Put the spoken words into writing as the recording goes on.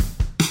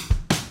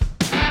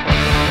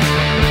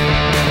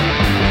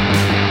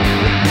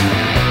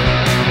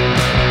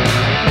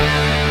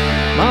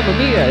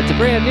Mamma Mia. It's a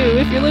brand new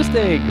If You're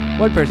Listening.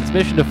 One person's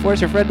mission to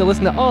force your friend to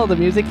listen to all the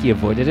music he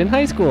avoided in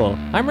high school.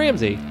 I'm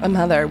Ramsey. I'm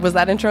Heather. Was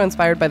that intro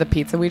inspired by the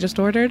pizza we just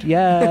ordered?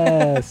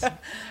 Yes.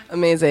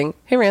 Amazing.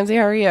 Hey, Ramsey,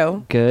 how are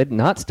you? Good,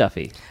 not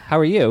stuffy. How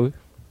are you?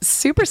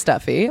 Super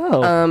stuffy.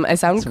 Oh, I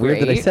sound it's great.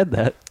 weird that I said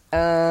that.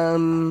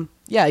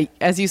 Yeah,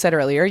 as you said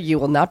earlier, you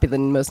will not be the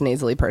most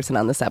nasally person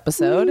on this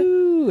episode.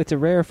 Ooh, it's a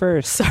rare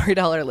first. Sorry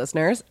to all our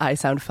listeners. I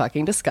sound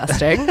fucking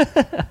disgusting.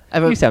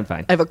 You sound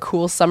fine. I have a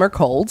cool summer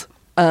cold.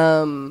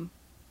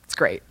 It's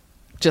great.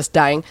 Just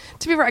dying.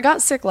 To be fair, I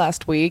got sick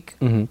last week,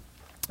 and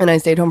I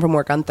stayed home from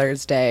work on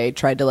Thursday,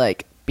 tried to,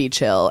 be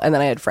chill, and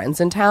then I had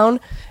friends in town,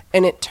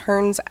 and it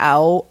turns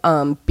out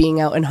being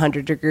out in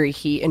 100-degree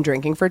heat and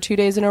drinking for 2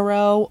 days in a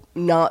row,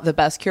 not the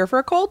best cure for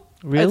a cold.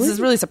 Really? This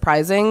is really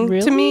surprising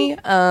to me.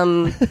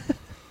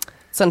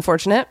 It's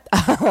unfortunate.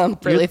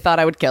 Really thought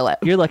I would kill it.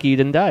 You're lucky you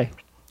didn't die.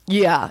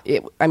 Yeah.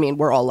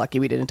 We're all lucky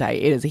we didn't die.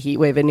 It is a heat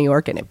wave in New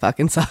York, and it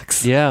fucking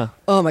sucks. Yeah.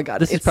 Oh, my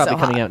God. This is it's probably so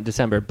coming hot. out in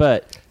December,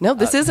 but... No,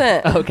 this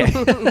isn't. Okay.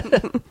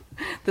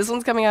 This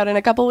one's coming out in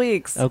a couple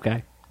weeks.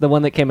 Okay. The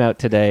one that came out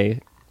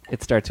today,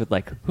 it starts with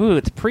ooh,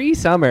 it's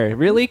pre-summer,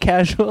 really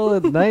casual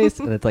and nice,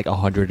 and it's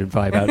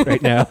 105 out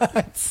right now.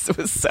 It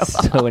was so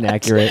hot. So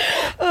inaccurate.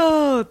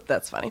 Oh,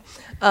 that's funny.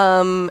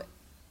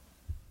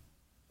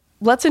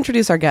 Let's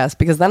introduce our guest,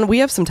 because then we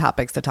have some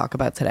topics to talk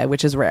about today,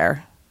 which is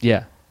rare.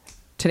 Yeah.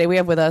 Today we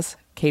have with us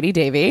Katie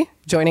Davey,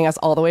 joining us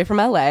all the way from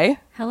LA.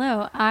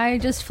 Hello. I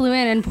just flew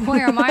in and boy,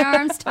 are my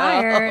arms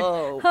tired.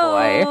 Oh,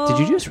 boy.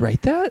 Did you just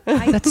write that?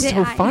 That's did.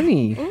 so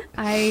funny.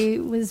 I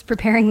was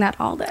preparing that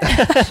all day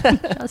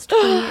just for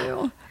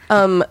you.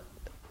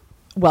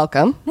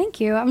 Welcome.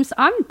 Thank you.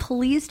 I'm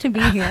pleased to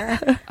be here.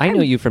 I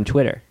know you from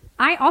Twitter.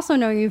 I also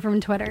know you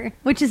from Twitter,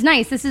 which is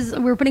nice.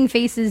 We're putting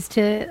faces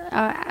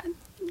to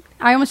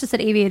I almost just said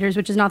aviators,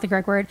 which is not the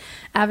correct word.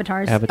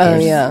 Avatars.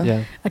 Avatars. Oh,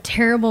 yeah. A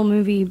terrible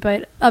movie,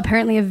 but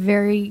apparently a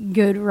very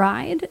good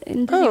ride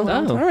in Disney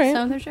World. all right.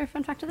 So there's your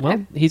fun fact of the Well,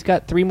 day. he's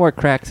got 3 more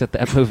cracks at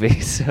that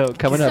movie, so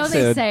coming So up they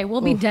soon. say.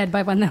 We'll be dead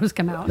by when those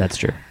come out. That's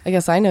true. I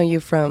guess I know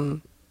you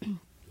from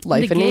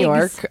Life The in New gigs.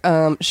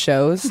 York,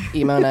 shows,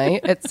 emo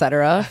night,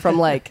 etc. From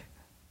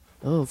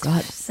oh,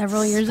 God,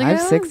 Several years ago.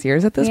 5-6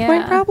 years at this Yeah.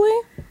 point, probably?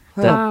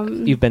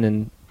 You've been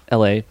in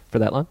LA for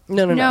that long?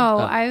 No. No,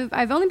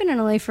 I've only been in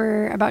LA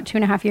for about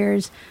 2.5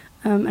 years,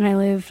 and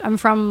I'm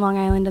from Long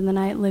Island, and then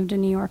I lived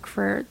in New York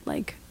for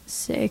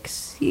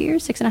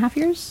 6.5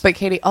 years. But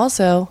Katie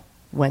also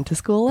went to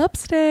school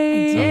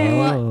upstate. Yeah,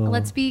 well, Oh.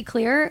 let's be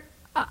clear,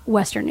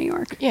 Western New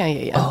York, Yeah.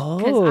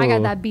 because I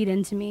got that beat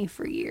into me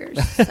for years.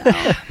 So.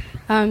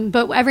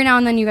 But every now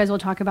and then, you guys will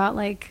talk about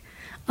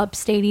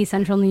upstatey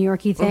central New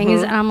Yorky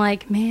things, and I'm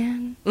like,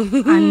 man,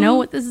 I know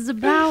what this is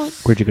about.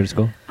 Where'd you go to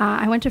school?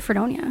 I went to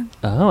Fredonia.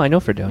 Oh, I know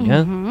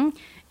Fredonia.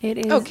 It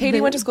is. Oh,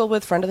 Katie went to school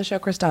with friend of the show,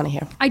 Chris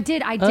Donahue. I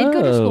did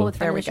go to school with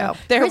There friend we of the show. go.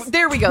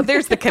 There we go.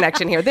 There's the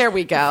connection here. There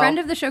we go. Friend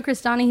of the show,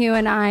 Chris Donahue,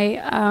 and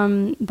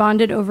I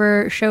bonded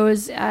over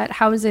shows at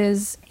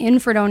houses in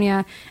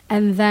Fredonia,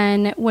 and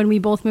then when we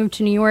both moved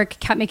to New York,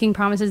 kept making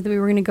promises that we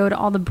were going to go to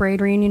all the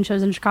Braid reunion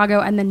shows in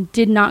Chicago, and then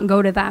did not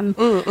go to them.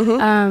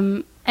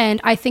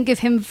 And I think of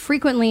him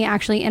frequently,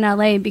 actually, in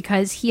LA,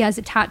 because he has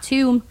a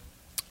tattoo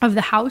of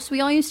the house we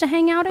all used to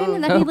hang out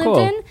in that he lived cool.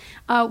 in,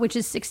 which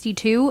is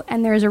 62,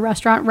 and there's a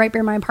restaurant right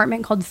by my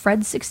apartment called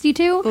Fred's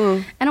 62,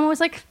 and I'm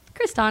always like,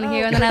 Chris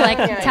Donahue, and then I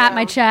tap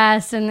my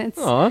chest, and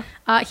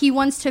it's he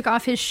once took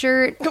off his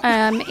shirt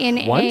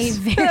in Once? a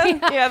very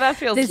Yeah, that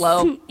feels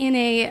slow.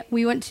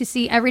 we went to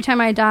see Every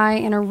Time I Die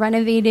in a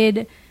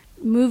renovated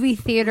movie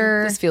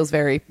theater This feels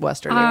very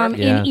Western New York.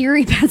 Yeah. in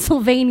Erie,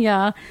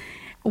 Pennsylvania,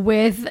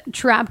 with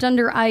Trapped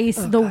Under Ice,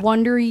 The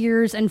Wonder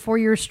Years, and 4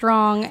 Years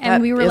Strong. And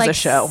That we were is a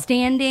show.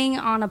 standing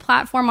on a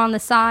platform on the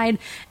side,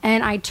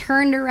 and I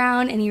turned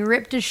around and he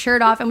ripped his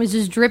shirt off and was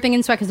just dripping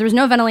in sweat because there was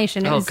no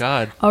ventilation. It Oh, was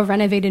God. a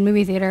renovated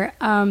movie theater.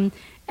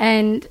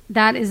 And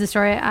that is the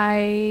story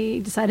I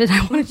decided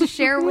I wanted to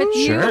share with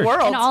you Sure. The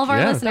world. and all of our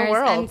Yeah. listeners. The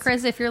world. And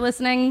Chris, if you're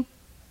listening,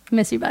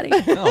 miss you, buddy.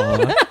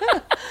 Aw.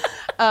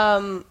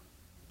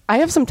 I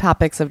have some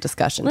topics of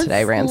discussion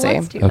today, Ramsey.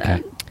 Let's do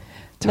Okay.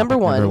 that. Number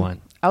Topic one,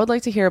 I would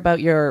like to hear about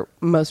your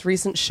most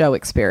recent show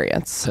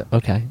experience.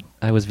 Okay.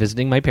 I was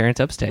visiting my parents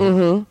upstate,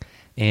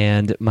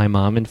 and my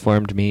mom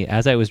informed me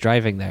as I was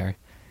driving there,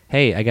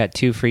 hey, I got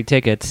 2 free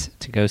tickets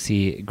to go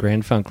see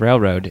Grand Funk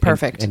Railroad.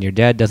 Perfect. And your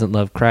dad doesn't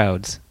love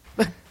crowds.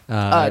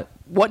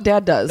 What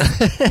dad does.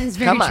 It's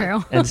very Come on.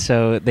 true. And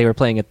so they were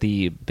playing at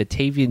the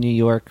Batavia, New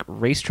York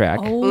racetrack.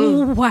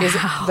 Oh, wow. Is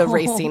it the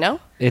Racino?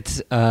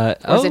 It's Or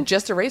is it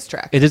just a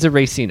racetrack? it is a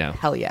racino.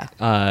 Hell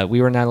yeah. We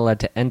were not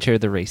allowed to enter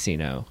the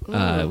racino.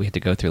 We had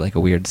to go through a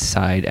weird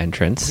side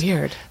entrance.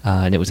 Weird.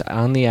 And it was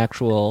on the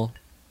actual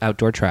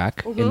outdoor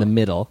track in the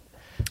middle.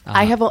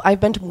 I've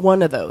been to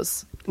one of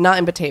those, not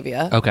in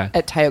Batavia. Okay.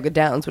 At Tioga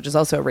Downs, which is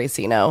also a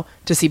racino,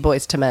 to see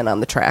Boys to Men on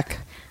the track.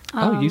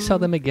 Oh, you saw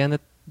them again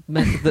at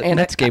the And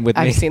Mets game with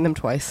me. I've seen them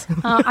twice.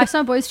 I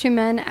saw Boys to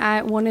Men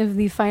at one of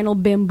the final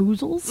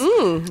Bamboozles.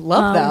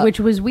 Love that. Which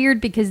was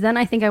weird because then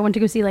I think I went to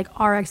go see like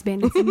RX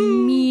Bandits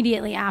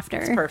immediately after.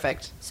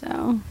 Perfect.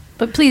 So,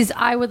 but please,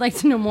 I would like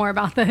to know more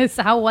about this.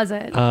 How was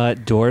it?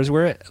 Doors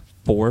were at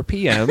 4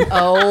 p.m.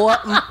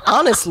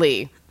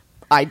 Honestly,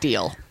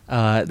 ideal.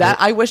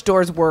 I wish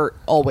doors were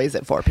always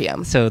at 4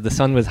 p.m. So the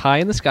sun was high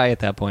in the sky at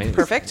that point.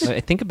 Perfect.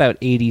 I think about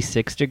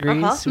 86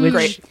 degrees, which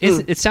Great.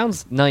 it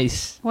sounds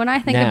nice. When I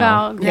think now.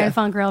 about Grand Yeah.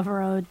 Funk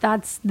Railroad,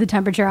 that's the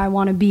temperature I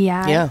want to be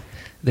at. Yeah.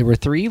 There were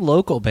 3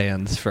 local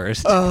bands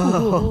first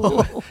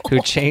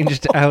who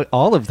changed out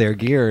all of their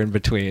gear in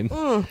between.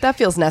 That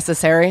feels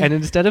necessary. And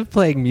instead of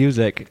playing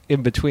music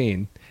in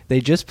between, they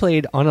just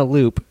played on a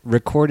loop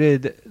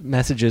recorded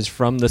messages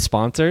from the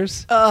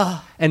sponsors.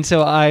 And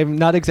so I'm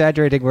not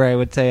exaggerating where I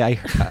would say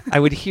I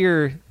would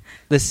hear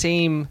the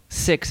same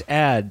 6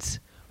 ads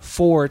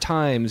 4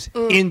 times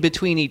in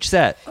between each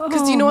set.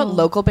 Because you know what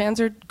local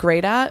bands are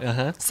great at?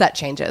 Uh-huh. Set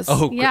changes.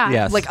 Yeah.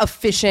 Yes. Like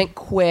efficient,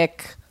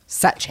 quick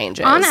set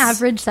changes. On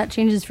average, set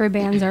changes for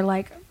bands are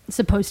like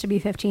supposed to be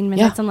 15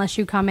 minutes Yeah. unless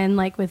you come in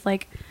like with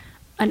like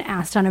an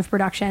ass ton of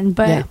production.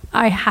 But Yeah.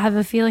 I have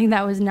a feeling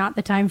that was not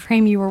the time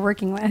frame you were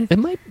working with. It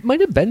might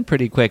have been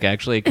pretty quick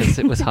actually because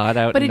it was hot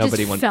out But and it just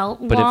nobody wanted.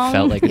 felt but long. it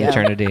felt like an Yeah.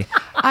 eternity.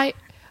 I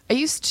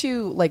used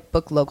to like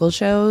book local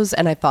shows,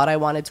 and I thought I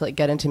wanted to like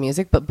get into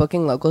music, but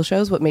booking local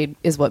shows what made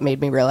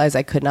me realize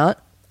I could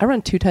not. I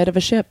run too tight of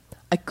a ship.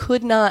 I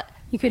could not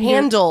You could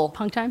handle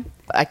punk time.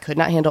 I could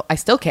not handle. I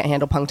still can't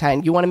handle punk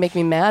time. You want to make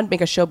me mad?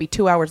 Make a show be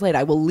 2 hours late.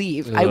 I will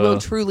leave. I will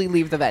Ugh. truly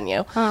leave the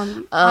venue.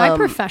 I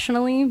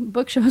professionally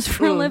book shows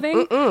for a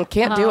living.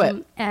 Can't do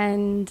it.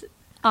 And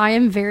I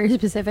am very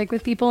specific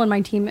with people in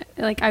my team.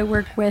 Like I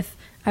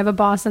have a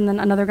boss and then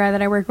another guy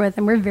that I work with,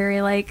 and we're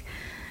very like,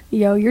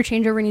 yo, your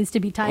changeover needs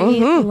to be tight.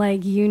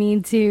 Like you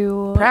need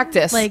to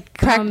Practice. Like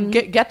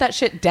Get that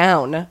shit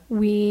down.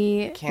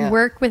 we Can't.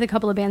 work with a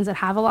couple of bands that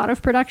have a lot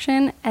of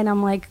production, and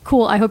I'm like,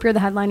 cool, I hope you're the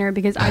headliner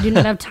because I do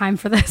not have time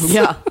for this.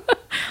 Yeah.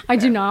 I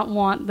do not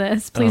want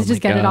this. Please Oh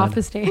just my get it God. off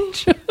the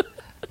stage.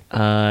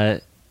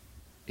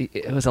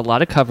 It was a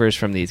lot of covers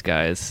from these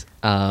guys,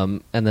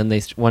 and then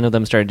one of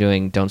them started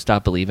doing "Don't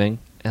Stop Believing,"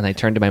 and I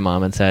turned to my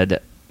mom and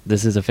said,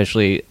 "This is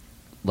officially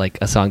like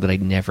a song that I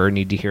never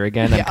need to hear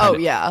again." Yeah. Oh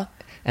yeah.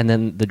 And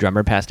then the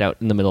drummer passed out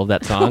in the middle of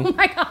that song. Oh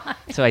my God.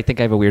 So I think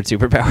I have a weird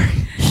superpower.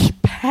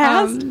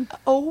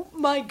 Oh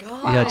my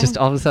god. Yeah, just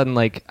all of a sudden,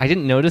 like, I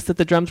didn't notice that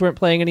the drums weren't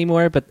playing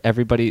anymore, but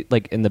everybody,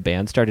 like, in the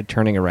band started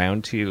turning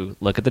around to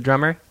look at the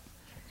drummer.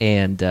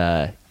 And,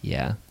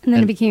 yeah. And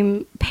then I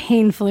became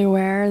painfully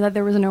aware that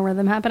there was no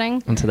rhythm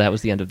happening. And so that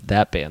was the end of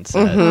that band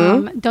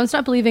set. Don't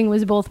Stop Believing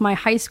was both my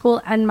high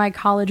school and my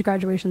college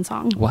graduation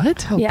song.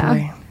 What? Oh Yeah.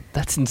 boy.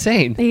 That's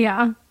insane.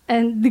 Yeah.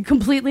 And the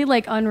completely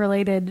like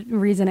unrelated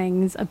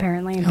reasonings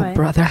apparently, but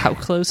brother. How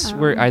close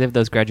were either of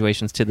those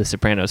graduations to the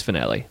Sopranos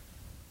finale?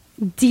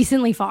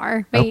 decently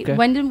far. Wait, Okay.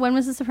 when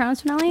was the Sopranos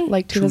finale?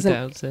 Like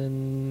 2008,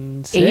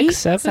 2006,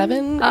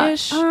 7?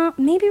 7-ish?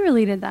 Maybe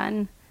related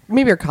then.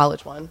 Maybe your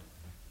college one.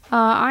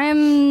 I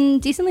am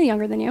decently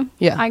younger than you.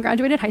 Yeah. I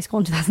graduated high school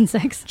in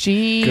 2006.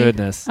 Gee.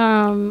 Goodness.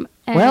 And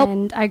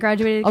Well, I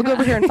graduated. I'll go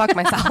over here and fuck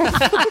myself.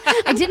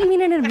 I didn't mean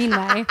it in a mean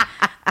way.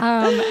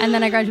 And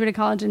then I graduated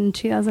college in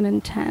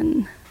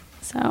 2010.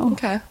 So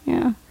Okay.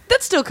 yeah.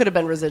 That still could have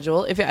been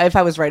residual if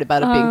I was right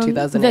about it being The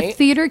 2008.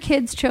 theater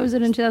kids chose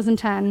it in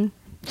 2010,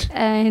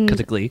 and Because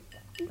of Glee.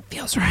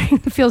 Feels right.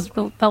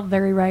 felt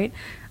very right.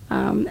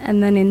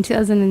 And then in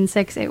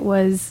 2006, it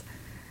was.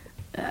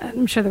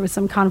 I'm sure there was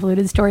some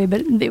convoluted story,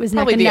 but it was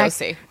Probably neck and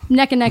the neck, OC.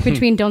 neck and neck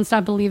between "Don't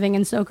Stop Believing"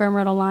 and "Soaker and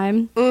Myrtle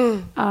Lime."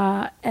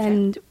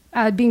 And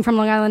being from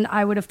Long Island,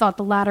 I would have thought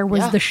the latter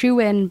was Yeah. the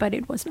shoe-in, but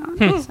it was not.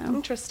 So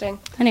Interesting.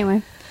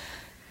 anyway,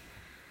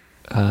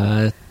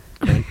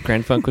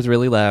 Grand Funk was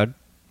really loud.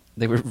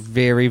 They were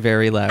very,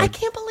 very loud. I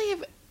can't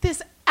believe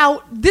this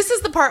out. This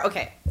is the part.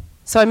 Okay.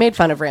 So I made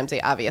fun of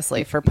Ramsey,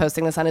 obviously, for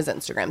posting this on his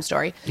Instagram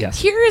story. Yes.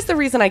 Here is the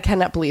reason I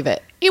cannot believe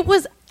it. It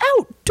was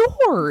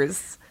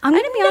outdoors. I'm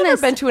gonna be I've never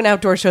honest. been to an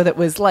outdoor show that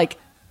was like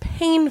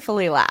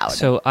painfully loud.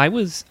 So I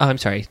was. I'm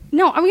sorry.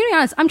 no, I'm gonna be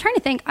honest. I'm trying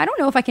to think. I don't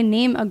know if I can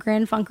name a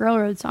Grand Funk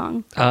Railroad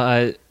song.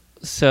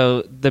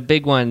 So the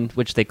big one,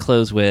 which they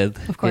close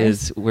with, Of course.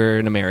 is "We're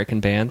an American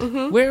Band."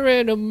 We're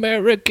an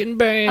American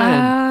band.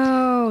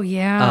 Oh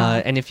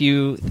yeah. And if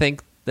you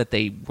think that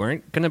they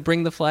weren't going to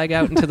bring the flag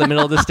out into the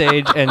middle of the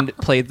stage and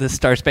play the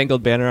Star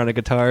Spangled Banner on a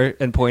guitar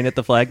and point at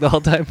the flag the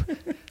whole time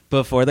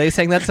before they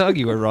sang that song,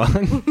 you were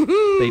wrong.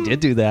 They did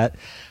do that.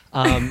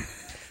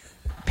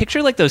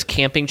 Picture like those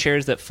camping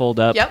chairs that fold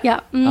up. Yep.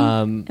 yeah.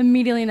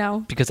 Immediately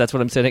no. Because that's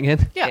what I'm sitting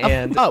in. Yeah.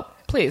 And Oh,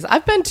 please.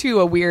 I've been to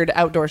a weird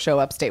outdoor show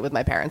upstate with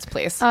my parents,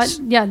 please.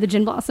 Yeah, the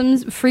Gin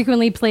Blossoms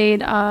frequently played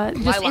just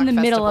Lilac in the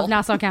middle Festival. of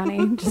Nassau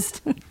County.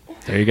 Just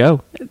there you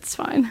go. it's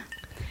fine.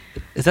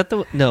 Is that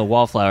the no?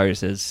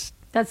 Wallflowers is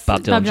That's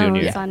Bob Dylan Jr.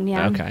 Dylan's son.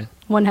 Yeah. Okay.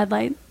 One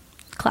Headlight,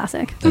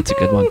 classic. that's a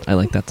good one. I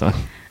like that song.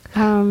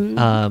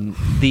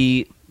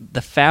 The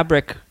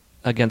fabric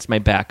against my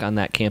back on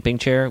that camping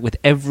chair with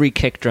every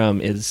kick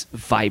drum is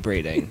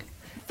vibrating.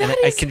 And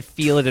I can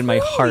feel it in my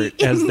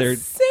heart as they're...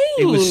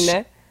 It was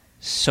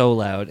so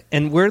loud.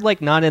 And we're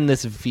like not in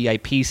this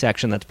VIP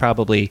section that's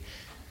probably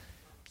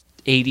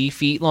 80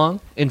 feet long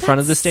in front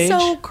of the stage.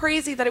 So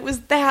crazy that it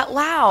was that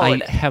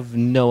loud. I have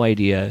no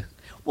idea.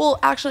 Well,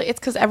 actually, it's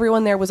because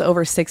everyone there was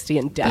over 60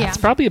 and deaf. Yeah. It's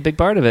probably a big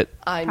part of it.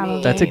 I Probably.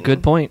 mean, That's a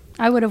good point.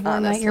 I would have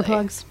worn honestly. my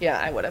earplugs. Yeah,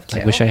 I would have too.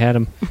 I wish I had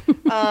them.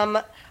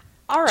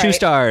 All right. 2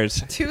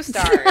 stars. 2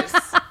 stars.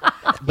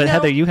 But No.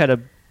 Heather, you had a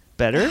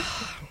better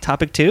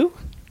topic 2?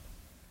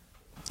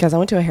 Guys, I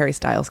went to a Harry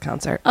Styles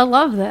concert. I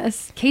love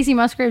this. Casey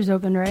Musgraves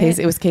opened, right?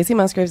 It was Casey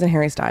Musgraves and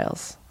Harry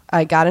Styles.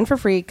 I got in for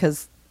free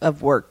because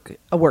of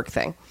a work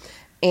thing.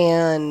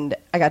 And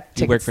I got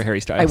tickets. You work for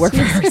Harry Styles. I work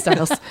for Harry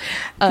Styles.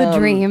 The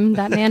dream.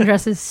 That man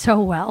dresses so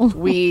well.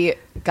 We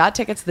got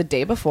tickets the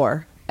day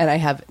before, and I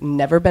have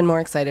never been more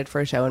excited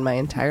for a show in my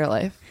entire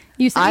life.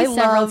 You sent me I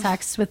several love-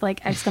 texts with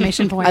like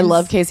exclamation points. I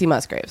love Casey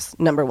Musgraves,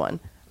 number one.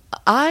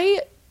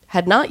 I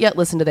had not yet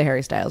listened to the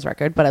Harry Styles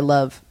record, but I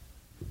love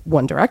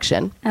One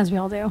Direction. As we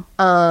all do.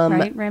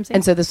 Right, Ramsey?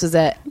 And so this was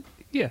it.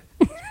 Yeah.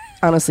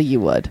 Honestly, you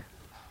would.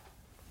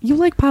 You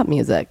like pop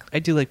music. I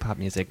do like pop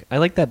music. I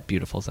like that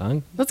beautiful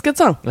song. That's a good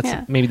song. That's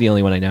Yeah. maybe the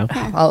only one I know.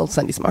 I'll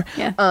send you some more.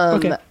 Yeah.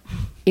 Okay.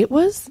 It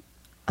was,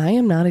 I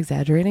am not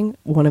exaggerating,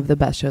 one of the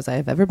best shows I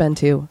have ever been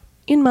to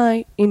in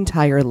my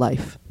entire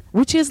life,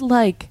 which is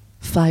like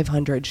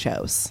 500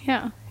 shows.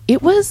 Yeah.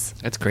 It was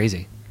That's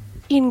crazy.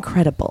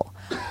 incredible.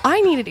 I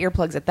needed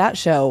earplugs at that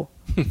show.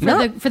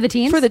 For the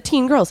teens? For the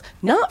teen girls.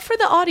 Not for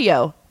the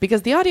audio,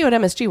 because the audio at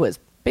MSG was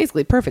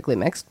basically perfectly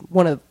mixed.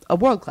 A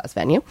world-class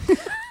venue.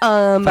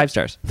 5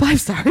 stars. 5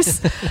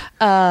 stars.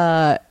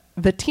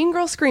 The teen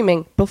girl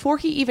screaming before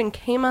he even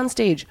came on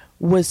stage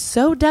was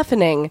so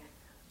deafening.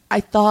 I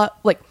thought,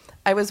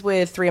 I was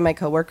with 3 of my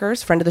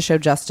coworkers, friend of the show,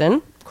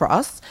 Justin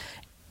Cross.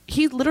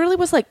 He literally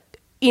was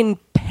in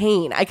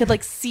pain. I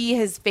could see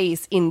his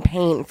face in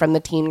pain from the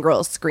teen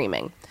girls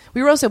screaming.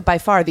 We were also by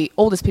far the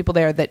oldest people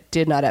there that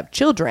did not have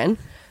children.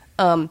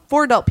 4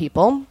 adult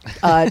people.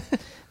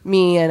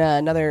 Me and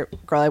another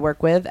girl I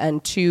work with,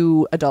 and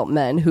 2 adult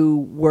men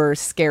who were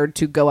scared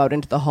to go out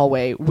into the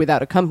hallway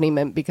without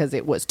accompaniment because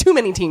it was too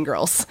many teen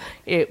girls.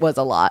 It was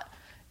a lot.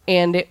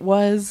 And it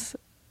was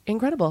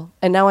incredible.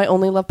 And now I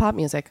only love pop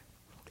music.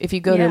 If you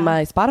go to Yeah.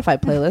 my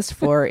Spotify playlist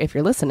for if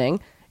you're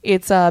listening,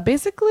 it's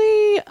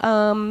basically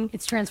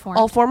It's transformed.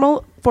 all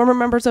former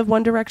members of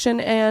One Direction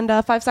and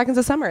 5 Seconds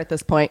of Summer at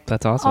this point.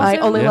 That's awesome. I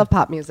Also- only Yeah. love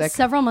pop music.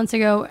 Several months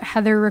ago,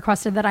 Heather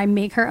requested that I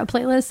make her a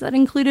playlist that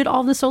included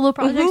all the solo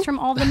projects from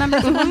all the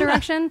members of One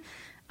Direction.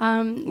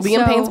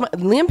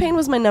 Liam Payne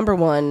was my number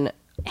one.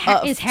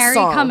 Is Harry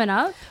song. coming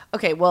up?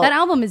 Okay, well, That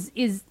album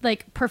is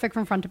perfect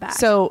from front to back.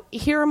 so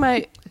here are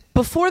my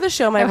before the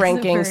show. My That was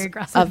very rankings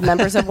aggressive. of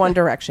members of One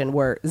Direction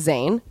were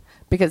Zayn,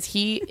 because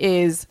he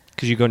is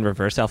Because you go in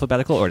reverse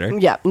alphabetical order.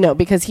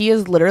 because he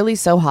is literally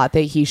so hot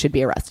that he should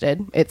be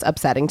arrested. It's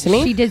upsetting to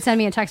me. She did send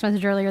me a text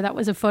message earlier that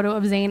was a photo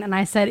of Zayn, and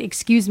I said,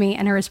 "Excuse me,"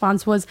 and her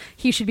response was,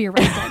 "He should be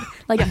arrested,"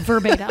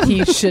 verbatim.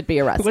 He should be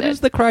arrested. What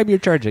is the crime you're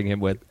charging him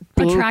with?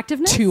 Being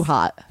Attractiveness? Too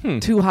hot.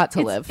 Too hot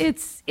to live.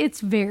 It's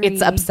very.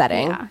 It's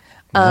upsetting.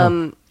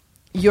 Yeah.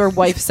 Your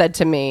wife said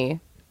to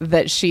me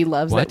that she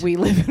loves What? that we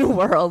live in a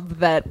world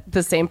that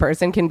the same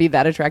person can be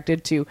that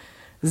attracted to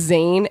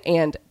Zayn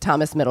and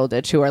Thomas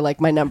Middleditch, who are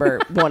my number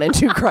 1 and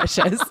 2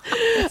 crushes,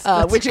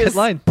 which a good is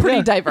line. pretty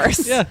Yeah.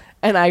 diverse. Yeah.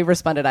 And I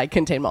responded, I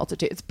contain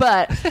multitudes.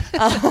 But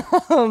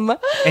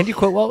And you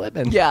quote Walt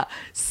Whitman. yeah,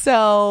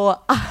 so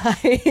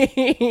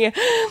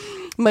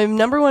my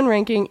number 1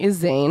 ranking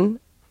is Zayn.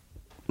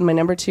 My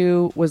number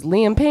 2 was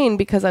Liam Payne,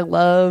 because I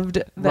loved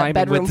that Rhyming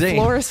bedroom with Zayn.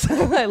 floor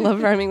song. I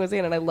love rhyming with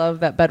Zayn, and I love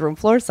that bedroom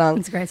floor song.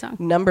 It's a great song.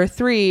 Number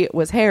 3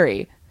 was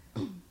Harry.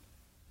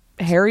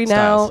 Harry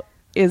Styles. now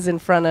is in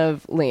front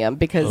of Liam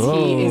because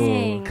he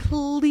Dang. is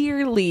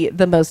clearly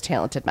the most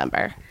talented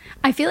member.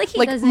 I feel like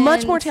he doesn't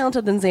Much more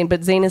talented than Zayn,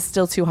 but Zayn is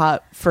still too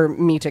hot for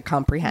me to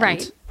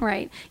comprehend.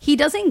 Right. He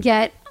doesn't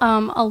get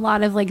a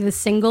lot of the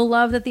single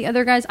love that the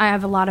other guys. I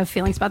have a lot of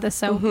feelings about this,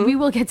 so we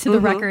will get to the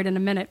record in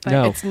a minute. But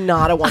No. It's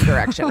not a One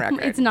Direction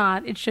record. it's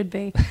not. It should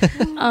be.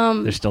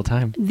 There's still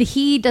time.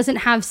 He doesn't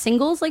have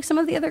singles like some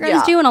of the other guys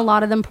Yeah. do, and a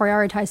lot of them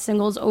prioritize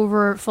singles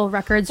over full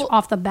records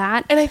off the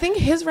bat. And I think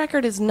his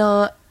record is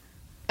not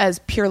as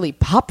purely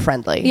pop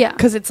friendly. Yeah.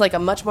 Because it's a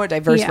much more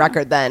diverse Yeah.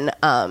 record than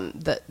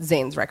the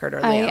Zayn's record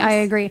or Liam's. I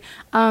agree.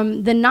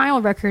 The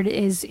Nile record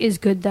is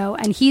good though,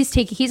 and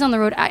he's on the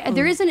road.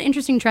 There is an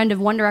interesting trend of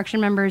One Direction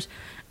members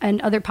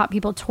and other pop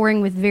people touring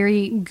with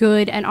very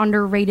good and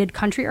underrated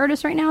country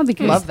artists right now.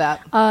 Because Love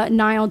that.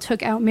 Niall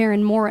took out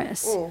Maren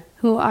Morris,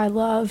 who I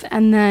love,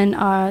 and then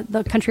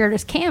the country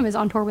artist Cam is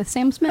on tour with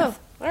Sam Smith.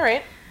 Oh, all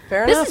right.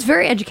 Fair This enough. is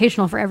very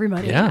educational for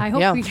everybody. Yeah. I hope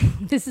Yeah.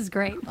 this is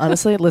great.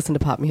 Honestly, listen to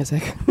pop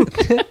music.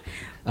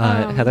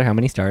 Heather, how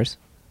many stars?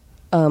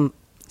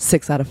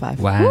 6 out of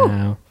 5.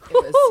 Wow. It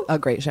was a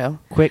great show.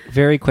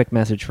 Very quick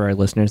message for our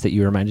listeners that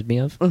you reminded me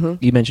of.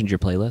 You mentioned your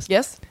playlist.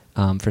 Yes.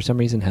 For some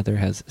reason, Heather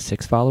has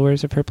 6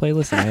 followers of her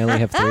playlist, and I only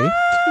have 3.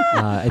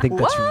 I think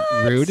that's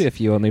rude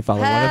if you only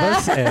follow one of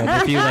us. And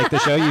if you like the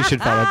show, you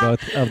should follow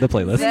both of the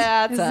playlists.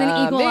 That's This is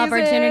an equal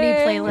opportunity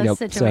playlist Yep.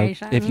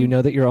 situation. So if you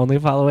know that you're only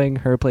following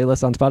her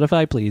playlist on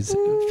Spotify, please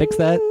fix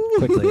that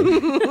quickly.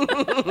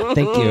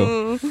 Thank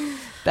you.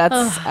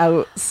 That's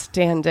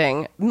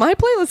outstanding. My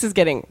playlist is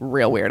getting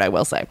real weird, I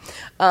will say.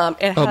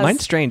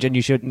 Mine's strange, and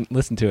you shouldn't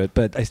listen to it,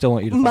 but I still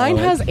want you to follow Mine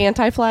it. has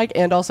Anti-Flag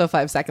and also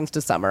 5 Seconds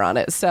to Summer on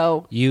it.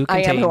 So You I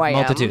am contain who I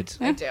multitudes.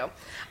 am. I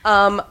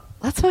do.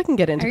 Let's fucking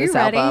get into Are you this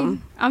ready?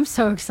 album. I'm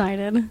so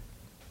excited.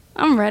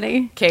 I'm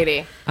ready.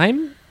 Katie.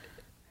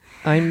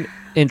 I'm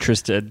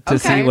interested to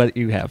see Okay. what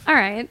you have. All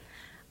right.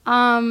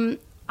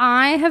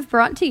 I have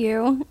brought to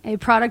you a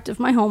product of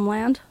my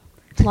homeland,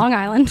 Long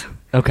Island.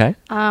 Okay.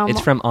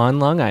 It's from On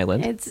Long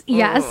Island.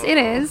 Yes, it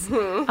is.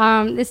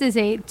 This is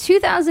a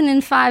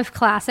 2005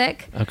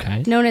 classic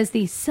Okay. known as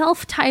the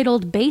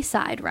self-titled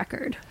Bayside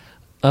record.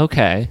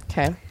 Okay.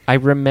 Okay. I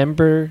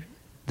remember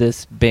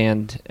this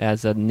band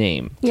as a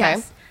name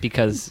Yes.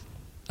 because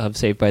of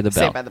Saved by the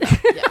Bell. Saved by the Bell.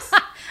 Yes.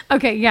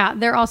 Okay, yeah,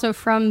 they're also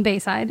from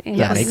Bayside. In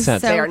Yeah, Queens, makes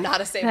sense. They are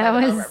not a Saved by that the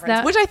Bell was- reference,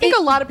 that- which I think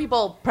a lot of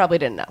people probably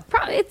didn't know.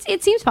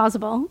 It seems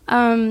possible.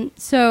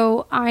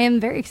 So I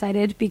am very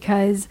excited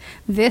because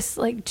this,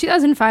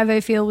 2005, I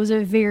feel, was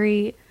a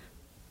very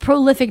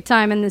prolific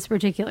time in this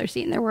particular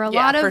scene. There were a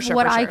Yeah, lot of for sure,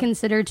 what for I sure.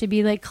 consider to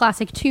be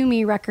classic to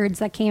me records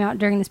that came out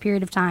during this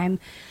period of time.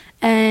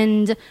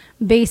 And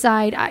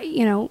Bayside,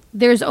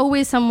 there's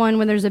always someone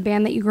when there's a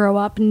band that you grow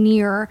up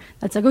near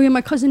that's like, oh yeah,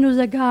 my cousin knows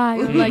that guy.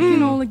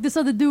 Or this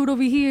other dude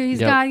over here, he's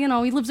Yep.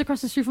 got, he lives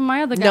across the street from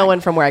my other guy. No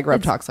one from where I grew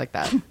up talks like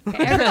that.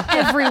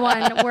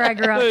 Everyone where I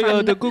grew up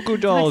from. the Goo Goo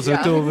Dolls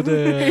are over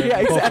there, Yeah,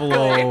 exactly.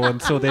 Buffalo,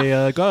 and so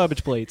they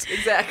garbage plates.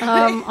 Exactly.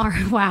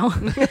 Wow.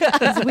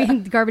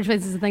 Garbage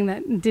plates is a thing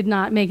that did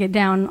not make it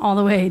down all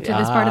the way to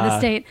this part of the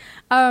state.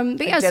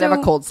 But yeah, I did have a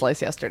cold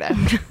slice yesterday.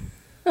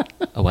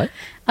 A what?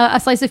 a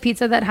slice of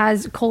pizza that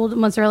has cold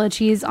mozzarella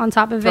cheese on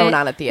top of Thrown it.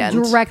 on at the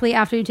end. Directly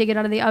after you take it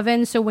out of the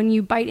oven. So when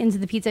you bite into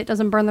the pizza, it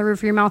doesn't burn the roof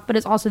of your mouth, but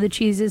it's also the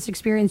cheesiest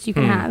experience you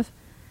can have.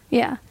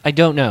 Yeah. I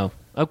don't know.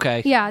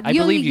 Okay. Yeah. I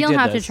believe you you'll did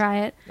have this. to try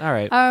it. All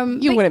right.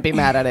 You but- wouldn't be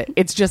mad at it.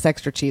 It's just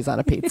extra cheese on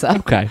a pizza.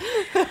 okay.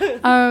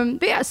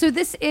 But yeah, so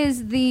this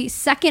is the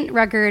second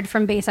record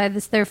from Bayside.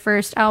 This their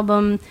first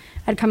album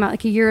had come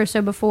out a year or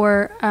so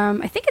before.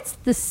 I think it's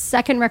the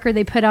second record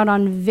they put out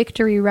on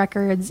Victory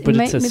Records. But it's a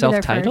maybe their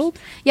self-titled?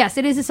 first. Yes,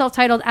 it is a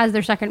self-titled as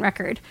their second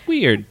record.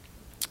 Weird.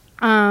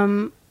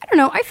 I don't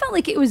know. I felt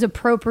like it was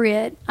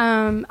appropriate.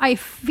 I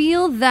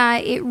feel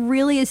that it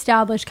really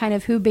established kind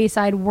of who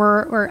Bayside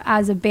were or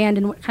as a band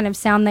and what kind of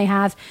sound they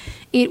have.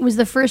 It was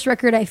the first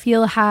record I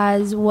feel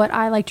has what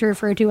I like to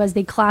refer to as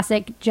the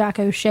classic Jack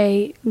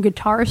O'Shea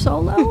guitar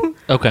solo,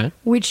 Okay.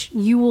 which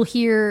you will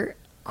hear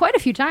quite a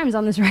few times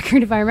on this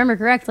record, if I remember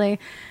correctly.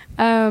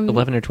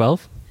 11 or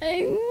 12?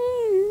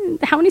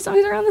 How many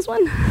songs are on this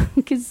one?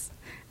 Because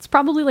it's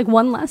probably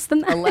one less than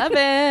that.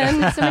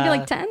 11. So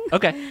maybe 10.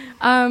 Okay.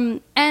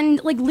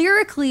 And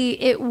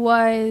lyrically, it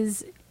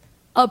was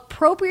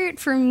appropriate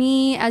for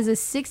me as a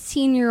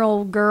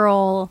 16-year-old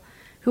girl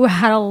who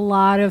had a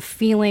lot of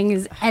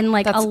feelings and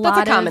That's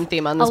a common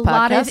theme on this a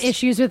lot of podcast.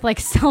 issues with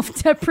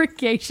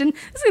self-deprecation.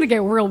 This is gonna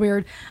get real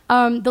weird.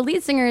 The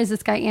lead singer is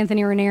this guy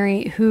Anthony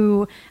Ranieri,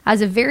 who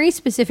has a very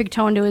specific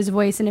tone to his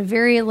voice and a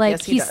very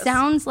Yes, he he does.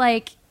 sounds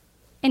like.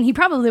 And he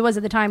probably was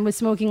at the time, was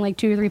smoking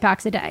 2 or 3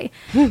 packs a day.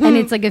 And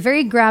it's a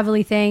very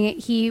gravelly thing.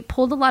 He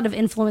pulled a lot of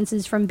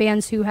influences from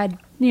bands who had,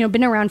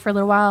 been around for a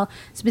little while,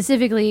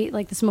 specifically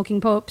the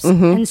Smoking Popes.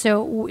 And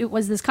so it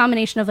was this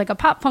combination of a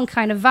pop punk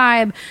kind of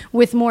vibe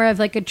with more of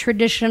a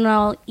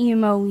traditional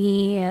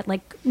emo-y,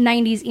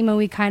 90s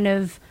emo-y kind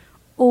of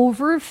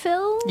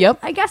overfill. Yep.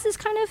 I guess is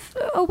kind of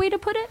a way to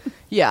put it.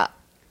 Yeah.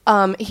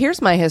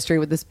 Here's my history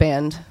with this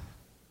band.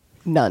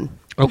 None.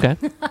 Okay.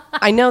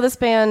 I know this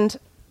band.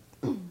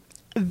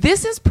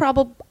 This is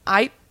probably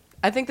I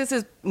think this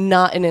is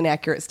not an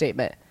inaccurate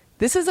statement.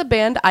 This is a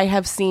band I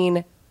have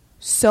seen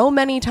so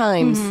many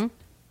times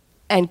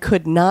and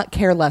could not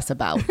care less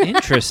about.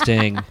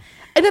 Interesting.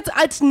 And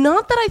it's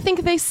not that I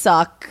think they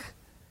suck.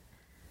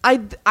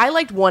 I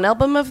liked one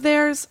album of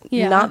theirs,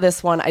 Yeah. not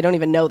this one. I don't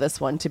even know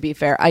this one, to be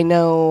fair. I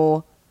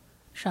know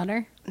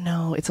Shudder.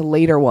 no, it's a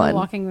later one.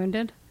 Walking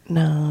Wounded.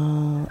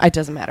 No, it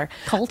doesn't matter.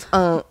 Cult.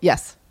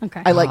 Yes.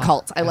 Okay. I like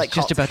cults. I was like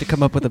just cults. about to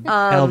come up with an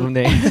album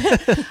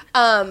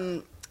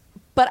name.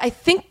 But I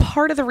think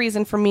part of the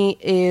reason for me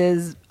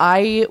is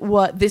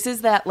this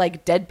is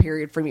that dead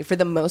period for me. For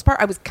the most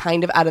part, I was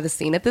kind of out of the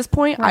scene at this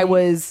point. I Right.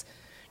 was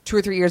 2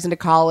 or 3 years into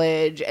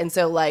college, and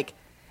so I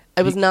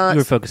was not. You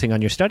were focusing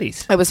on your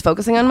studies. I was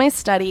focusing on my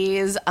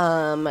studies.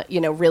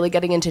 Really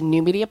getting into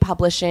new media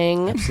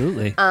publishing.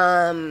 Absolutely.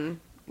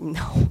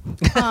 No,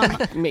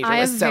 major I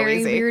have was so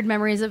very easy. weird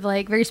memories of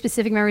very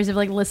specific memories of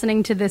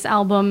listening to this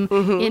album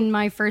in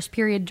my first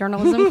period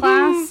journalism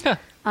class,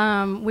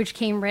 which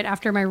came right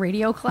after my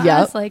radio class.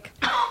 Yep.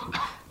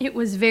 It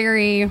was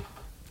very,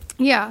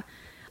 Yeah.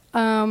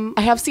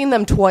 I have seen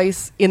them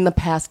twice in the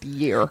past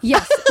year.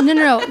 Yes.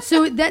 No.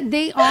 So that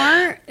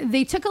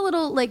they took a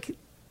little, like,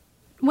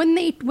 when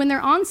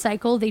they're on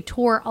cycle, they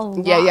tour a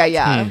lot.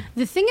 Yeah.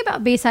 The thing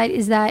about Bayside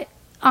is that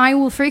I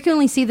will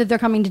frequently see that they're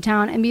coming to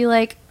town and be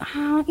like,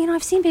 oh,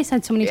 I've seen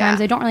Bayside so many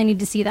times, I don't really need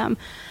to see them.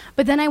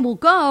 But then I will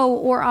go,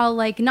 or I'll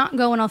like not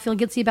go and I'll feel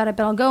guilty about it,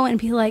 but I'll go and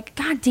be like,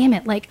 God damn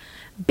it, like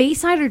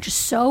Bayside are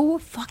just so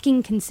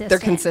fucking consistent. They're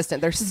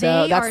consistent. That's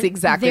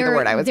exactly the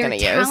word I was going to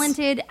use. They're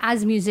talented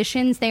as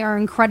musicians. They are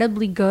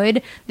incredibly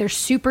good. They're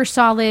super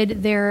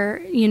solid.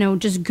 They're,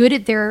 just good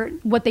at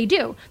what they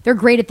do. They're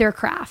great at their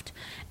craft.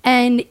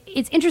 And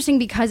it's interesting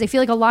because I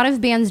feel like a lot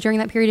of bands during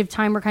that period of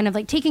time were kind of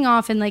like taking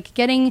off and like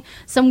getting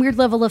some weird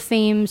level of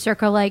fame,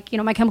 circa like,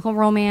 My Chemical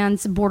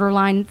Romance,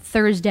 Borderline,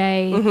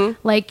 Thursday,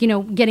 like,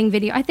 getting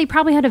video. They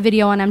probably had a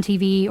video on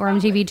MTV or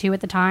MTV2 at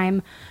the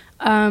time.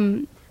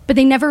 But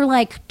they never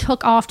like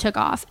took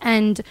off.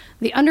 And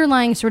the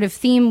underlying sort of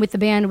theme with the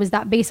band was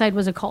that Bayside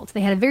was a cult.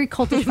 They had a very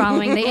cultish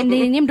following. They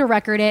named a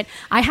record it.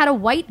 I had a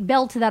white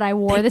belt that I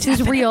wore. This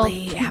is real.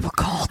 Have a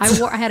cult.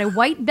 I had a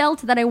white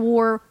belt that I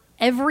wore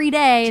every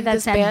day that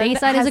said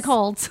Bayside is a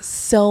cult.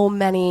 So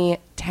many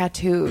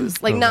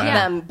tattoos, like not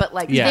them, but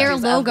like their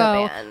tattoos logo.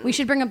 of the band. We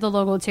should bring up the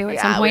logo too at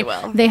Yeah, some point. we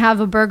will. They have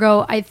a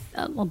logo.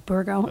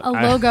 A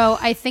logo.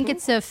 I think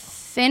it's a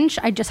finch.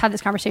 I just had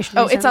this conversation.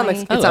 Oh, it's on this.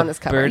 recently. It's on this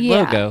cover. Bird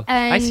Yeah, logo.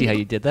 I see how and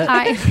you did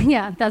that.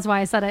 Yeah, that's why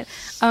I said it.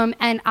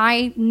 And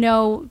I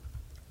know,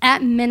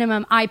 at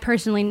minimum, I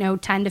personally know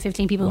 10 to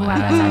 15 people who have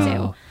that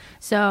tattoo.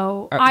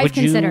 So I've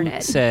considered it. Would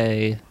you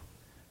say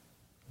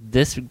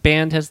this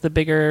band has the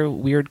bigger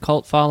weird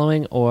cult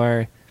following,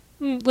 or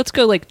let's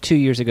go like 2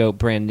 years ago,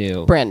 Brand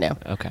New? Brand New.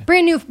 Okay.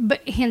 Brand New,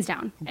 but hands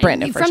down.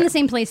 Brand New, for from sure. the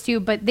same place too.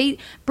 But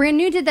Brand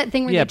New did that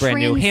thing where Yeah, they Brand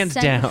New, hands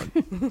transcend-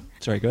 down.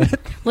 Sorry, go ahead.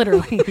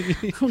 Literally,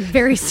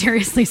 very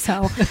seriously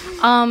so.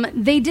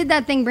 They did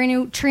that thing. Brand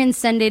New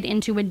transcended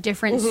into a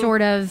different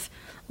sort of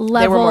more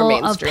level of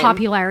mainstream.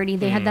 popularity.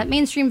 They had that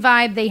mainstream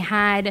vibe. They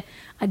had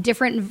a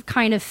different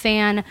kind of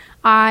fan.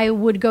 I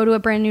would go to a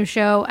Brand New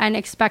show and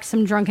expect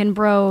some drunken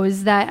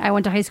bros that I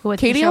went to high school with.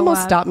 Katie to show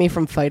almost up. stopped me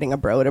from fighting a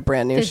bro at a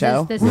Brand New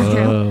show. This is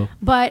true.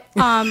 But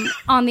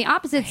on the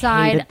opposite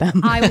side,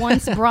 them. I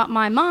once brought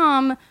my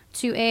mom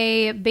to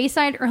a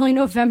Bayside early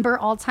November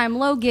all-time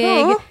low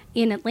gig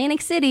in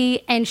Atlantic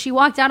City, and she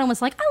walked out and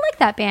was like, I like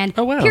that band.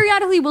 Oh, wow.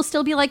 Periodically, we'll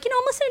still be like, I'm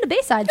listening to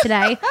Bayside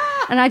today.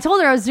 And I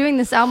told her I was doing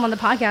this album on the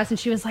podcast, and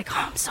she was like,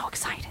 oh, I'm so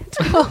excited.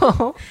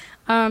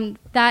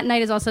 That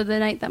night is also the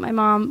night that my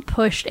mom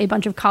pushed a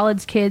bunch of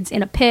college kids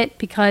in a pit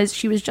because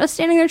she was just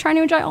standing there trying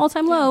to enjoy All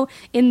Time Low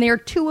in their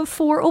 2 of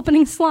 4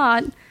 opening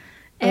slot.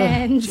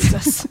 And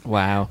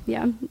Wow.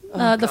 yeah,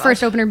 the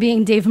first opener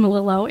being Dave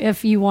Malillo,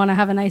 if you want to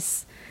have a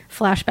nice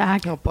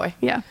flashback. Oh boy.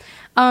 Yeah.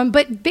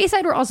 But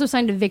Bayside were also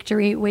signed to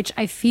Victory, which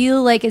I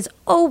feel like is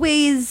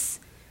always...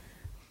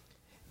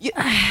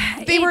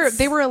 They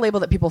were a label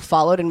that people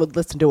followed and would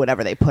listen to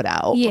whatever they put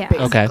out. Yeah.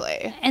 Basically.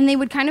 Okay. And they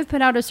would kind of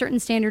put out a certain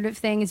standard of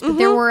things, but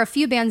there were a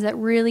few bands that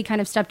really kind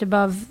of stepped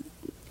above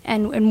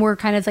and were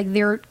kind of like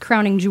their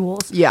crowning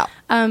jewels. Yeah.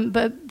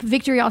 But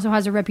Victory also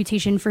has a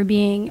reputation for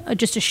being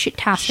just a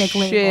shit-tastic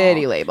label.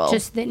 Shitty label.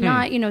 Just that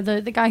not,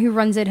 the guy who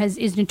runs it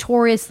is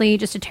notoriously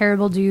just a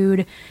terrible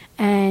dude.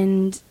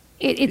 And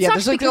it sucks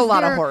there's like a because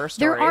lot of horror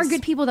there are stories.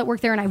 good people that work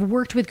there, and I've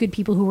worked with good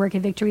people who work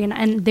at Victory,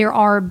 and there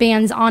are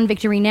bands on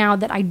Victory now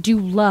that I do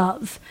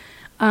love.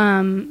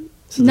 So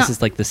this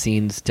is like the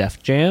scene's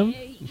Def Jam?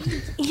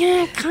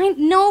 Yeah,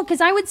 no, because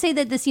I would say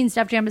that the scene's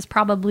Def Jam is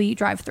probably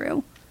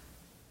Drive-Thru.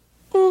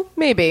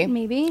 Maybe.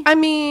 I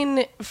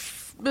mean,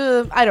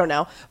 I don't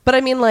know. But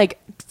I mean, like,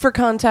 for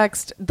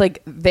context,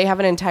 like, they have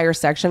an entire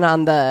section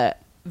on the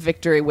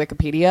Victory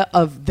Wikipedia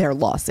of their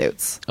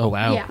lawsuits. Oh,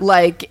 wow. Yeah.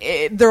 Like,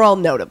 they're all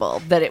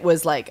notable that it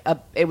was like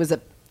it was a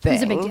thing. It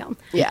was a big deal.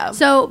 Yeah.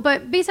 So,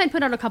 but Bayside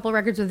put out a couple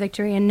records with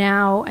Victory, and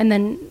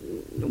then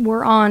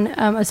we're on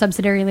a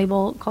subsidiary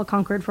label called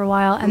Concord for a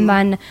while, and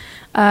then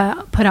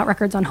put out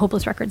records on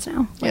Hopeless Records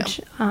now, which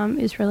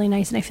is really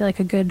nice, and I feel like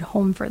a good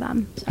home for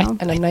them. So.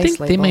 And a I nice think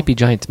label. They Might Be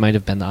Giants might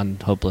have been on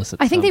Hopeless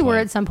at I think some they were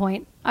point. at some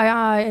point.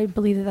 I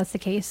believe that that's the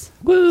case.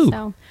 Woo!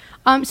 So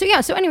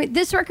anyway,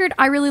 this record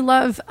I really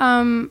love.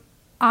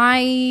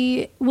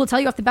 I will tell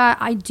you off the bat,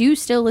 I do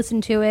still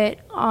listen to it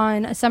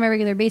on a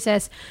semi-regular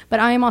basis, but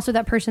I am also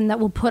that person that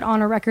will put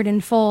on a record in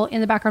full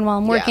in the background while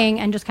I'm working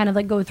and just kind of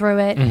like go through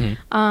it.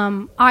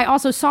 I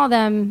also saw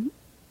them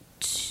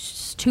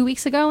 2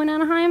 weeks ago in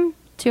Anaheim,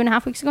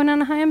 2.5 weeks ago in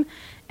Anaheim,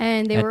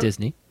 and they At were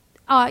Disney?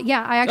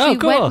 Yeah, I actually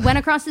cool. went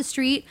across the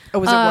street,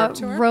 was it Warped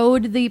Tour?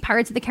 rode the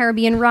Pirates of the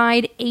Caribbean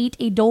ride, ate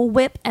a Dole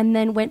Whip, and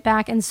then went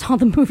back and saw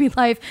the movie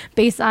live,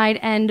 Bayside,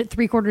 and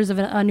 3/4 of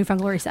a Newfound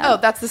Glory set. Oh,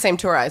 that's the same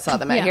tour I saw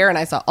them at Yeah. here, and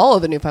I saw all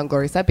of the Newfound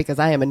Glory set because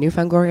I am a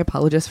Newfound Glory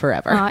apologist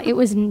forever. It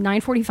was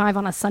 9:45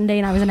 on a Sunday,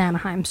 and I was in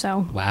Anaheim,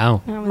 so Wow.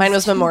 Mine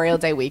was Memorial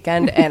Day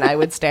weekend, and I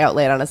would stay out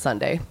late on a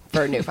Sunday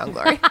for Newfound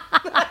Glory.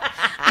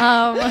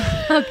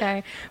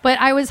 okay. But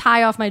I was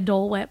high off my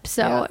Dole Whip,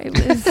 so it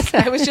was.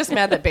 I was just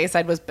mad that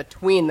Bayside was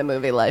between the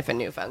movie Life and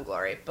Newfound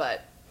Glory,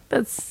 but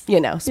That's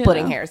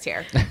splitting Yeah. hairs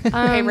here.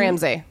 Hey,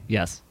 Ramsey,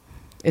 Yes.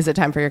 is it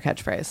time for your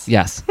catchphrase?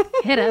 Yes.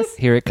 hit us.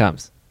 Here it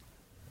comes.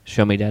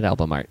 Show me that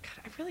album art.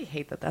 I really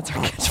hate that that's our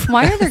catchphrase.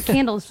 Why are there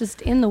candles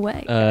just in the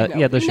way? No,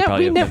 Yeah, those should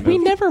probably have been we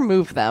moved. never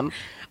move them.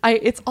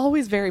 It's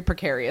always very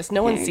precarious.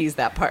 No one sees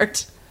that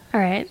part. All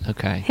right.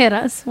 Okay. Hit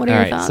us. What are All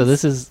your right. thoughts? So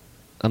this is.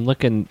 I'm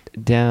looking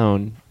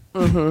down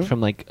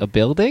from like a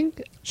building,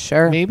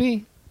 Sure.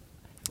 maybe.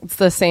 It's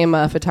the same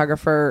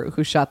photographer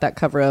who shot that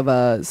cover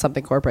of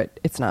something corporate.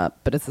 It's not,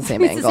 but it's the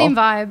same it's angle. the same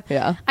vibe.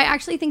 Yeah. I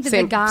actually think that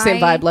Same, the guy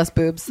same vibe, less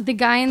boobs. The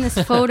guy in this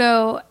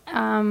photo,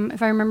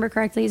 if I remember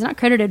correctly, he's not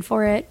credited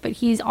for it, but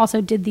he's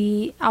also did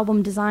the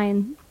album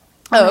design.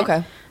 on Oh, it.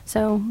 okay.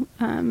 So,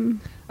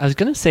 I was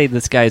gonna say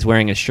this guy's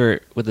wearing a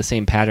shirt with the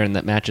same pattern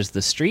that matches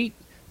the street,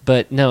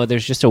 but no,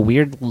 there's just a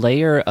weird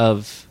layer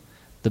of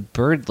the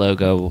bird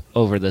logo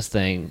over this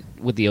thing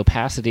with the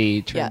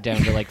opacity turned Yeah.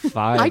 down to like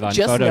 5 I on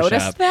just Photoshop.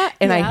 noticed that,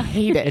 and I Yeah.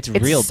 hate it. It's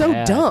real so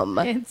bad. dumb.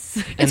 it's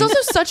It's also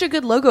such a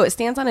good logo. It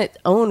stands on its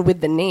own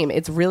with the name.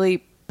 It's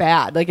really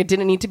bad. Like, it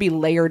didn't need to be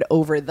layered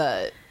over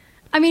the...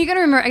 I mean, you got to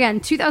remember again,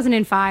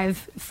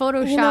 2005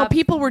 Photoshop.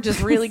 people were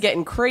just really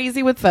getting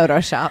crazy with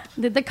Photoshop.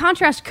 The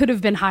contrast could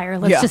have been higher.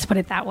 Let's Yeah. just put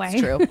it that way.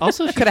 It's true.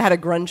 Also, if Could have had a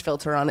grunge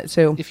filter on it,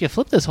 too. If you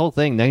flip this whole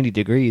thing 90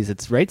 degrees,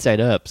 it's right side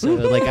up. So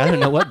like I don't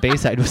know what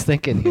Bayside was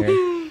thinking here.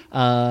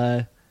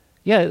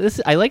 Yeah,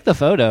 I like the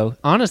photo.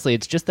 Honestly,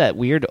 it's just that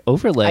weird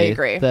overlay I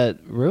agree. that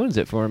ruins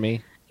it for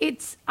me.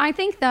 I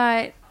think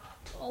that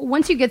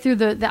once you get through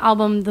the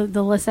album,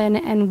 the listen,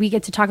 and we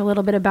get to talk a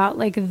little bit about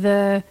like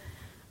the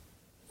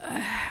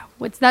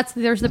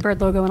there's the bird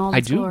logo and all. I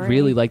its do glory.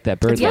 really like that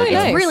bird It's logo. really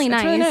it's nice. really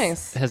It's really nice.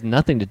 nice. It has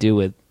nothing to do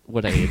with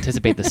what I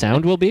anticipate the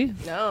sound will be.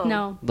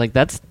 No. Like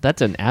that's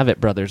an Avett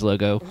Brothers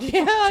logo.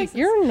 Yeah,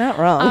 you're not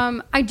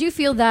wrong. I do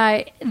feel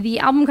that the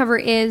album cover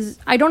is,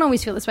 I don't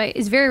always feel this way,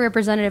 is very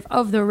representative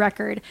of the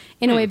record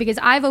in a way, because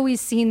I've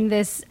always seen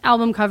this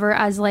album cover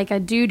as like a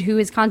dude who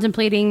is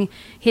contemplating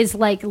his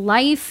like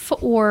life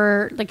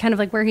or like kind of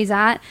like where he's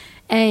at.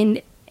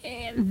 And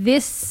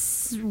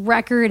this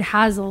record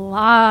has a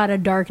lot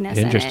of darkness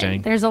in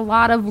Interesting. it. There's a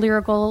lot of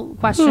lyrical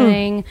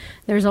questioning.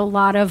 There's a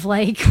lot of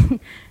like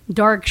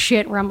dark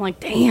shit where I'm like,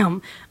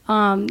 damn.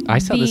 I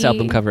saw this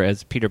album cover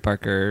as Peter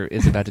Parker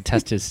is about to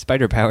test his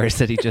spider powers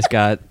that he just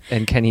got,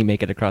 and can he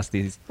make it across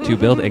these 2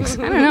 buildings?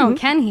 I don't know.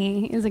 Can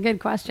he? Is a good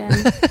question.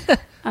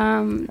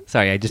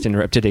 Sorry, I just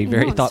interrupted a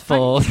very No, it's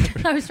thoughtful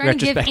fine. I was trying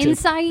to give retrospective.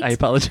 insight. I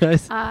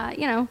apologize.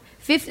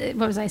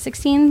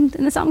 16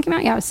 when this album came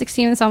out? Yeah, I was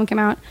 16 when this album came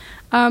out.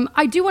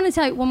 I do want to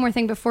tell you one more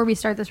thing before we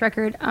start this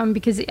record,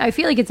 because I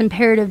feel like it's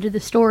imperative to the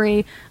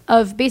story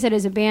of Bayside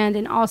as a band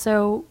and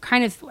also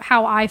kind of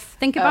how I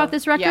think about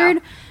this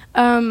record.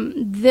 yeah.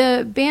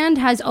 The band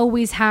has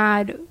always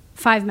had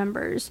 5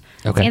 members.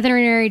 It's Okay. Anthony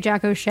Ranieri,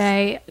 Jack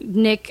O'Shea,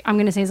 Nick, I'm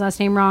going to say his last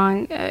name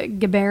wrong,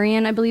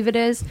 Gabarian, I believe it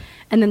is,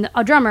 and then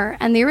a drummer.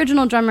 And the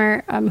original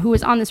drummer who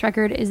was on this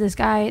record is this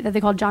guy that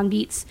they call John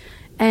Beats.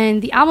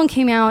 And the album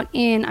came out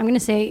in, I'm going to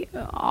say,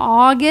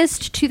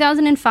 August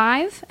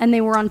 2005, and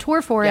they were on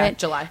tour for Yeah, it.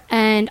 July.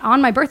 And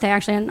on my birthday,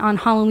 actually, on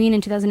Halloween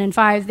in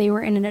 2005, they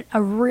were in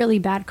a really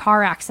bad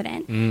car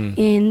accident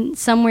in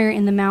somewhere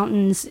in the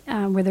mountains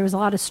where there was a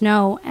lot of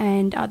snow,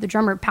 and the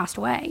drummer passed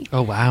away.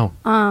 Oh wow.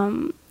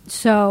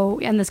 So,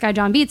 and this guy,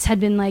 John Beats, had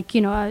been like,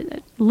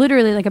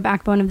 literally like a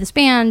backbone of this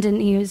band, and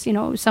he was,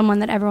 someone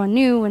that everyone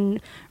knew and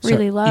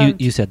really So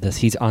loved. You said this.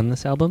 He's on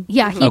this album.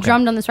 Yeah, he Okay.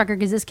 drummed on this record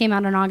because this came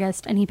out in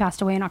August and he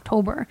passed away in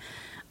October.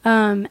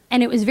 And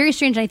it was very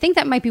strange. And I think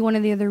that might be one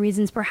of the other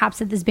reasons, perhaps,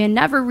 that this band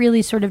never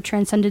really sort of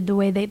transcended the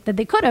way that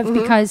they could have,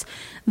 because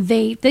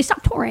they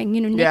stopped touring.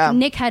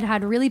 Nick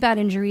had really bad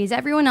injuries.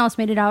 Everyone else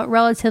made it out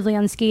relatively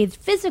unscathed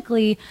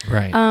physically.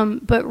 Right.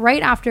 But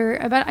right after,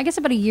 about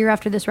a year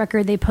after this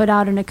record, they put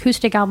out an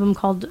acoustic album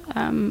called,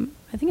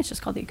 I think it's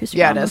just called the acoustic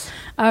Yeah, it album. is.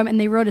 And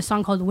they wrote a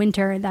song called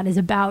Winter that is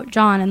about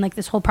John and like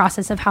this whole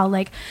process of how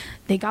like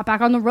they got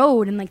back on the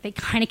road and like they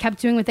kind of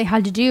kept doing what they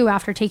had to do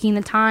after taking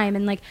the time,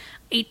 and like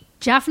it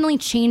definitely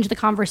changed the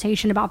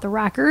conversation about the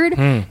record.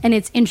 And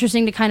it's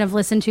interesting to kind of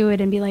listen to it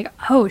and be like,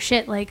 oh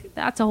shit, like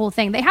that's a whole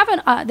thing. They've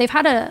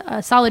had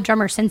a solid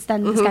drummer since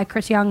then, this guy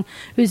Chris Young,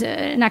 who's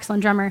an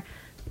excellent drummer.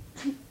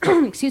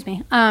 Excuse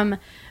me.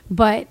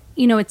 But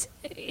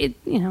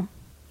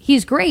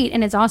he's great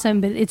and it's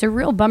awesome, but it's a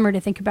real bummer to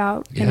think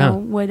about,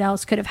 what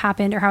else could have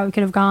happened or how it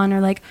could have gone,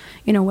 or like,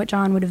 what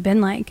John would have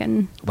been like.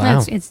 And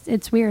Wow.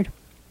 it's weird.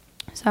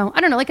 So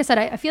I don't know. Like I said,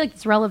 I feel like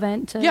it's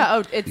relevant to It's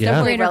Yeah.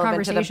 definitely greater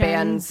relevant to the conversation.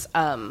 band's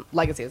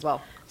legacy as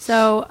well.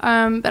 So,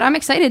 but I'm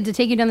excited to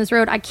take you down this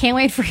road. I can't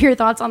wait for your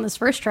thoughts on this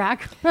first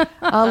track.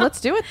 Let's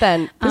do it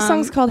then. This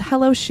song's called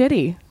Hello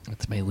Shitty.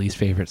 That's my least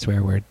favorite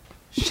swear word.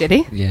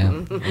 Shitty? Yeah, I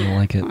don't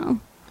like it. Well,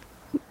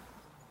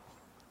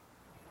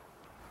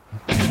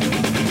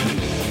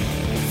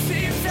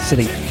 So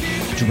they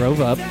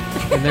drove up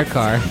in their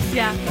car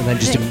yeah. and then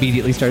just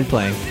immediately started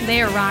playing.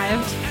 They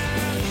arrived.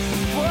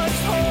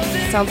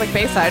 Sounds like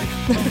Bayside.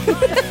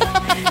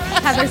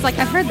 Heather's like,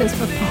 I've heard this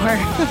before.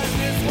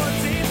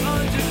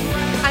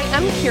 I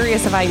I'm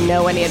curious if I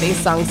know any of these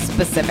songs Oh,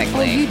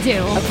 specifically. you do.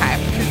 Okay.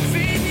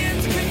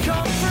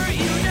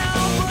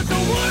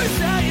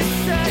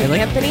 I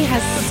like Anthony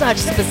has such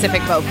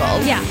specific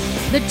vocals. Yeah.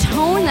 The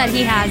tone that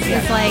he has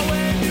is like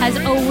has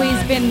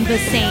always been the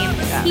same.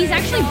 He's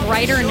actually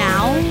brighter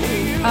now.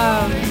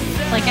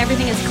 Like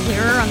everything is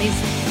clearer on these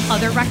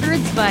other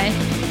records, but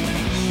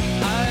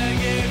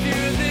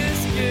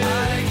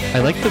I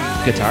like the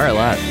guitar a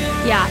lot,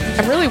 yeah.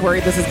 I'm really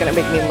worried this is going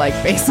to make me like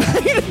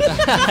Bayside. and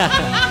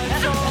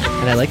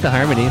I like the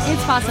harmonies.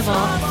 It's possible.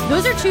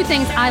 Those are two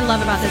things I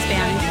love about this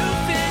band.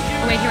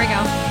 Oh, wait, here we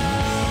go.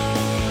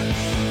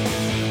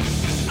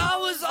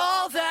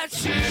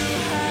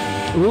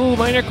 Ooh,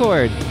 minor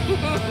chord.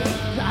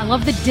 I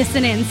love the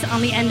dissonance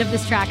on the end of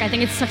this track. I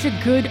think it's such a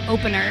good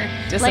opener.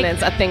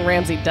 Dissonance, a thing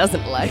Ramsey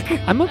doesn't like.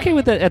 I'm okay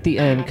with it at the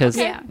end because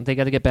Yeah. they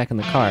got to get back in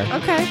the car.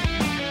 Okay.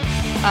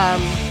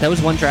 That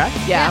was one track.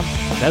 Yeah.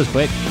 That was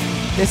quick.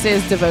 This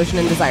is Devotion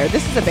and Desire.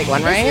 This is a big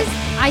one, right? This is,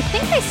 I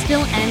think they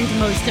still end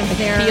most of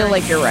their feel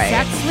like you're right.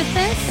 sets with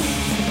this.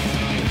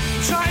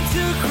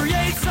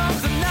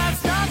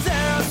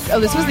 Oh,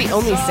 this was the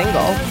only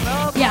single.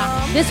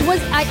 Yeah, this was,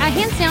 I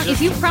hands down,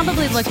 if you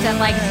probably looked at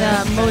like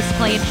the most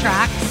played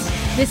tracks,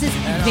 this is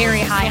very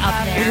high up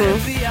there.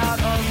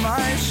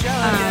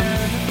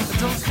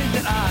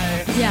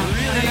 Yeah,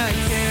 I don't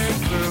know.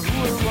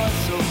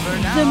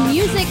 The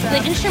music,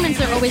 the instruments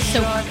are always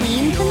so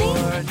clean to me.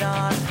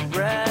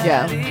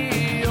 Yeah.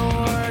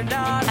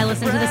 I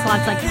listen to this a lot.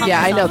 It's like pump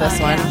Yeah, I know yourself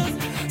this up, one.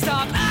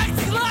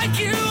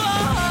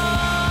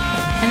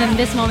 yeah. And then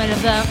this moment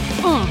of the,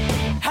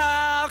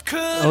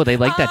 Oh, they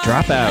like that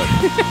dropout.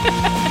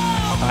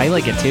 I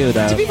like it too,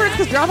 though. To be fair,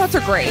 because dropouts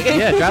are great.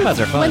 Yeah, dropouts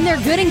are when fun. they're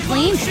good and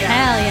clean,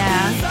 hell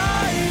yeah.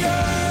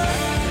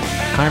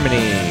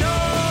 Harmony.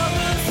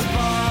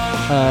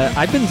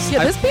 I've been.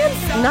 Yeah, this band's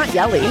not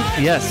yelly.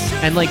 Yes,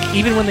 and like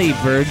even when they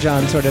verge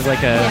on sort of like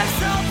a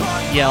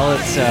Yeah. yell,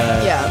 it's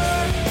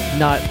Yeah.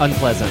 not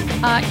unpleasant.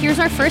 Here's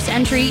our first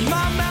entry.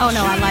 Oh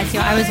no, I lied to you.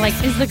 I was like,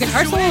 is the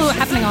guitar solo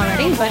happening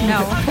already? But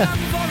no.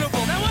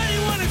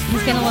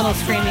 He's getting a little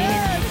screamy.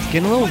 It's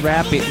getting a little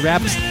rap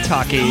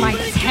talky. My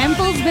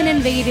temple's been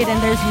invaded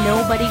and there's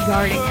nobody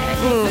guarding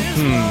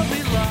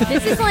it.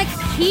 This is like,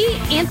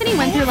 Anthony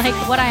went through like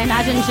what I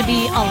imagine to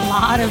be a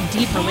lot of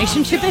deep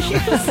relationship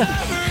issues.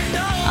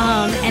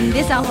 And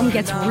this album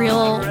gets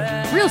real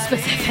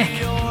specific.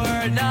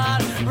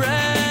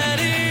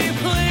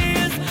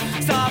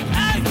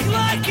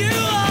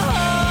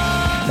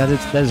 That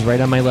is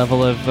right on my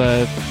level of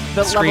The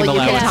scream level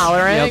you can allowance.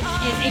 tolerate.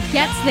 Yep. It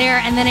gets there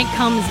and then it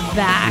comes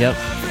back. Yep.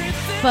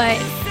 But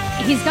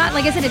he's got,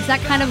 like I said, it's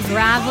that kind of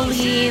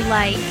gravelly,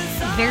 like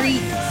very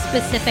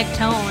specific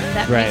tone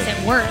that makes Right.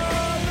 it work.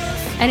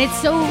 And it's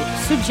so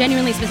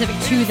genuinely specific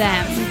to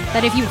them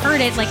that if you heard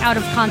it like out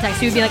of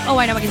context, you'd be like, oh,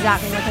 I know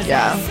exactly what this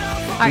Yeah. is.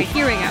 All right,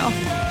 here we go.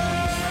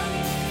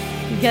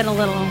 Get a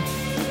little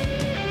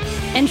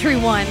entry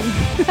one.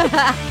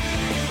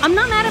 I'm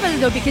not mad about it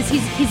though because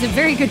he's a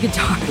very good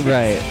guitar.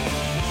 Right.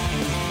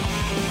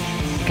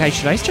 Guys,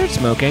 should I start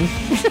smoking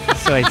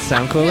so I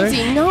sound cooler?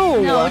 Lindsay, no.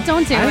 No,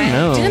 don't do I don't it.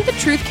 know. Didn't the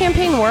Truth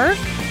campaign work?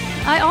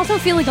 I also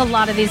feel like a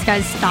lot of these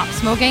guys stop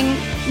smoking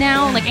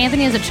now. Like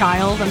Anthony as a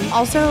child.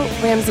 Also,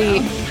 Ramsey,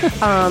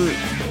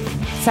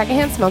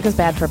 secondhand smoke is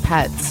bad for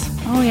pets.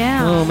 Oh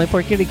yeah. Oh, my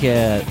poor kitty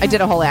cat. I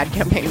did a whole ad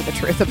campaign with the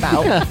Truth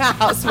about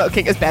how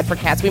smoking is bad for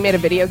cats. We made a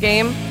video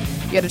game.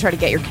 You had to try to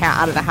get your cat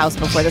out of the house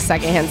before the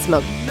secondhand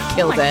smoke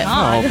killed my it.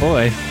 God. Oh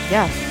boy.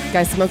 Yeah,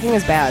 guys, smoking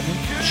is bad.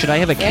 Should I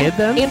have a kid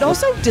then? And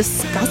also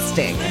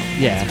disgusting.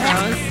 Yeah.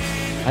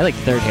 I like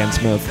third-hand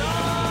smoke.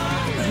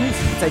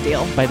 It's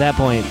ideal. By that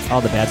point,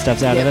 all the bad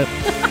stuff's out of Yeah.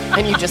 it.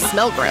 And you just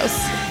smell gross.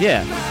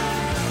 Yeah.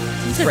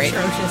 It's great.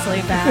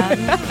 atrociously bad.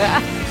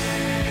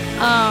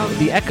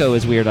 The echo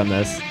is weird on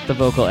this. The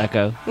vocal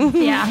echo.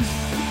 Yeah.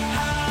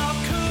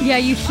 Yeah,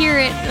 you hear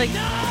it like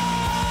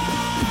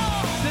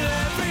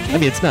I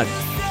mean, it's not.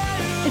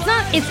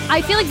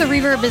 I feel like the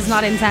reverb is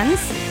not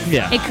intense.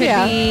 Yeah. It could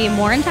Yeah. be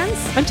more intense.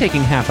 I'm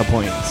taking half a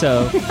point,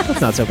 so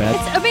that's not so bad.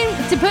 I mean,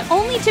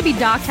 only to be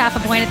docked half a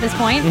point at this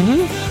point.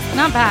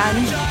 Not bad.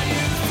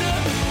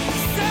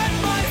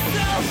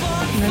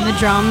 And then the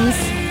drums.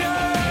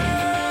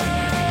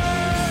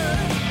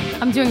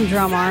 I'm doing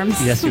drum arms.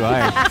 Yes, you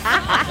are.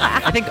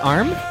 I think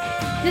arm.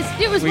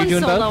 It was Were you one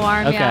doing solo both?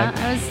 arm, Okay. yeah.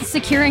 I was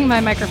securing my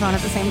microphone at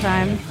the same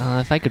time.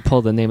 If I could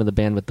pull the name of the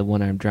band with the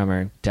one-armed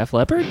drummer, Def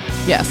Leppard.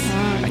 Yes.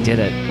 I did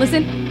it.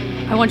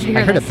 Listen, I want you to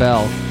hear I heard this. a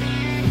bell.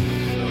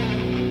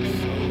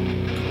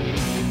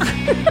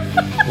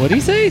 What do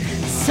you say?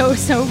 So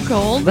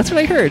gold. That's what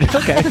I heard.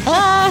 Okay.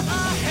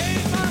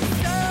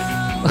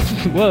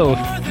 Whoa.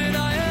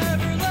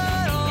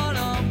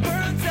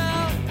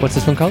 What's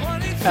this one called?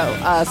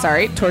 Oh,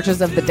 sorry.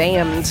 Torches of the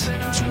Damned.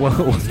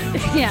 Whoa.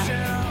 Yeah.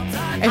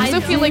 I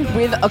also feel like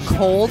with a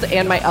cold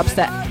and my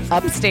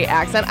upstate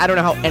accent, I don't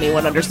know how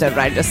anyone understood what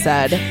I just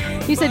said.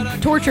 You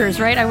said tortures,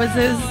 right? I was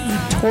this.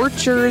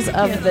 Tortures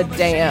of the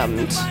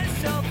Damned.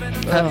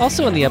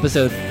 Also, in the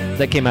episode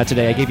that came out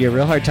today, I gave you a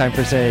real hard time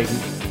for saying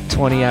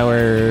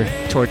 20-hour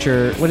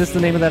torture. What is the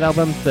name of that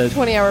album? The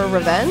 20-Hour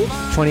Revenge?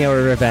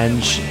 20-hour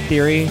revenge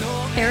theory.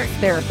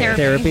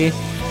 Therapy.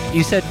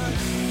 You said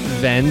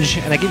venge,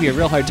 and I give you a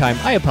real hard time.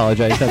 I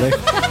apologize, Heather.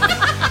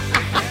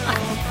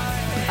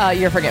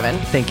 You're forgiven.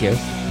 Thank you.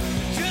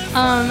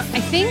 I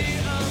think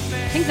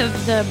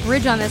the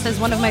bridge on this is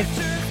one of my.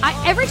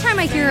 Every time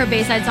I hear a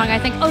Bayside song, I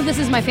think, oh, this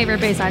is my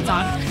favorite Bayside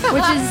song,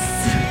 which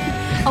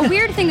is a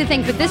weird thing to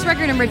think. But this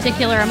record in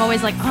particular, I'm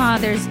always like,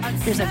 there's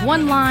like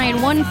one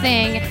line, one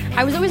thing.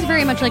 I was always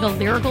very much like a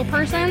lyrical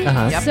person,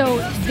 so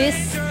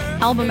this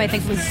album I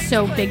think was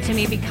so big to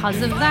me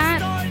because of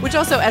that. Which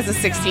also, as a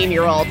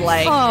 16-year-old,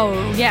 like...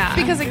 Oh, yeah.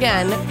 Because,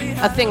 again,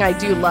 a thing I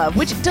do love,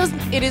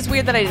 it is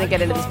weird that I didn't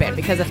get into this band,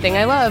 because a thing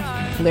I love,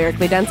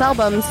 lyrically dense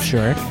albums.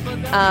 Sure.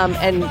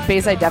 And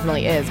Bayside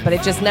definitely is, but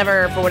it just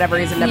never, for whatever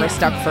reason, never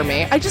stuck for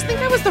me. I just think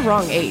I was the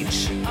wrong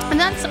age. And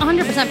that's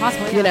 100%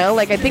 possible. Yeah. You know,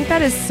 like, I think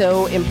that is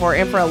so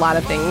important for a lot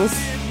of things.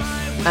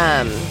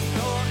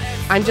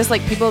 I'm just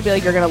like, people will be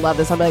like, you're going to love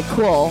this. I'll be like,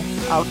 cool.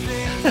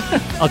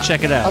 I'll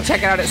check it out. I'll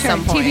check it out at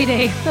some point.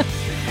 TBD.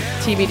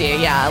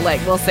 TBD, yeah.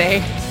 Like, we'll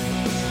say...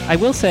 I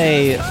will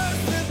say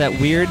that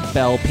weird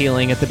bell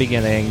pealing at the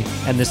beginning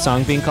and the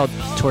song being called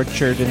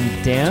Tortured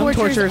and Damned.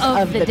 Tortures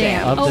of the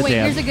Damned. Of the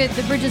Here's Damned.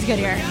 the bridge is good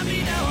here.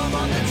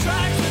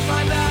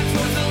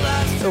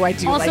 Oh, I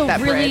do Also like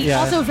that really, bridge. Yeah.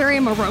 also very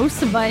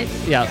morose, but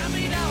Yeah.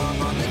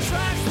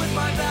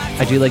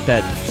 I do like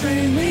that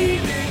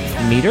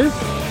meter.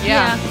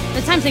 Yeah.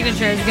 the time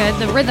signature is good.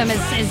 The rhythm is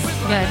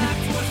good.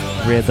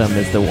 Rhythm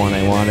is the one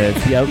I wanted.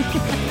 Yep.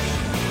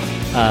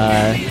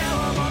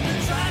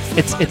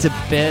 It's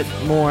a bit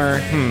more,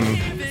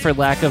 for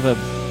lack of a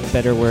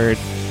better word,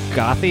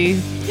 gothy.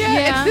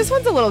 Yeah. This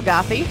one's a little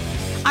gothy.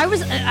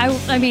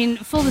 I mean,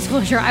 full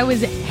disclosure, I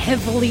was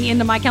heavily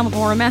into My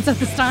Chemical Romance at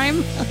this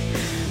time.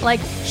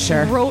 Like,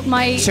 Sure. wrote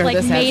my, Sure, like,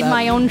 this adds made up.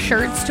 my own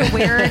shirts to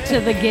wear to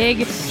the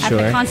gig at the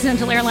Sure.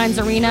 Continental Airlines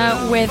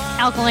Arena with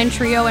Alkaline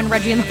Trio and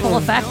Reggie and the Full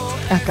Effect.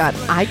 Oh, God.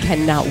 I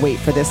cannot wait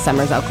for this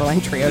summer's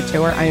Alkaline Trio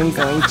tour. I am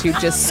going to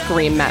just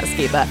scream Matt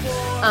Skiba.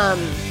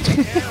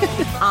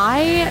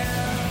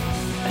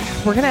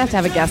 We're going to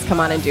have a guest come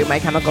on and do My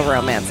Chemical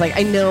Romance. Like,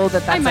 I know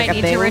that that's I might like a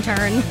need thing. to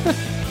return.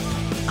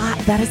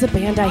 That is a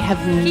band I have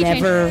Key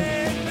change. never...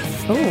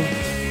 Oh.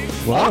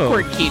 Whoa.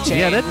 Awkward key change.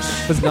 Yeah, that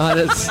was not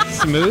as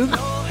smooth.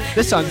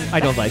 This song I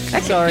don't like.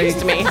 That Sorry.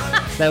 confused me.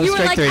 That was You were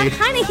strike like, three. I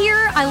kind of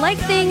hear, I like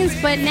things,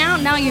 but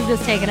now you've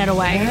just taken it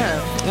away.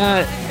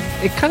 Yeah.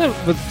 It kind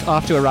of was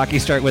off to a rocky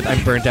start with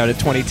I'm burnt out at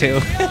 22.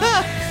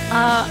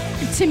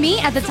 To me,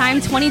 at the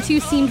time, 22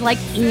 seemed like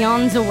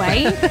eons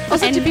away.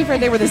 Also, and to be fair,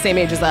 they were the same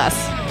age as us.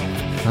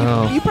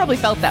 Oh. You probably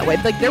felt that way.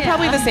 Like, they're Yeah.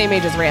 probably the same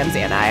age as Ramsey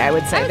and I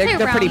would say. I would say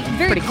they're around, pretty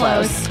very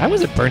close. I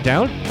wasn't burnt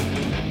out.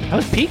 I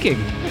was peaking.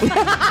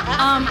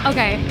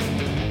 Okay.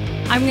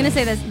 I'm going to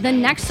say this. The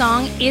next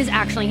song is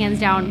actually hands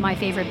down my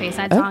favorite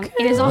Bayside song. Okay.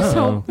 It is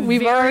also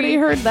We've very- already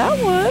heard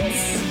that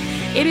once.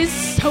 It is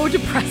so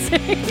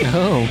depressing.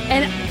 Oh.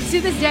 And to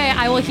this day,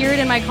 I will hear it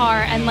in my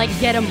car and like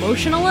get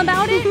emotional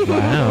about it.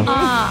 Wow.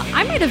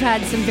 I might have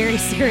had some very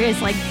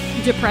serious like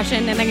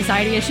depression and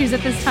anxiety issues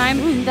at this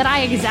time that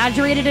I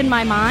exaggerated in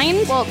my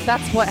mind. Well,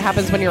 that's what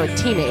happens when you're a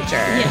teenager.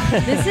 Yeah,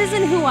 this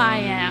isn't who I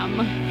am.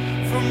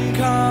 From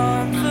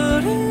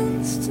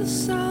confidence to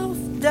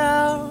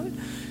self-doubt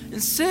in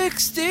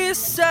 60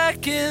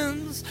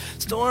 seconds,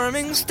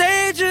 storming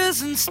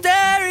stages and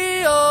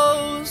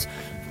stereos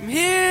from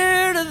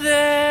here to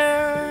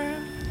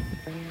there.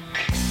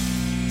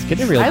 It's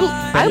getting real.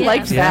 I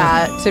liked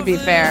Yeah. that, to be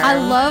fair. I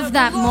love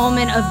that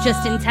moment of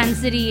just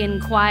intensity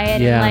and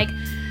quiet Yeah. and like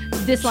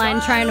this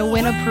line trying to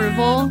win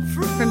approval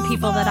from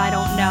people that I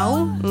don't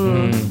know.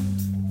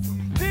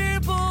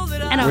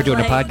 And I We're was doing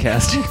a like,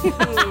 podcast.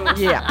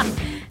 Yeah.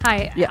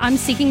 Hi, Yeah. I'm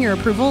seeking your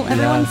approval.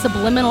 Everyone,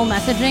 subliminal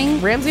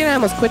messaging. Ramsey and I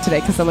almost quit today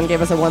because someone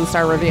gave us a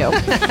 1-star review.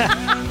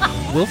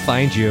 We'll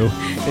find you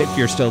if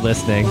you're still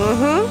listening.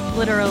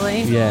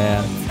 Literally.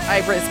 Yeah,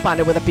 I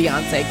responded with a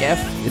Beyonce gif.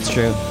 it's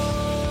true.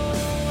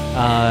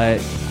 I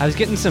was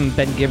getting some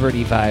Ben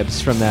Giverty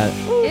vibes from that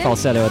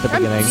falsetto at the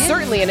I'm beginning.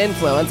 certainly an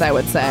influence, I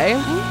would say.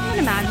 I can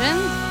imagine.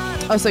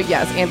 Oh, so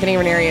yes, Anthony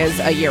Ranieri is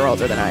a year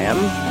older than I am.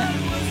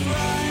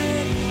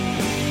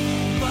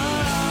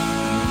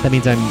 That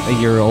means I'm a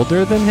year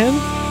older than him?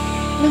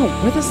 No,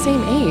 we're the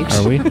same age.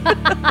 Are we?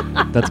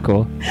 That's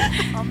cool.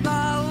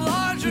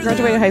 You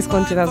graduated high school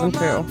in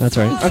 2002. That's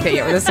right. Okay,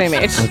 yeah, we're the same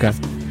age. Okay.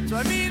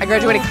 I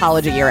graduated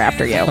college a year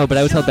after you. Oh, but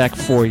I was held back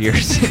 4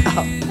 years.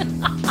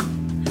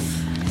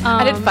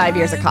 I did 5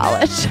 years of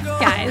college.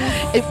 Guys.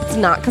 It's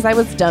not because I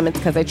was dumb, it's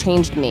because I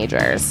changed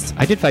majors.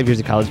 I did 5 years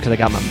of college because I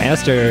got my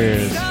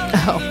master's.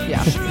 Oh,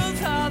 yeah.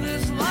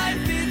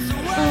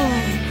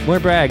 More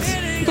brags.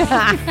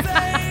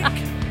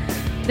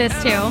 This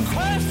too.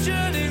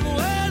 Questioning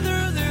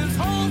whether this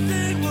whole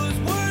thing was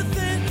worth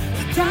it.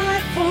 To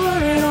die for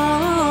it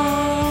all.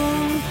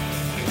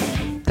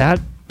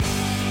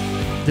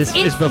 This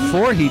is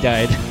before he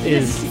died.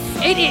 Yes,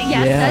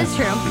 Yeah. that is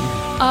true.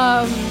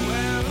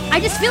 I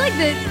just feel like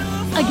that,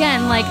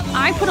 again, like,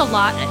 I put a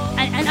lot,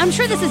 and I'm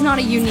sure this is not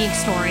a unique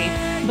story,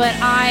 but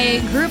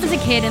I grew up as a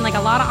kid in like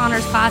a lot of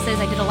honors classes.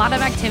 I did a lot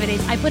of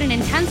activities. I put an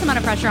intense amount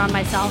of pressure on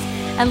myself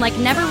and like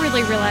never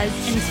really realized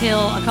until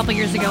a couple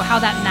years ago how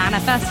that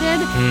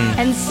manifested.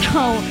 And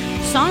so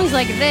songs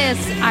like this,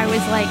 I was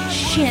like,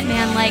 shit,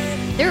 man, like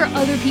there are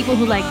other people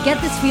who like get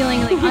this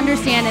feeling, like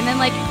understand, and then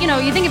like, you know,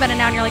 you think about it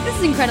now and you're like, this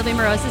is incredibly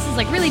morose, this is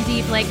like really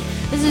deep, like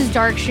this is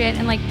dark shit,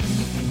 and like,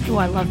 oh,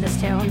 I love this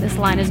too, this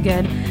line is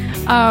good.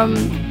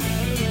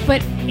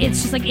 But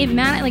it's just like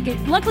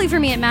luckily for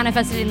me, it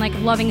manifested in like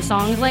loving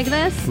songs like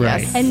this,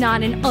 Right. Yes. and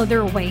not in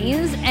other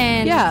ways.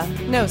 And Yeah,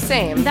 no,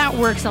 same. that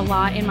works a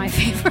lot in my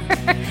favor.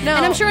 No.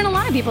 And I'm sure in a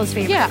lot of people's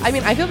favor. Yeah, I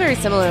mean, I feel very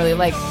similarly.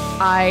 Like,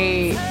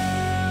 I,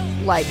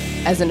 like,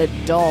 as an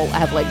adult,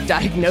 have, like,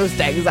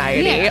 diagnosed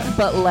anxiety, Yeah.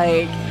 but,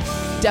 like,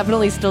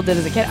 definitely still did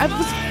as a kid.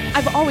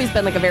 I've always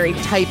been, like, a very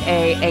type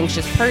A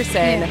anxious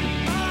person.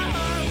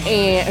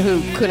 And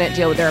who couldn't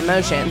deal with their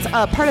emotions.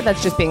 Part of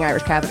that's just being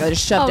Irish Catholic. I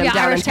just shoved them down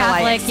Irish until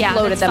Catholic, I yeah,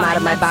 exploded that's them out fine.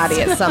 of my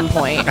body at some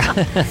point.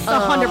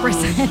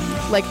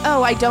 100%. Like,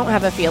 oh, I don't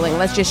have a feeling.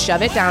 Let's just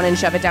shove it down and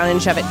shove it down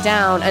and shove it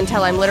down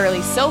until I'm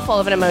literally so full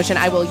of an emotion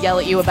I will yell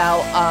at you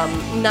about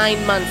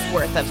 9 months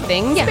worth of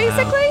things, Yeah.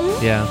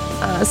 basically.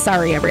 Yeah.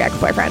 Sorry, every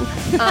ex-boyfriend.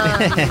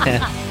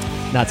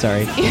 Not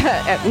sorry.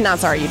 Yeah, not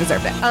sorry, you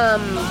deserved it.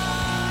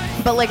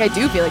 But like I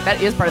do feel like that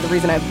is part of the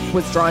reason I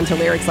was drawn to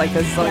lyrics like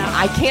this. Like Yeah.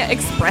 I can't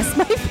express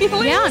my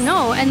feelings. Yeah,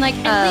 no, and like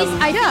at least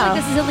I feel yeah.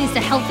 like this is at least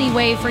a healthy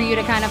way for you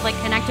to kind of like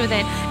connect with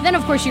it. Then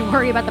of course you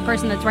worry about the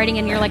person that's writing,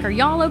 and you're like, are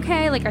y'all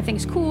okay? Like, are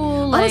things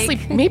cool? Like, Honestly,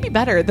 maybe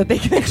better that they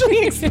can actually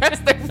express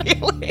their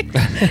feelings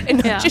and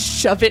not Yeah. just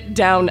shove it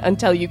down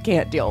until you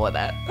can't deal with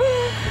it.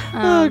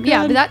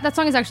 yeah, but that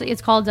song is actually,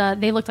 it's called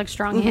 "They Looked Like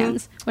Strong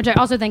Hands," which I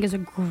also think is a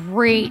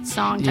great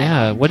song title.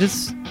 Yeah.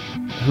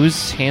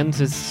 Whose hands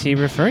is he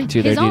referring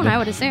to there? His do you own, know? I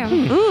would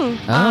assume.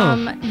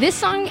 Oh. This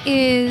song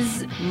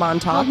is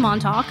Montauk. called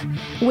Montauk,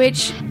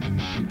 which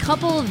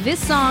couple this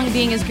song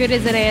being as good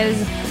as it is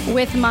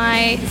with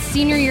my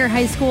senior year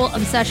high school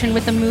obsession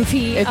with the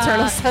movie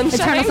Eternal Sunshine?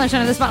 Eternal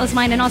Sunshine of the Spotless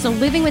Mind, and also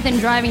living within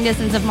driving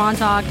distance of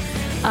Montauk.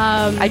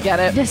 I get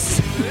it. This,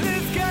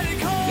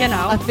 you A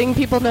know, thing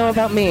people know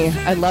about me.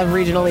 I love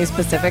regionally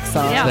specific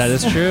songs. Yeah. That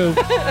is true.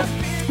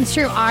 it's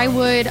true. I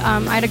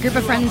had a group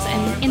of friends,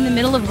 and in the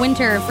middle of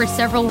winter for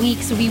several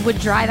weeks, we would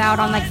drive out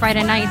on like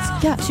Friday nights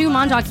Yeah. to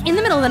Montauk in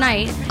the middle of the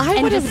night I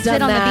and would just have sit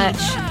done on that the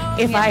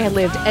beach. if I had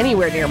lived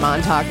anywhere near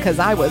Montauk, because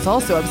I was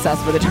also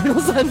obsessed with Eternal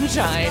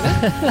Sunshine.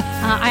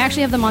 I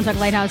actually have the Montauk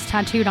Lighthouse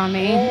tattooed on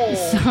me,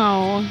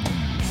 so.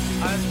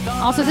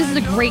 Also, this is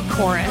a great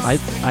chorus.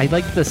 I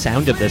like the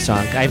sound of this song.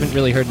 I haven't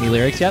really heard any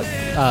lyrics yet.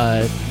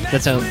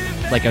 That sounds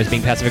like I was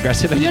being passive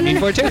aggressive. I didn't mean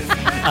for it to.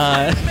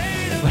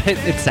 But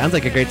it sounds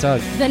like a great song.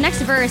 The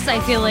next verse, I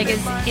feel like, is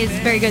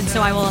very good.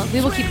 So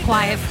we will keep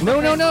quiet. No.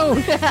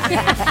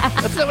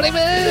 That's not what I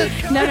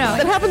meant. No,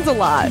 That happens a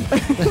lot,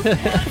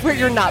 where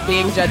you're not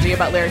being judgy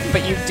about lyrics,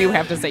 but you do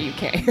have to say you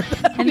can't hear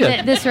them. And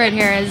Yeah. this right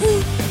here is.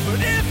 But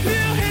if you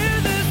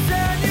hear this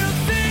and you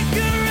think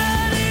you're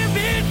ready,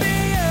 meet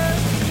me at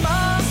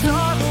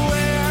Montauk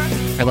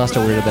where I lost a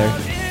word there.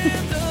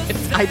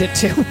 I did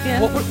too.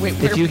 Yeah. Wait,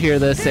 Did you hear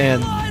this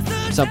and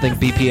something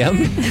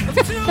BPM?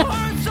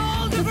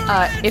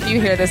 if you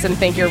hear this and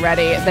think you're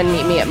ready, then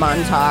meet me at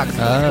Montauk,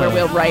 Oh. where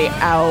we'll write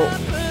out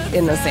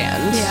in the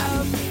sand. Yeah.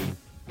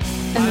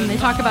 And then they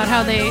talk about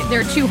how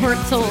there are two hurt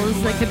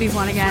souls that could be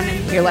one again.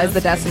 And Here lies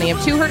the destiny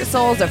of two hurt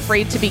souls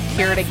afraid to be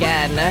cured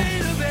again.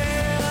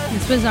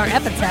 this was our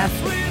epitaph.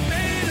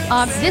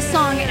 This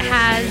song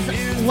has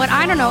what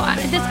I don't know.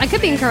 I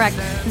could be incorrect.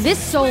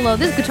 This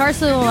guitar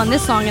solo on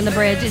this song in the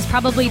bridge is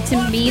probably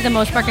to me the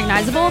most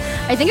recognizable.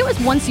 I think it was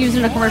once used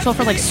in a commercial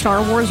for like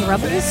Star Wars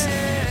Rebels.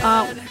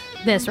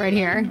 This right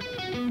here.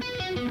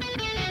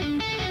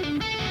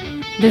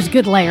 There's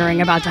good layering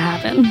about to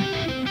happen.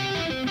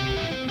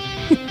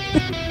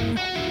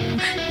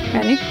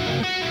 Ready?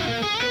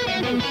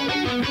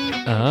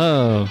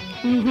 Oh,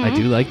 I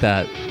do like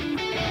that.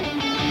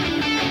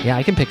 Yeah,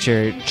 I can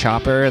picture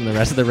Chopper and the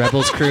rest of the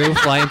Rebels crew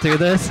flying through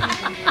this.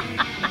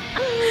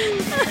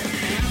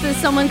 There's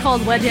someone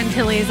called Wedge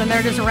Antilles, and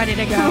they're just ready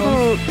to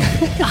go.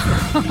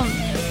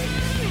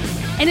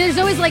 And there's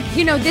always like,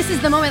 this is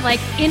the moment, like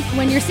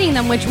when you're seeing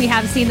them, which we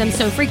have seen them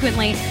so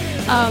frequently,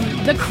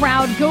 the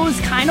crowd goes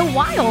kind of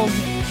wild.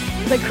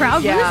 The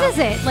crowd Yeah. loses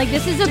it. Like,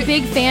 this is a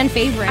big fan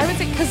favorite. I would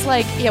say, because,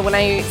 when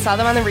I saw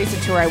them on the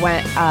recent tour, I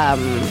went,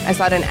 I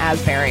saw it in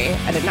Asbury.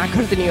 I did not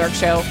go to the New York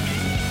show,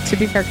 to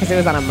be fair, because it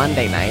was on a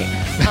Monday night.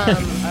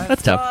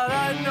 That's tough.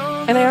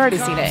 And I already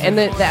seen it. And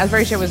the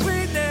Asbury show was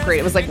great.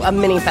 It was like a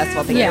mini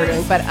festival thing they were Yeah.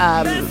 doing. But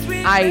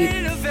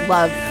I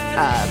love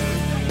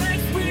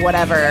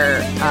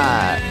whatever.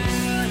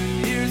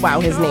 Wow,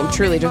 his name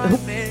truly just.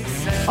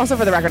 Also,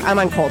 for the record, I'm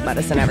on cold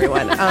medicine,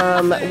 everyone.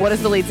 What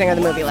is the lead singer of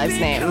the Movie Life's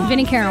name?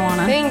 Vinnie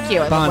Caruana. Thank you.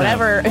 I love Bono.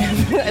 whatever.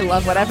 I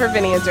love whatever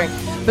Vinny is doing.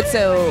 But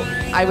so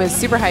I was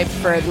super hyped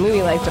for the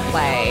Movie Life to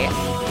play,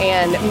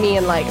 and me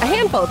and like a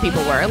handful of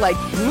people were like,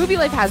 Movie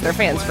Life has their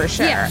fans for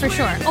sure. Yeah, for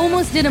sure.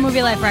 Almost did a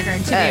Movie Life record,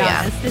 to be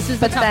Yeah. honest. This was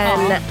But the tough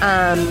then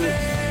call.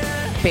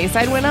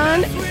 B-side went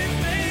on,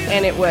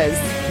 and it was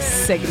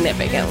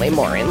significantly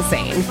more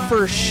insane,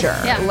 for sure.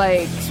 Yeah.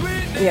 Like,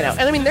 you know,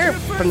 and I mean, they're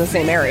from the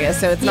same area,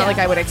 so it's not Yeah. like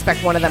I would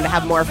expect one of them to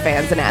have more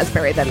fans in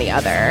Asbury than the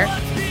other.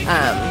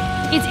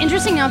 It's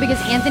interesting now because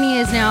Anthony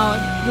is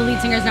now, the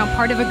lead singer is now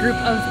part of a group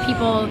of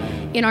people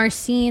in our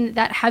scene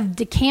that have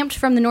decamped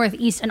from the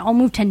Northeast and all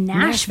moved to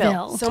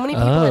Nashville. So many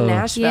people Oh. in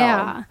Nashville.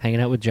 Yeah.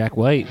 Hanging out with Jack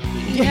White.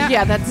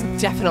 Yeah, that's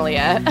definitely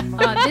it.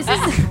 This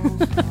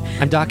is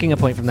I'm docking a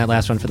point from that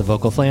last one for the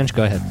vocal flange.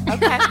 Go ahead.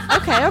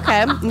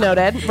 Okay.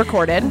 Noted.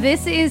 Recorded.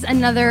 this is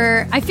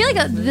another. I feel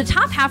like the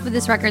top half of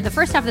this record, the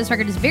first half of this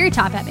record, is very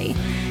top heavy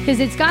because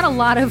it's got a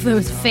lot of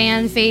those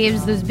fan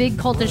faves, those big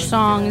cultish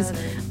songs.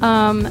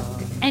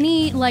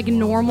 Any like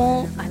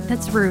normal,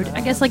 that's rude.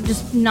 I guess like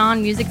just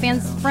non-music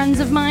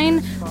friends of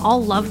mine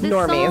all love this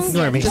Normies.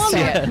 song. Normies. Well,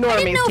 Yeah. I didn't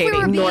Normies, know if we Katie.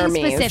 were being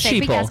Normies. specific Sheeple.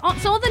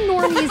 because so all the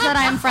normies that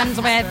I'm friends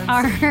with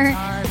are.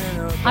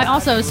 I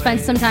also spent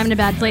some time in a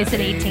bad place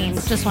at 18.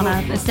 Just want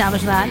to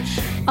establish that.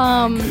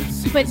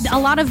 But a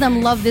lot of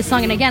them love this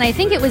song, and again, I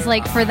think it was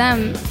like for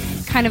them,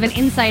 kind of an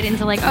insight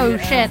into like, oh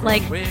shit,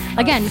 like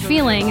again,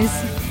 feelings.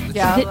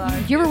 Yeah.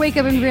 That you ever wake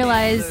up and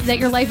realize that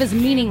your life is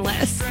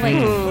meaningless? Like,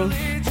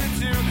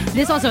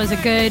 this also has a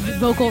good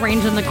vocal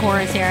range in the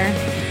chorus here.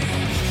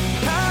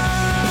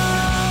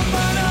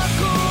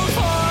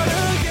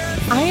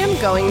 I am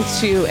going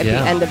to, at the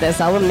Yeah. end of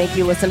this, I will make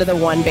you listen to the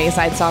one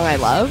Bayside song I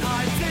love.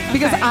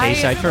 Because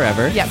Bayside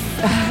forever. Yep.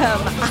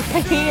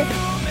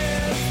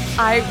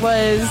 I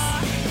was,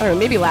 I don't know,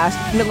 maybe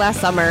last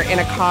summer in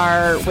a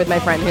car with my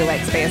friend who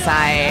likes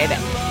Bayside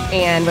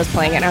and was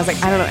playing it. And I was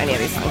like, I don't know any of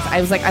these songs. I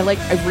was like, I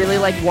really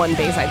like one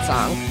Bayside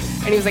song.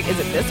 And he was like, is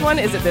it this one?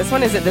 Is it this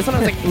one? Is it this one? I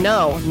was like,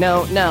 no.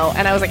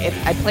 And I was like,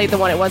 I played the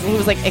one it was. And he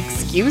was like,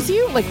 excuse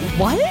you? Like,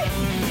 what?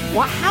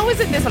 What? How is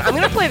it this one? I'm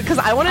going to play it because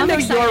I want to I'm know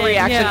your excited,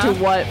 reaction yeah. to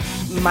what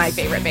my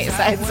favorite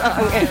Bayside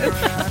song is.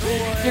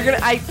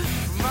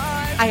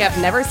 I have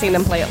never seen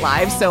them play it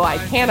live, so I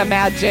can't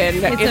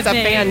imagine it's a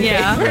big, fan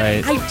yeah.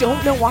 favorite. Right. I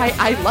don't know why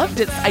I loved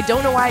it. I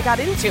don't know why I got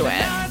into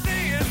it.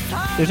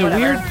 There's a Whatever.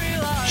 weird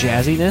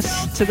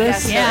jazziness to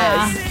this.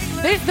 Yeah.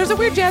 There's a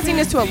weird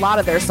jazziness to a lot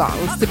of their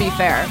songs, to be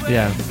fair.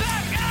 Yeah.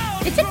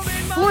 It's in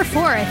 4/4,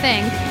 I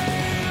think.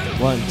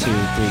 1, 2, 3, 4.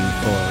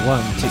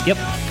 1, 2. Yep.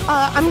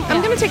 I'm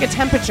going to take a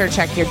temperature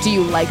check here. Do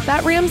you like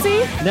that, Ramsey?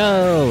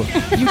 No.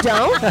 You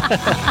don't?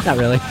 Not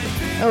really.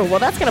 Oh, well,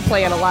 that's going to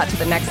play in a lot to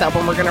the next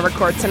album we're going to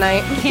record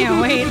tonight.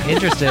 Can't wait.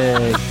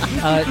 Interesting.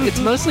 It's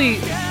mostly.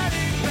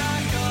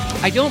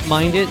 I don't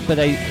mind it, but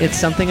it's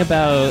something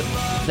about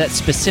that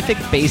specific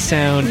bass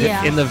sound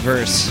Yeah. in the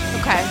verse.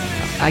 Okay.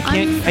 I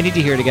can't. I need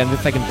to hear it again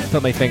if I can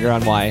put my finger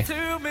on why.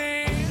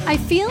 I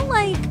feel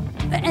like,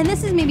 and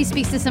this is maybe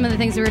speaks to some of the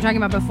things we were talking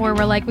about before,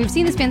 where like we've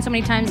seen this band so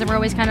many times and we're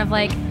always kind of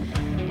like,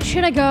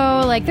 should I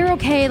go? Like they're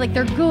okay, like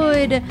they're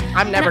good.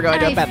 I'm never going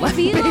to a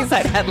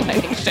Bayside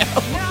headlining show.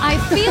 I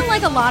feel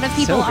like a lot of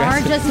people So are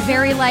aggressive. just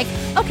very like,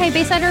 okay,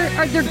 Bayside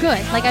are they're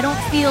good. Like I don't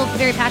feel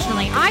very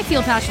passionately. I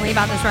feel passionately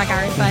about this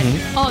record, but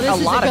oh, this A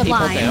is lot a of good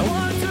people line.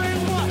 do.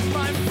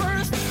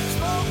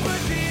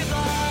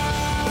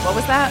 What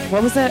was that?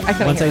 What was it? I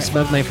couldn't Once hear I it.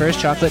 smoked my first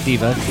chocolate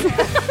diva.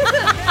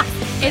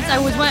 It's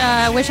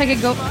I wish I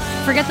could go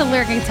forget the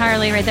lyric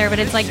entirely right there, but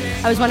it's like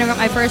I was wondering what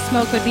my first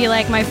smoke would be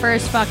like, my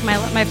first fuck, my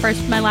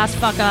last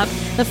fuck up,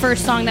 the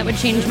first song that would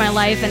change my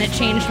life, and it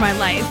changed my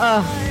life.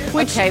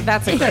 Okay,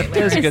 that's a good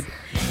That was lyric.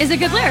 good. Is a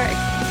good lyric.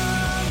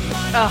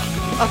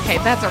 Okay,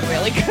 that's a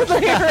really good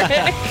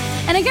lyric.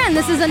 And again,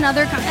 this is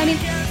another. I mean,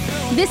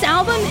 this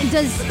album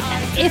does,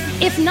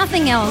 if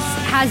nothing else,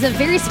 has a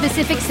very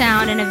specific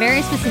sound and a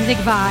very specific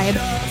vibe,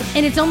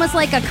 and it's almost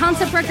like a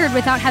concept record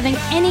without having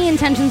any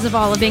intentions of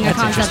all of being That's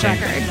a concept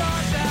interesting. record.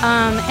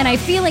 And I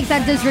feel like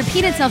that does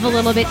repeat itself a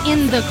little bit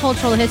in the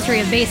cultural history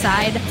of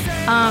Bayside.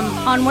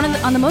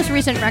 On the most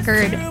recent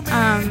record,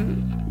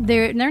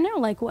 they're now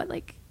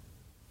like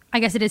I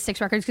guess it is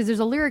 6 records because there's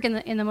a lyric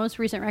in the most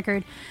recent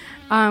record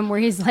where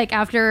he's like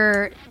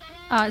after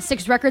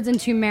 6 records and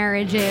 2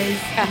 marriages.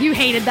 You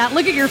hated that.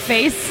 Look at your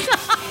face.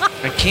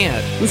 I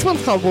can't. This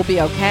one's called We'll Be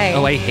Okay.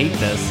 Oh, I hate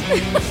this.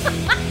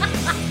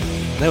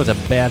 That was a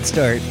bad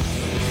start.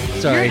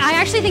 Sorry. I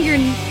actually think you're.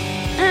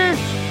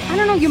 I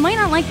don't know. You might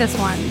not like this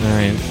one. All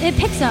right. It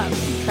picks up.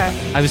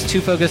 Okay. I was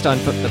too focused on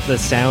the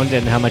sound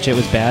and how much it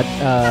was bad.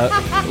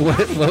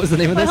 What was the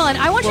name of But this? hold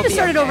on. I want you to We'll be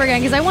start it over okay.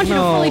 again because I want you to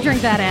No. fully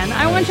drink that in.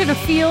 I want you to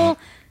feel.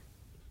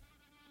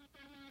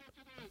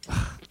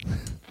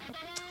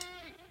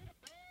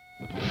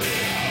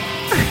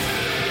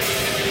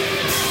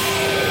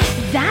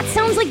 That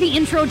sounds like the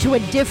intro to a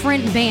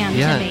different band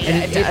Yeah, to me. and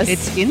it does.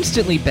 it's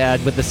instantly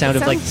bad with the sound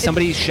It of like sounds-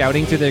 somebody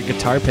shouting through their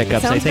guitar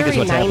pickups. I sounds think is very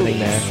what's happening 90s.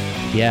 there.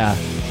 Yeah.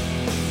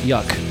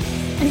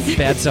 Yuck.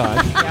 Bad song.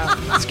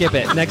 Skip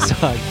it. Next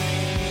song.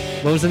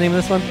 What was the name of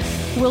this one?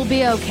 We'll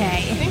be I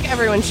okay. think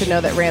everyone should know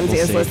that Ramsey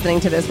We'll is see. listening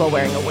to this while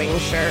wearing a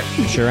wings shirt.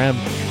 Sure am.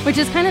 Which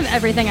is kind of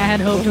everything I had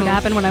hoped would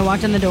happen when I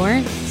walked in the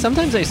door.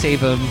 Sometimes I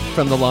save them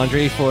from the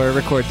laundry for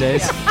record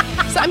days.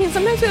 So, I mean,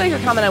 sometimes we like to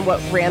comment on what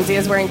Ramsey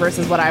is wearing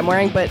versus what I'm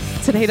wearing, but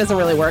today doesn't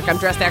really work. I'm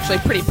dressed actually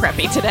pretty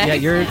preppy today. Yeah,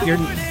 you're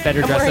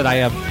better dressed than I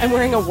am. I'm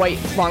wearing a white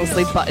long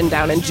sleeve button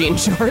down and jean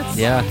shorts.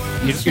 Yeah,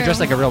 you're dressed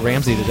like a real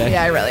Ramsey today.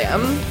 Yeah, I really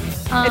am.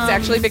 It's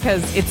actually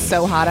because it's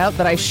so hot out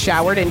that I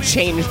showered and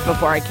changed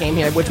before I came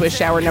here, which was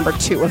shower number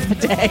 2 of the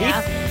day.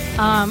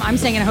 I'm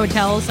staying in a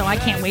hotel, so I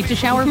can't wait to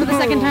shower for the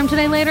second time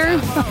today later.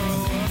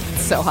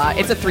 It's so hot.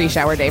 It's a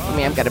 3-shower day for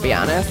me, I'm going to be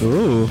honest.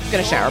 Ooh. I'm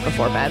going to shower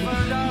before bed.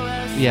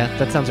 Yeah,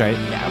 that sounds right.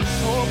 Yeah.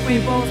 Hope we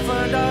both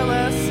learned our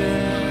lesson.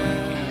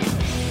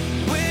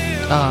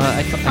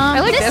 I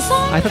like this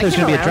song. I thought there was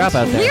going to be a drop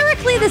out there.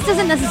 Lyrically, this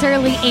doesn't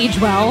necessarily age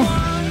well.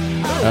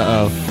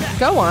 Uh-oh.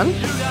 Go on.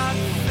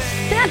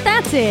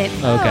 That's it.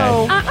 Okay.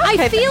 Oh, I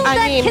okay. feel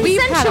that mean,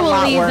 we've had a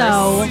lot consensually, worse.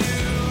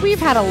 though, We've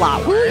had a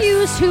lot who worse.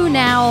 used who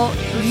now?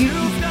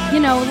 You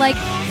know, like,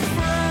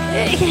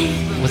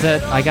 Was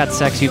that I got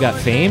sex, you got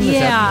fame? Is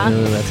Yeah.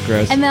 That, that's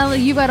gross. and then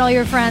you got all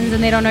your friends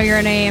and they don't know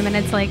your name, and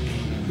it's like,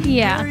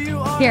 yeah,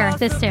 here,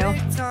 this too.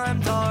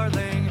 Time,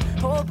 darling.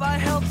 Hope I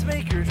helped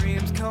make your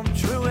dreams come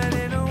true, and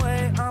in a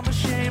way, I'm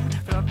ashamed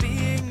for not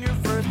being your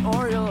first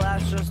or your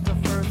last, just the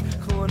first.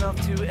 Cool enough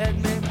to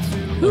admit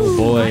to. Oh,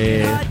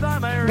 boy. Guide by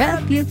my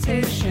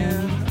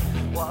Reputation.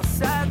 While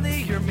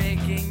sadly you're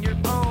making your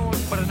own,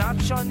 but a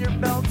notch on your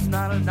belt's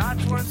not a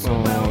notch worn so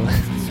Oh. well.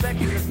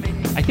 Suspected of me.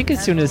 I think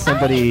as soon as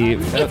somebody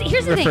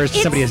Here's the thing, refers to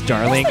somebody as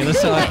darling in the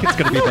song, it's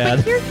going to be bad.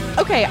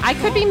 Okay, I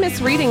could be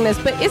misreading this,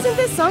 but isn't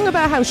this song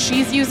about how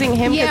she's using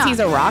him because Yeah. he's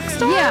a rock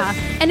star? Yeah,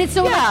 and it's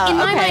so Yeah, like, in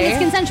my mind, okay. it's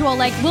consensual.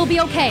 Like, we'll be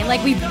okay.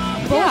 Like, we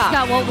both Yeah.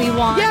 got what we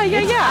want. Yeah, yeah,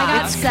 yeah. I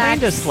got It's sex.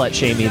 kind of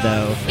slut-shamey,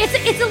 though.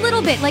 It's a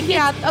little bit like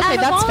Yeah, it's, okay, out of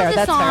that's all fair, of the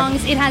that's fair.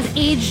 songs, it has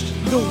aged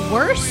the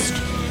worst,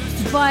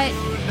 but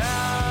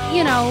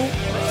you know,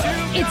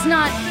 it's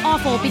not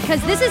awful because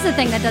this is a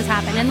thing that does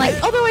happen, and like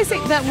Although I say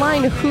that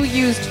line, who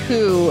used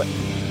who,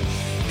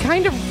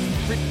 kind of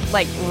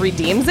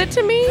redeems it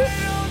to me.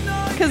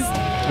 Because,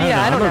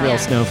 I don't I'm know. a real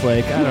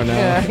snowflake. I don't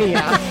know.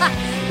 Yeah.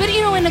 But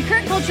you know, in the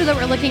current culture that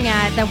we're looking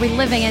at, that we're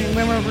living in,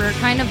 where we're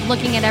kind of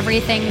looking at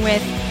everything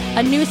with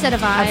a new set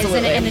of eyes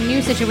and Absolutely. a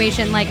new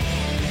situation, like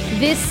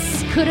this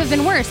could have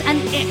been worse. And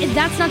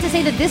that's not to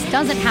say that this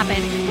doesn't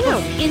happen. No.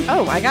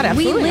 Oh my God, We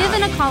absolutely live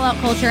not. in a call-out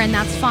culture, and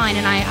that's fine.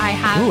 And I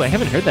have Ooh, I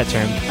haven't heard that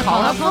term. a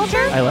call-out culture.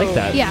 I like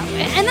that. Yeah,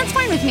 and that's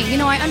fine with me. You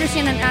know, I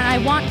understand, and I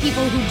want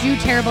people who do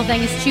terrible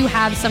things to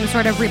have some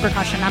sort of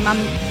repercussion. I'm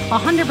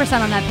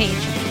 100% on that page.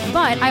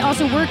 But I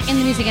also work in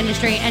the music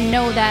industry and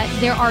know that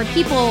there are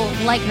people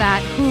like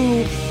that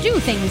who do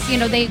things. You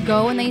know, they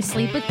go and they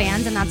sleep with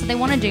bands, and that's what they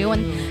want to do,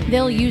 and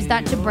they'll use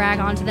that to brag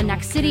on to the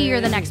next city or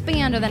the next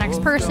band or the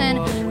next person.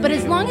 But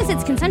as long as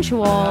it's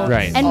consensual,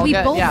 Right. and All we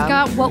good, both yeah.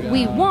 got what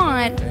we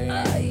want,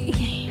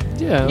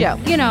 Yeah. Yeah.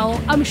 you know,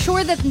 I'm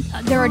sure that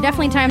there are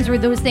definitely times where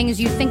those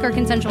things you think are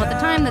consensual at the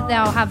time that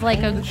they'll have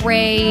like a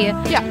gray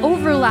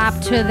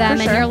overlap to them,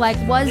 For and sure. you're like,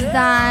 was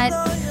that?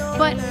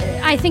 But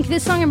I think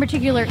this song in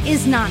particular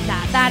is not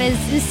that.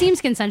 This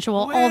seems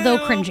consensual, although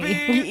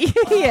cringy.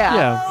 Yeah.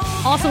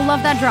 Yeah. Also,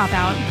 love that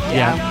dropout.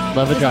 Yeah.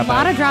 Love a There's a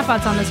lot dropout. of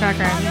dropouts on this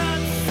record.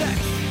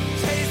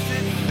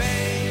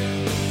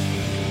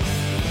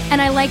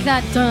 And I like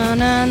that,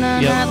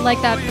 Yep.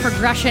 like that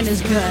progression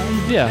is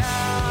good. Yeah.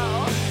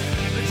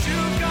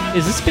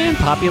 Is this band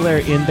popular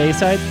in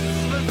Bayside?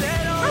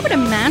 I would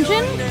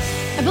imagine.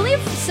 I believe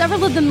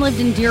several of them lived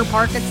in Deer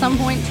Park at some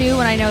point too,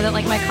 and I know that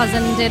like my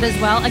cousin did as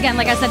well. Again,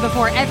 like I said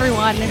before,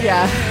 everyone.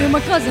 Yeah.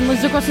 My cousin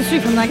lives across the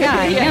street from that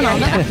guy. Yeah, you know,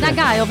 yeah, that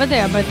guy over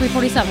there by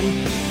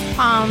 347.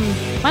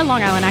 My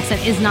Long Island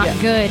accent is not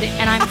good,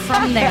 and I'm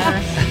from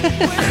there.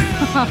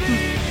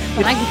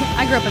 But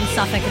I grew up in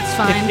Suffolk. It's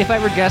fine. If I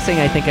were guessing,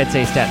 I think I'd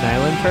say Staten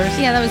Island first.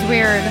 Yeah, that was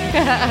weird.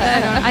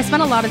 I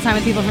spent a lot of time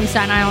with people from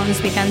Staten Island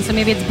this weekend, so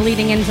maybe it's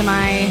bleeding into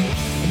my.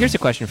 Here's a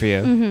question for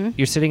you.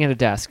 You're sitting at a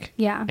desk.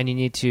 Yeah. And you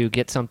need to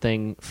get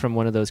something from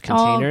one of those Oh,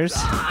 containers.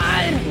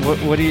 God.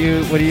 What do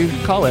you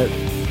call it?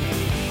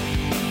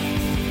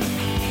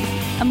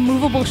 A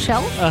movable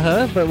shelf?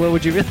 Uh-huh. But what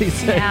would you really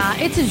say? Yeah,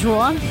 it's a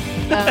drawer.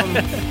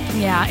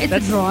 Yeah, it's a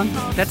drawer.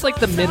 That's like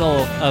the middle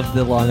of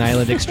the Long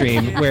Island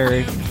extreme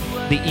where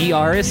the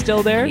ER is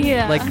still there.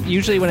 Yeah. Like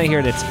usually when I hear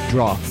it, it's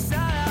draw.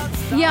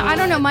 Yeah, I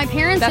don't know. My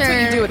parents That's are.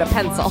 what you do with a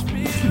pencil.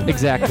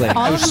 Exactly. I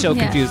all was of so them-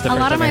 yeah. confused the A first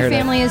lot time of I my heard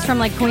family is from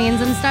like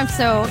Queens and stuff,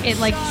 so it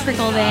like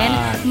trickled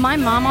in. My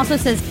mom also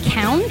says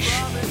couch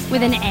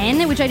with an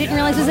N, which I didn't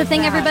realize was a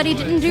thing everybody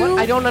didn't do.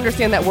 I don't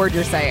understand that word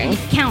you're saying.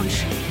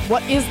 Couch.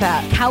 What is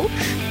that? Couch?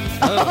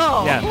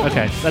 Oh. it. Yeah.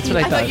 Okay. That's what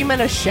I I thought you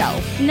meant a shell.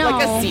 No,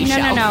 Like a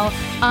seashell. no.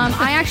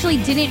 I actually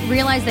didn't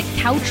realize that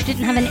couch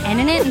didn't have an N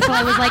in it until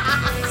I was like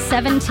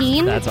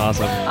 17. That's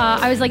awesome.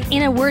 I was like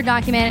in a Word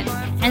document,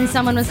 and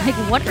someone was like,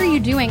 "What are you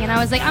doing?" And I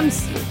was like, "I'm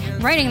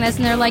writing this,"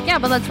 and they're like, "Yeah,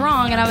 but that's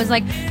wrong." And I was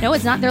like, "No,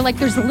 it's not." They're like,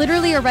 "There's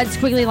literally a red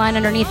squiggly line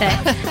underneath it,"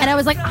 and I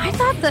was like, "I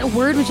thought the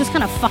word was just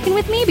kind of fucking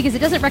with me because it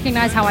doesn't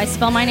recognize how I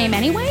spell my name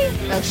anyway."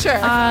 Oh, sure.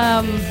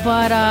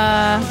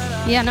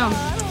 Yeah, no.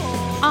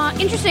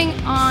 Interesting,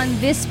 on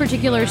this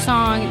particular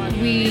song,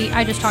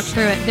 I just talked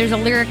through it. There's a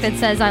lyric that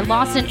says, "I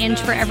lost an inch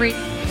for every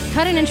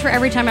cut an inch for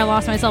every time I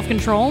lost my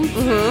self-control.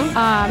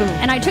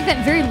 And I took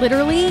that very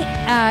literally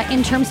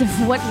in terms of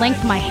what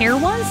length my hair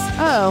was.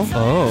 Oh.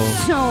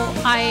 So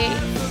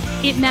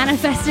it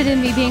manifested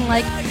in me being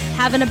like,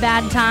 having a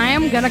bad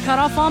time, gonna cut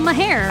off all my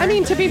hair. I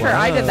mean, to be fair,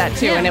 I did that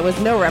too, Yeah. and it was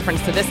no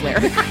reference to this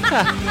lyric.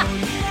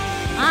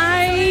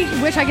 I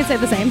wish I could say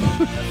the same.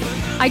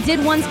 I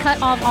did once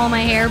cut off all my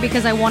hair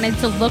because I wanted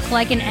to look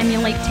like and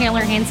emulate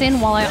Taylor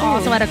Hanson while I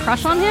also had a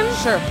crush on him.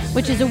 Sure.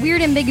 Which is a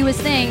weird, ambiguous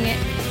thing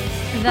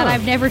that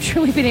I've never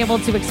truly been able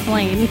to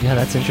explain. Yeah,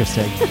 that's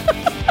interesting.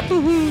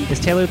 Is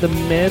Taylor the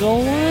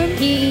middle one?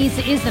 He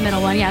is the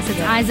middle one, yes. It's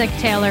Isaac,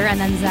 Taylor, and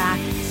then Zach.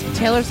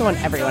 Taylor's the one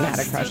everyone had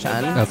a crush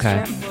on.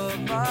 Okay.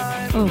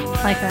 Ooh,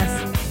 like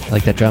this. I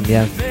like that drum,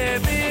 yeah.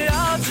 Maybe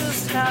I'll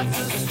just have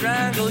to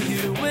strangle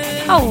you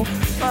with Oh,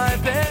 my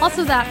bare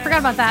also that. Forgot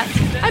about that.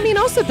 I mean,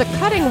 also the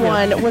cutting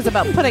one was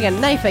about putting a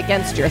knife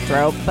against your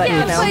throat, but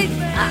Yeah, you know.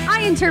 but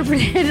I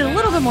interpreted it a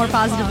little bit more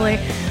positively,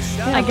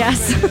 I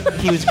guess.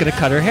 He was going to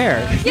cut her hair.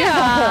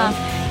 Yeah.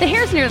 The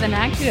hair's near the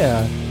neck.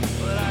 Yeah.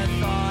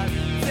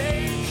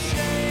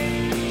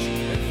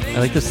 I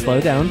like the slow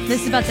down.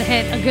 This is about to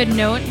hit a good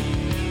note.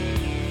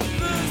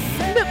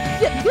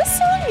 Yeah, this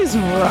song is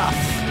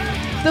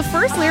rough. The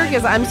first lyric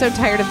is, I'm so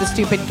tired of the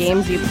stupid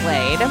games you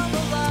played.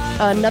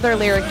 Another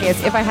lyric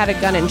is, if I had a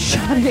gun and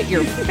shot it at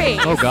your face,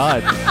 Oh,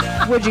 God.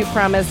 would you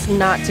promise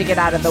not to get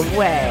out of the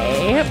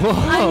way?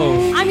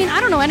 Whoa. I mean, I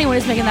don't know anyone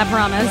who's making that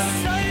promise.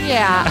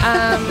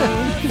 Yeah,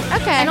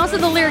 okay. And also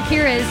the lyric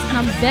here is,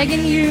 I'm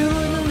begging you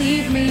to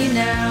leave me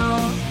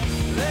now.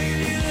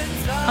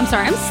 I'm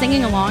sorry, I'm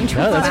singing along to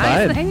No, what that's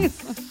I fine.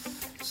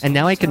 think. And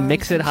now I can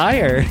mix it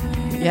higher.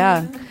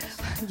 Yeah.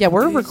 Yeah,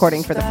 we're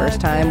recording for the first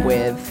time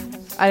with,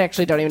 I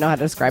actually don't even know how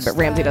to describe it.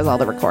 Ramsey does all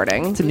the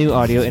recording. It's a new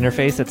audio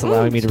interface that's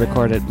allowing me to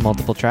record at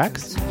multiple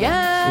tracks.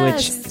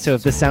 Yes. So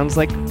if this sounds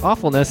like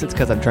awfulness, it's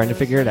because I'm trying to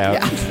figure it out.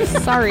 Yeah.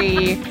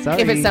 Sorry.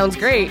 Sorry. If it sounds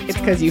great, it's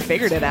because you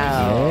figured it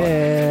out.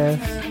 Yeah.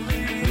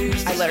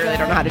 I literally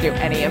don't know how to do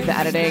any of the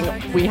editing.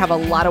 We have a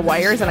lot of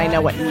wires, and I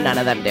know what none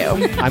of them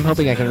do. I'm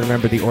hoping I can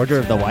remember the order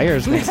of the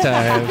wires next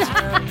time.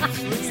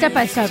 Step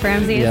by step,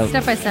 Ramsey. Yep.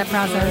 Step by step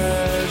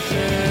process.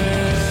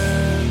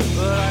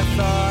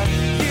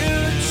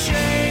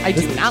 I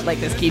do not like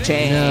this key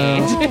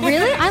change. No. Oh,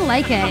 really? I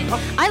like it.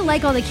 I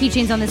like all the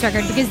keychains on this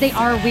record because they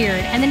are weird.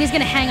 And then he's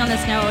going to hang on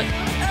this note.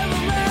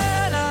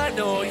 I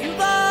know you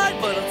lied,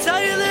 but I'll tell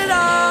you that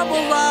I'm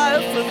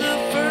alive for the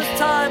first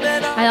time.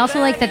 And I also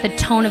like that the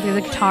tone of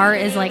the guitar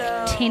is like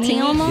tinny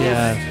almost.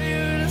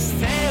 Yeah.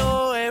 stay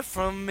away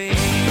from me.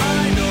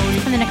 I know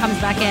you And then it comes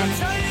back in.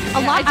 A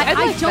lot. I I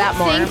like that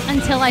don't more.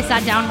 think until I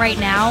sat down right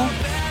now,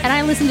 and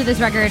I listened to this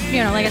record,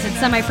 you know, like I said,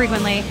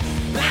 semi-frequently,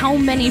 how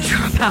many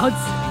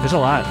dropouts. There's a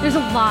lot. There's a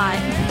lot.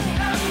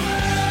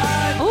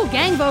 Oh,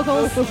 gang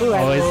vocals. Ooh, I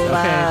Always- okay.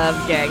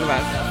 love gang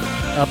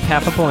vocals. Up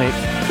half a point.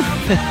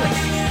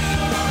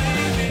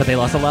 But they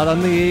lost a lot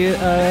on the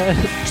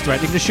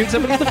threatening to shoot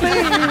somebody in the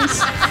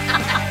face.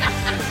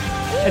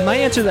 And my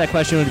answer to that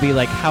question would be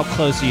like, how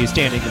close are you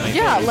standing to my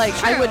Yeah, face? like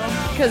I would,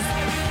 because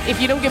if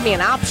you don't give me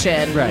an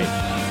option,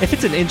 Right. If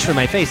it's an inch from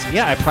my face,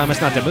 yeah, I promise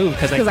not to move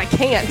because because I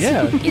can't.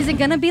 Yeah. Is it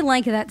going to be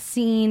like that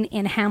scene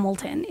in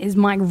Hamilton is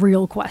my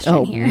real question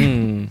Oh. here.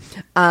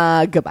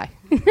 Goodbye.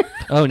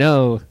 Oh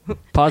no.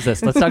 Pause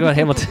this. Let's talk about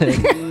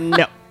Hamilton.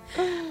 No.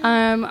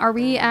 Are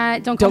we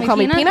at Don't Don't call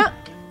me Peanut.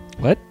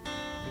 What?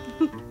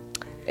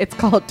 It's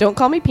called Don't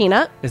Call Me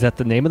Peanut. Is that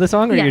the name of the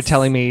song, or you're Yes.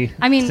 telling me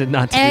I mean, to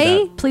not to A,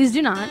 do that? please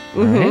do not.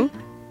 Alright.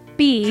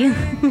 B,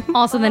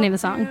 also the name of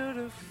the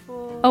song.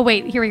 Oh,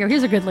 wait, here we go.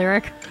 Here's a good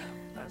lyric.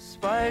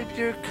 spiked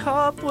your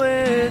cup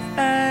with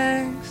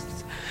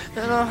angst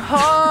and a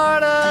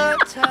heart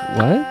attack.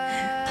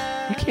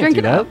 What? You can't Drink do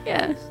it that. up.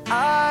 Yeah.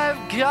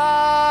 I've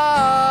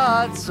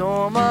got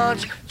so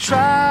much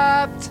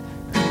trapped.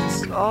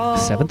 It's all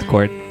 7th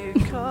chord.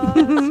 because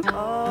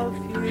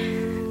of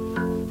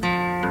you.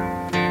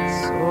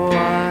 So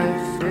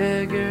I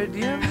figured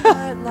you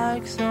might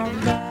like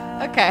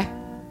somebody. Okay.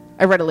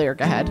 I read a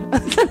lyric ahead.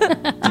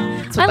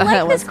 That's what I the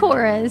hell like this was.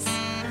 chorus.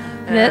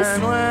 This.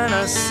 And when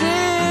I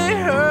see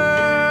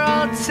her,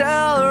 I'll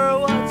tell her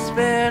what's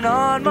been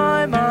on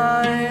my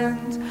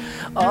mind.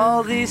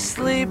 All these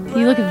sleepless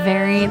You look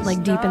very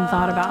like deep in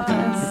thought about this.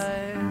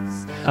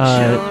 nights. Uh,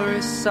 She'll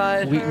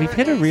recite We've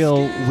hit a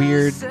real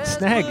weird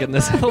snag in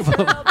this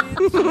album.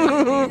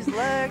 these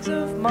legs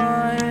of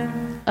mine.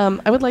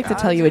 I would like to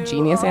tell you a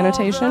genius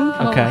annotation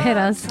Okay. Oh, hit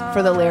us.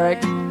 for the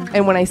lyric.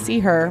 And when I see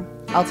her,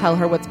 I'll tell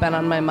her what's been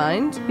on my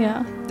mind.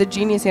 Yeah. The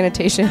genius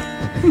annotation.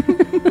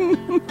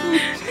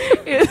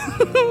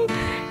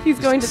 He's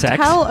going to Sex?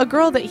 tell a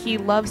girl that he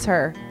loves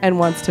her and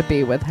wants to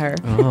be with her.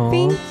 Oh.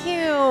 Thank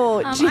you.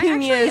 I actually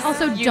Genius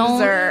also user.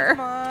 don't.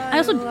 I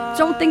also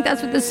don't think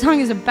that's what this song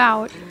is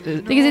about,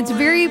 because it's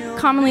very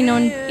commonly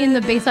known in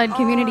the Bayside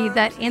community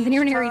that Anthony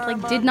Ranieri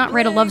like did not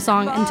write a love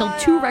song until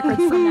 2 records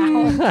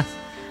from now.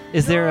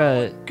 Is there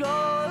a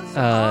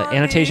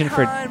annotation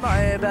for?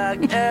 My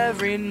back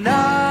every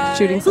night.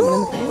 Shooting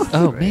someone in the face.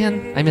 Oh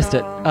man, I missed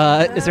it.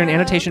 Is there an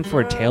annotation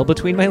for tail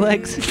between my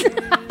legs?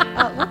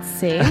 Let's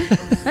Nancy.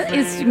 That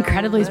is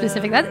incredibly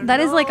specific. That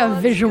is like a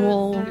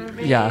visual.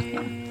 Yeah.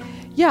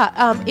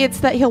 Yeah, it's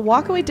that he'll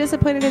walk away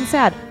disappointed and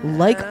sad,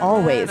 like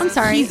always. I'm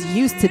sorry. He's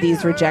used to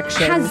these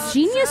rejections. Has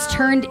Genius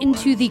turned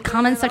into the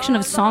comment section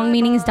of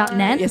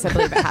songmeanings.net? Yes, I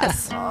believe it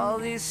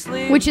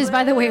has. Which is,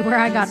 by the way, where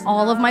I got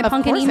all of my Of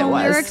punk and course it emo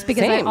was. lyrics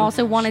because Same. I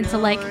also wanted to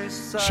like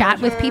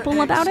chat with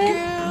people about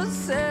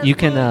it. You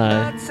can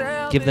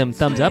give them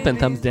thumbs up and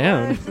thumbs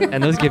down,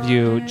 and those give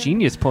you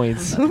genius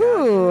points.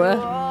 Ooh.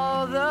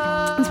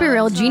 Let's be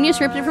real.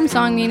 Genius ripped it from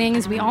Song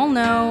Meanings. We all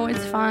know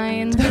it's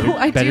fine.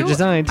 Better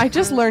designed. I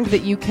just learned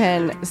that you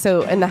can,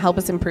 so in the Help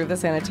Us Improve the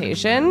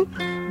Sanitation,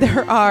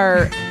 there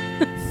are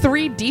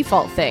 3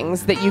 default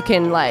things that you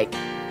can, like,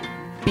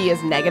 be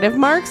as negative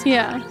marks.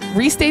 Yeah.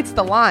 Restates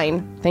the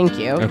line. Thank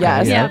you. Okay,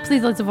 Yes. Yeah, Yeah.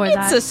 please let's avoid It's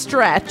that. a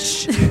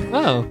stretch.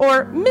 Oh,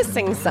 Or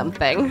missing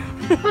something.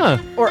 huh.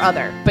 Or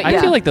other. But I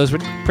yeah. feel like those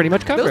would pretty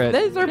much cover those, it.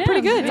 those are Yeah,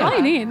 pretty good. That's all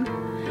you need.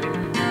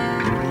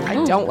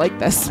 I don't like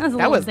this. That's a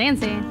That little was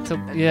fancy. So,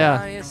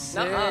 yeah,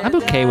 I'm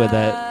okay with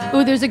that.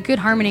 Oh, there's a good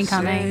harmony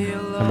coming.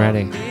 I'm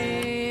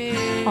ready.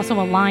 Also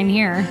a line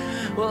here.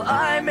 Well,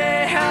 I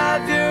may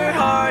have your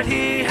heart,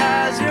 he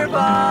has your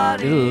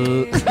body.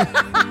 Ooh.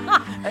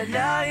 And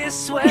now you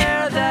swear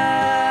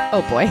that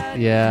Oh boy.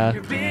 Yeah.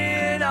 you're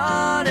being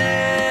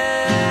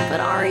honest. But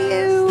are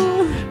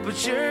you?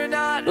 But you're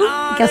not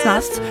honest. guess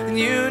not. And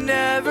you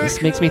never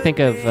This makes me think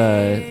of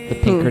the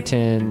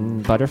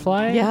Pinkerton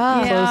butterfly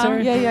Yeah.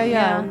 closer.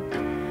 Yeah.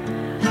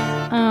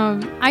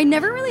 I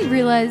never really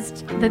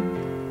realized that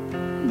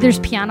there's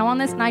piano on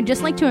this, and I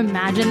just like to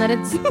imagine that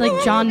it's like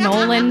John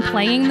Nolan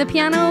playing the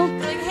piano.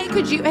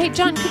 Like, hey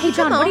John,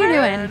 John, what are you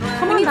doing?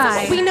 Come on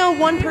by. We know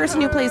one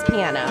person who plays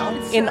piano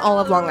in all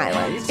of Long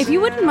Island. If you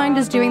wouldn't mind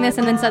just doing this,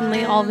 and then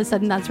suddenly, all of a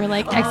sudden, that's where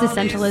like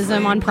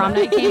existentialism on prom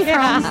night came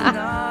from.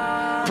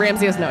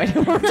 Ramsey has no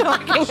idea what we're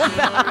talking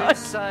about.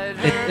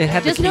 It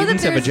had Just the know that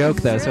cadence of a there's-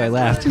 joke, though, so I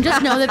laughed.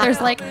 Just know that there's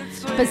like,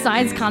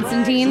 besides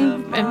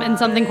Constantine and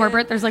something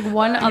corporate, there's like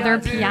one other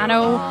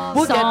piano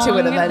We'll get to song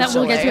it that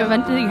we'll get to eventually.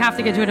 eventually. You have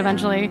to get to it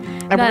eventually.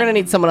 And we're gonna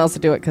need someone else to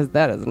do it because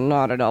that is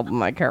not an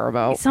album I care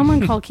about.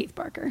 Someone called Keith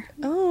Barker.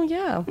 Oh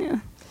yeah.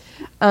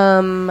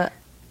 Yeah.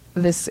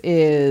 This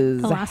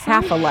is The last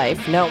Half one? a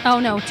Life. No. Oh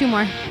no, 2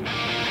 more.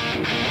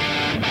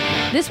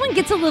 This one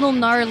gets a little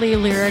gnarly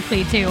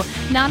lyrically too.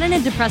 Not in a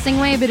depressing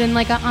way, but in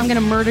like a I'm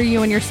gonna murder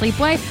you in your sleep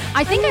way.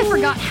 I think I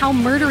forgot how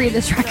murdery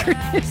this record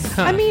is.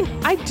 I mean,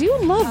 I do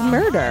love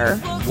murder.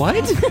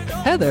 What?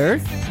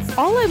 Heather?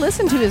 All I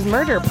listen to is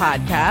murder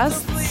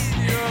podcasts.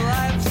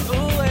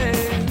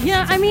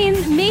 Yeah, I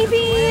mean,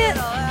 maybe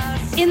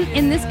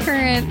in this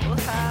current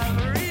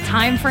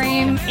time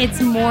frame,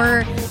 it's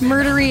more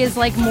murdery is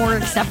like more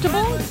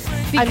acceptable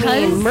I because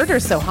mean,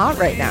 murder's so hot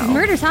right now.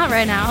 murder's hot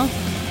right now.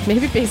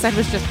 Maybe Bayside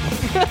was just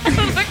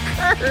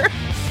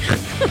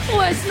Oh,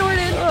 I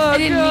snorted. I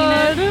didn't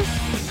mean it.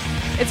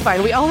 It's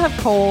fine. We all have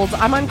colds.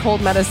 I'm on cold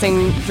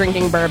medicine,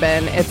 drinking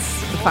bourbon. It's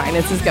fine.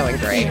 This is going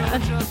great.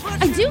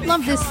 I do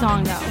love this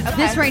song though.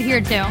 This right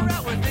here too.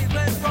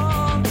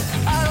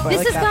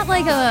 This has got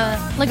like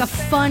a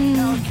fun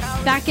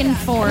back and It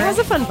forth. has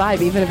a fun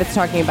vibe, even if it's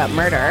talking about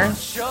murder.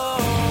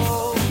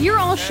 You're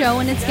all show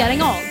and it's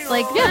getting old.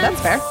 Like Yeah, that's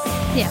fair.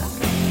 Yeah.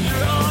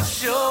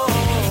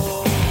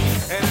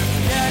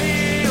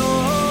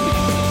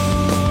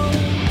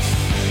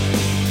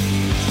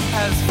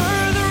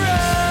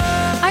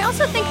 I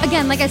also think,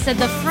 again, like I said,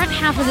 the front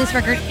half of this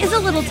record is a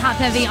little top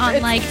heavy on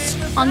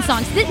on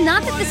songs.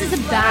 Not that this is a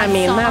bad I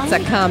mean, song. that's a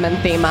common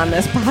theme on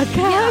this Yeah,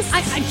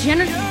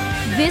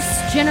 podcast.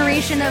 this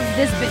generation of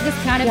this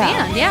kind of Yeah.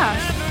 band,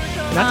 yeah.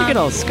 Not to get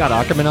all Scott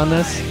Ackerman on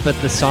this, but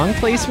the song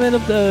placement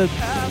of the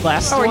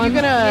last Oh, one. are you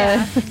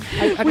gonna?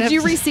 I'd Would have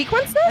you to-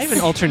 resequence I have an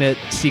this? alternate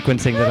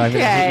sequencing that I'm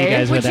going to hit you Okay.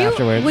 guys with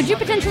afterwards. Would you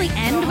potentially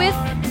end with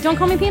 "Don't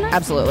Call Me Peanut"?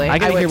 Absolutely. I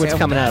gotta would hear what's too.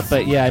 coming up,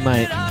 but yeah, I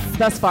might.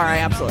 Thus far, I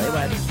absolutely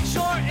would.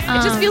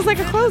 It just feels like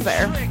a closer.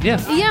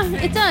 Yeah. Yeah,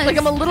 it does. Like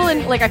I'm a little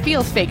like I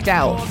feel faked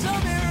out.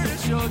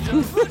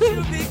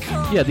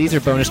 Yeah, these are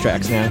bonus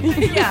tracks now.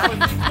 Did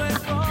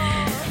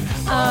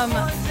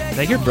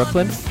I hear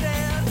Brooklyn?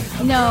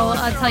 No,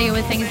 I'll tell you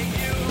what things.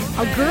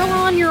 A girl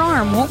on your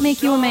arm won't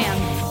make you a man.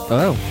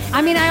 Oh.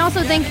 I mean, I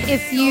also think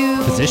if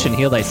you. Physician,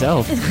 heal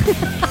thyself.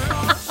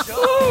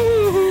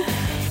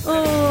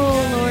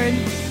 Oh Lord.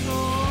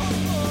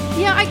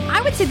 Yeah,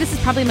 I would say this is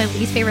probably my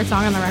least favorite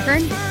song on the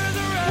record.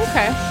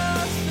 Okay.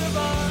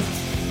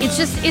 It's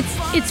just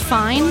it's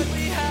fine.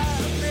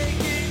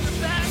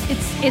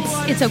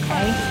 It's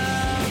okay.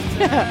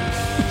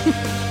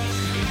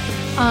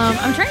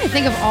 I'm trying to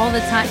think of all the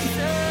time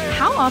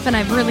how often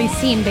I've really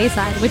seen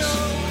Bayside, which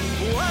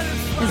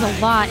is a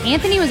lot.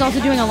 Anthony was also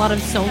doing a lot of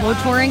solo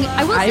touring.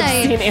 I will I've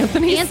say seen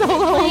Anthony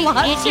solo a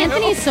lot, too.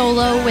 Anthony's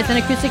solo with an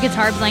acoustic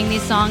guitar playing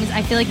these songs,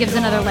 I feel like gives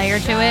another layer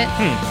to it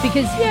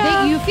because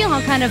you feel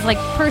how kind of like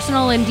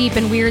personal and deep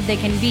and weird they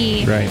can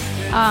be. Right.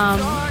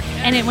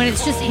 And when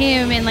it's just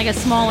him in like a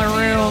smaller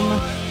room,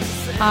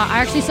 I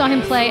actually saw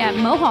him play at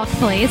Mohawk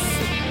Place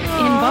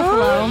in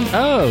Buffalo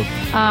Oh.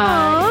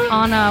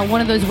 on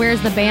one of those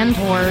Where's the Band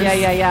tours.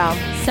 Yeah.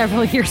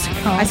 several years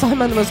ago. I saw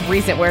him on the most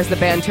recent Where's the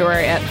Band tour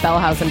at Bell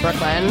House in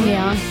Brooklyn.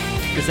 Yeah.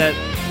 Is that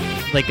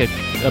like a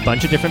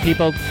bunch of different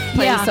people?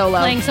 Playing solo.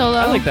 Playing solo.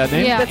 I like that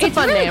name. Yeah, That's a it's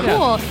fun really name.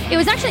 cool. It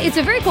was actually, it's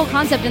a very cool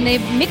concept, and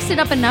they've mixed it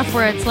up enough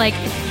where it's like,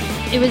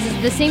 it was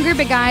the same group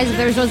of guys, but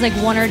there's always like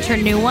one or two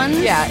new ones.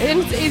 Yeah,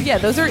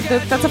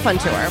 that's a fun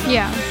tour.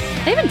 Yeah.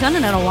 They haven't done it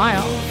in a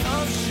while.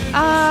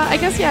 I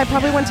guess, I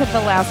probably went to the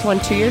last one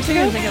 2 years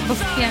ago.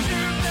 Yeah.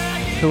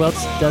 Who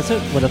else does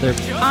it? What other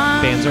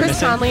bands are Chris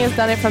missing? Conley has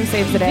done it from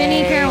Save the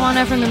Day. Vinny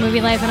Caruana from The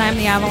Movie Life and I'm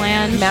the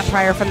Avalanche. Matt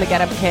Pryor from the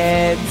Get Up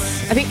Kids.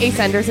 I think Ace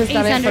Enders has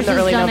done Ace it from Enders the has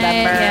early done it,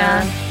 November.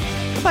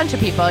 yeah. A bunch of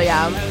people,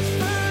 yeah.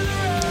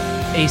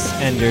 Ace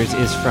Enders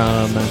is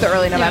from. The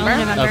early Yeah, November. early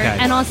November. Okay.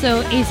 And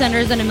also Ace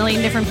Enders and a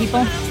million different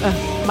people.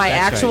 My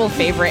That's actual right.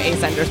 favorite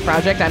Ace Enders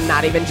project. I'm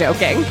not even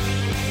joking.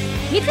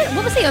 He did,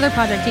 what was the other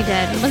project he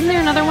did? Wasn't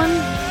there another one?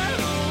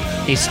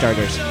 Ace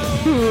Starters.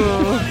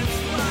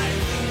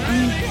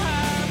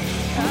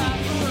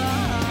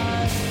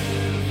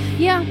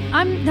 Yeah,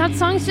 that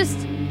song's just,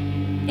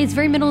 it's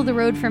very middle of the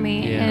road for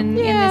me Yeah. in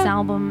this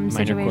album Minor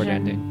situation. chord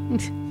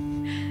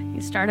ending.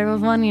 You started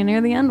with one, you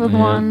near the end with Yeah.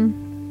 one.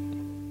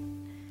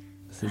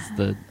 This is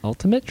the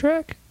ultimate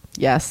track?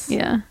 Yes.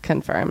 Yeah.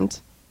 Confirmed.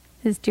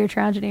 His Dear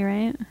Tragedy,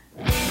 right?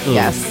 Ooh.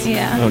 Yes.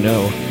 Yeah. Oh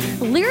no.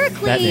 That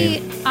Lyrically,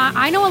 name.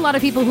 I know a lot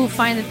of people who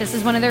find that this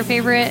is one of their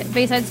favorite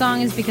Bayside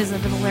songs because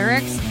of the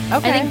lyrics.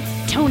 Okay. I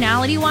think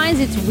tonality-wise,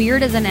 it's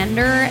weird as an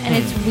ender, and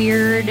it's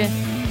weird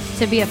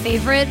to be a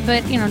favorite,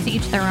 but, to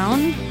each their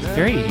own.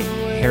 Very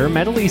hair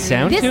metal-y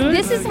sound to it.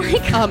 This is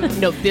like...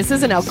 No, this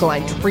is an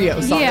Alkaline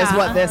Trio song is Yeah.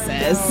 what this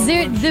is.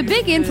 The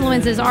big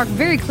influences are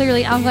very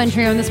clearly Alkaline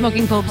Trio and the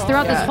Smoking Popes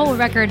throughout this Yeah. whole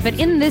record, but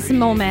in this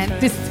moment,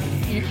 This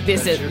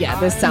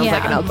sounds Yeah.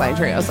 like an Alkaline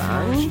Trio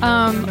song.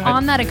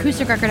 on that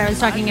acoustic record I was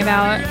talking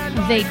about,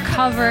 they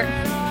cover...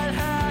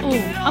 Ooh,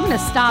 I'm going to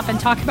stop and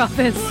talk about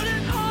this.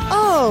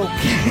 Oh,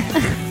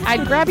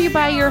 I'd grab you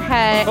by your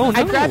head. Oh, no.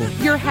 I'd grab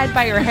your head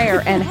by your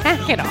hair and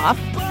hack it off.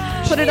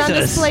 Put it on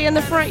Jesus. display in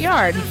the front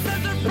yard.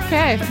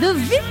 Okay.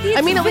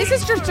 I mean, at least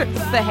it's just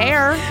the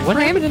hair. What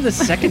happened in the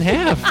second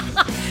half?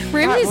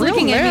 Ramsey's Got real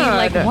looking at me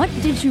mad. like, what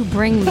did you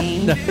bring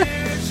me?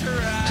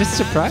 Just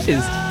surprised.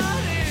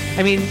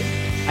 I mean,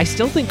 I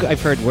still think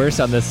I've heard worse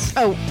on this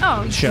Oh,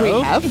 show.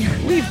 we have.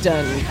 We've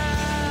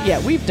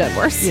done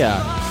worse.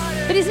 Yeah.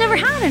 But he's never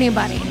had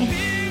anybody.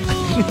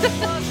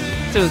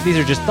 So these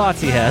are just thoughts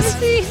he has.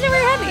 He's never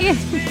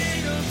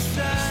had...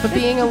 But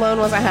being alone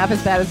wasn't half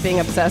as bad as being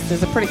obsessed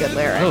is a pretty good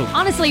lyric. Oh,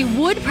 Honestly,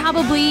 would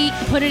probably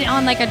put it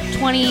on like a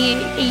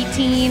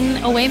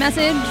 2018 away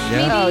message,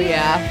 maybe. Oh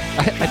yeah.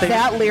 I think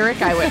That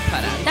lyric I would put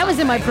on. That was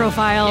in my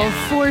profile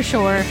for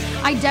sure.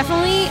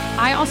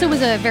 I also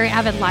was a very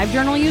avid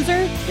LiveJournal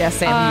user. Yeah,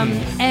 same.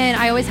 And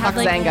I always had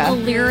Fuck like Zanga. a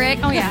lyric.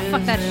 Oh yeah,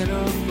 fuck that shit.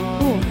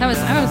 Ooh, I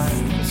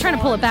was trying to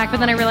pull it back, but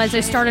then I realized I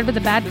started with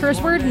a bad curse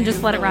word and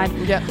just let it ride.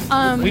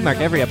 Yeah. we mark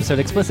every episode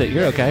explicit.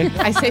 You're okay.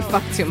 I say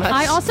fuck too much.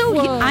 I also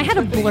I had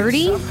a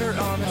blurty.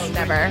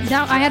 never.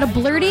 Now I had a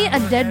blurty,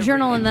 a dead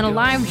journal, and then a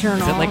live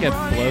journal. Is it like a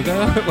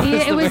logo? What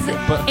Yeah, it was. the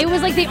book? It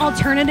was like the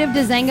alternative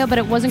to Zanga, but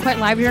it wasn't quite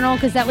LiveJournal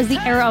because that was the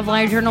era of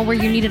LiveJournal where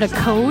you needed a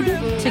code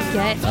to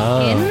get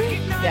Oh. in.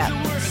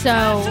 Yeah.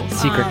 So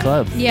Secret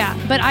club. Yeah,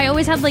 but I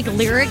always had like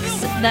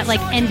lyrics that like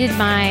ended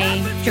my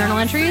journal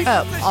entries.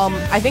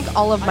 I think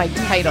all of my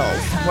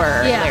titles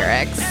were Yeah.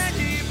 lyrics.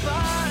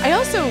 I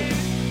also,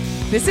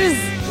 this is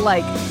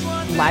like,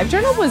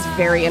 LiveJournal was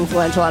very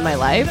influential on my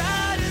life.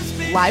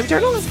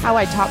 LiveJournal is how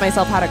I taught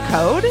myself how to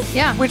code.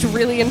 Yeah. Which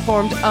really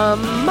informed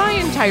my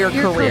entire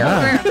Your career.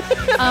 career.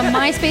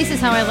 MySpace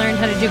is how I learned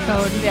how to do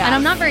code, Yeah. and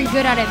I'm not very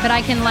good at it, but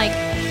I can like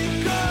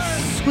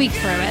squeak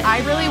through it. I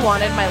really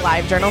wanted my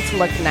LiveJournal to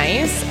look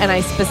nice, and I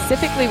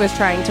specifically was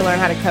trying to learn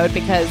how to code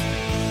because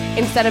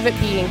instead of it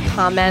being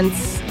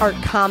comments or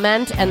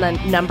comment and the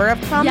number of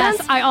comments,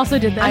 Yes, I also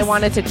did this. I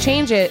wanted to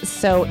change it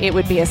so it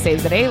would be a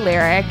Save the Day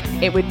lyric.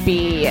 It would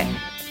be,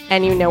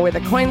 and you know where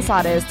the coin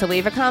slot is to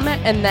leave a comment,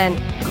 and then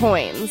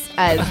coins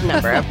as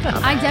number of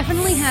comments. I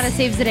definitely had a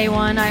Saves the Day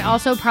one. I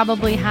also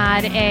probably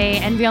had a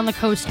Envy on the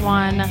Coast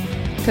one.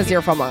 Because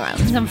you're from Long Island.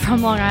 'Cause I'm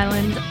from Long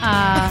Island.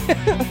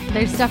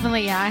 There's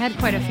definitely, I had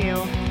quite a few.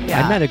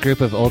 Yeah. I met a group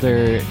of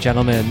older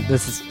gentlemen.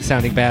 This is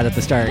sounding bad at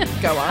the start.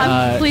 Go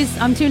on. Please,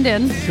 I'm tuned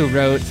in.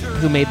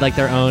 who made like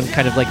their own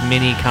kind of like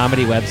mini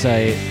comedy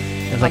website.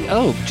 I was like,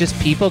 oh, just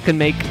people can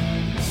make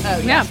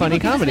Yeah, funny people can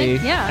just comedy.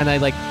 make- yeah. And I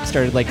like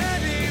started like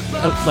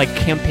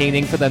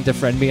campaigning for them to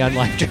friend me on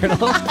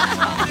LiveJournal.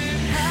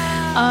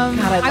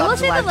 I'd I will love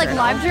say that like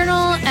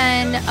LiveJournal. LiveJournal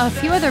and a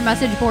few other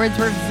message boards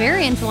were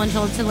very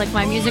influential to like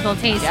my musical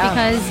taste Yeah.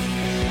 because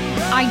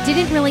I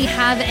didn't really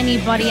have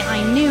anybody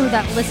I knew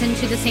that listened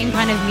to the same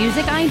kind of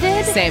music I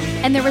did. Same.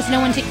 And there was no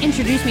one to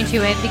introduce me to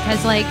it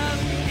because like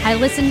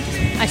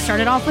I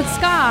started off with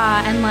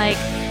ska and like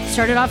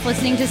started off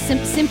listening to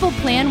Simple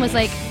Plan was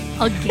like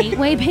a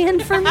gateway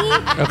band for me.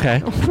 Okay.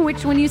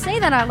 Which, when you say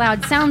that out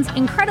loud, sounds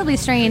incredibly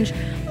strange.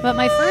 But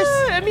my first,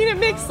 I mean, it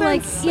makes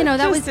like, sense. you know,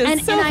 that was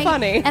and so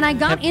funny. And I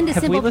got into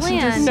have we Simple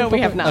listened to Plan. No, we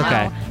have not.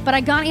 Okay. But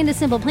I got into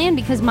Simple Plan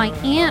because my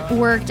aunt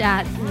worked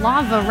at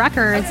Lava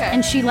Records, Okay.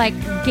 and she like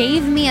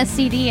gave me a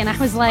CD, and I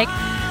was like,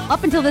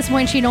 up until this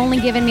point, she'd only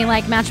given me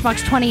like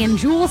Matchbox 20 and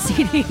Jewel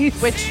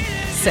CDs, Which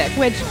sick.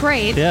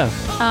 great. Yeah.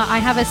 I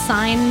have a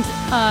signed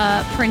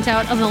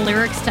printout of the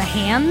lyrics to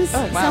Hands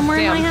Oh, wow. somewhere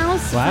in my Damn.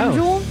 house Wow. from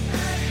Jewel.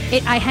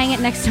 I hang it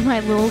next to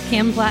my little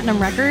Kim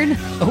Platinum record.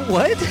 Oh,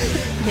 what?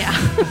 Yeah.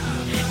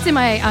 It's in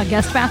my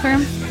guest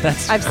bathroom.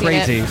 That's I've seen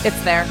crazy. it.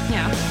 It's there.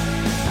 Yeah.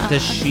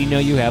 Does she know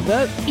you have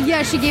that?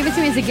 Yeah, she gave it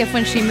to me as a gift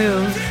when she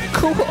moved.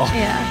 Cool.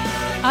 Yeah.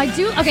 I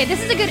do. Okay,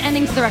 this is a good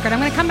ending to the record. I'm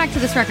going to come back to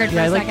this record for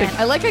Yeah, I a like the- second.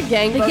 I like a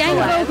gang The vocal gang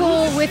line.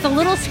 vocal with a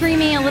little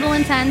screamy, a little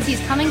intense. He's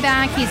coming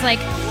back. He's like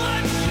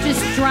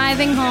just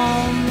driving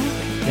home.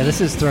 Yeah, this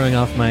is throwing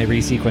off my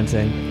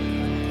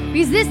resequencing.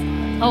 Because this.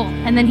 Oh,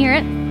 and then hear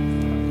it.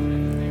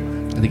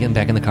 Are they getting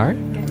back in the car?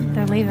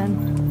 They're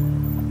leaving.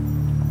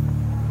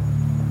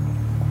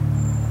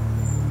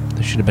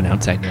 There should have been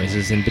outside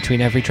noises in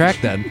between every track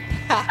then.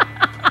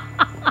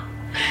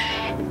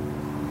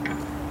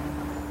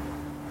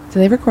 Do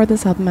they record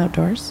this album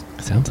outdoors?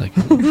 Sounds like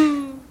it.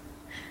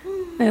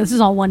 Yeah, this is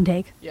all one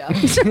take. Yeah.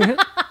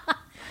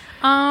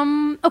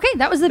 Okay,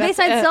 that was the That's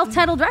Bayside it.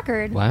 self-titled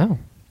record. Wow.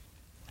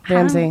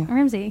 Ramsey,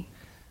 Ramsey.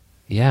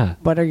 Yeah.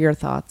 what are your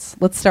thoughts?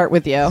 Let's start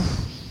with you.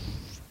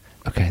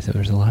 Okay, so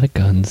there's a lot of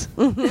guns.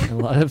 A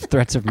lot of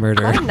threats of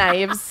murder.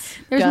 Knives.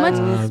 There's guns,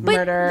 much,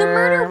 but the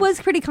murder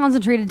was pretty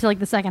concentrated to like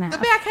the second half. the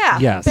back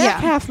half. Yes.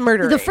 Back Yeah. half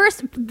murder. The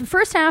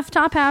first half,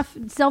 top half,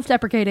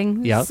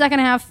 self-deprecating. Yep. Second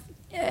half,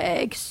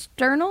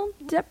 external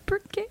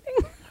deprecating.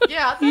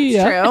 Yeah, that's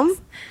Yeah.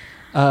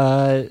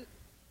 true.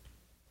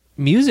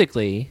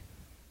 Musically,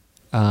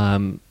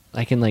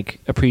 I can like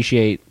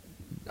appreciate.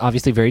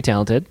 Obviously, very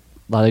talented.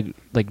 A lot of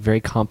like very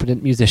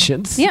competent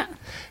musicians. Yeah.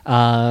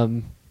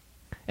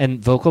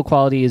 And vocal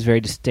quality is very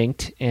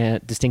distinct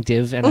and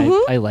distinctive, and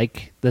I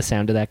like the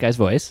sound of that guy's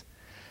voice.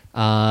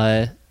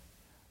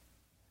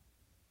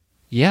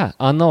 Yeah,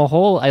 on the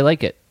whole, I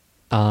like it.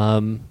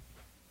 I'm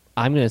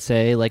gonna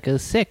say like a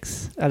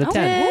 6 out of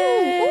 10.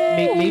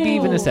 Maybe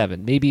even a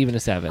 7. Maybe even a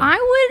 7. I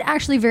would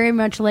actually very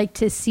much like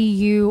to see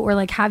you or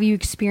like have you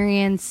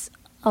experience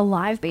a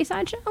live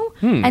Bayside show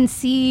and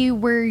see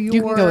where you're.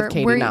 can go with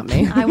Katie, not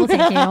me. I will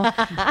take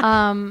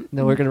you.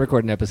 No, we're gonna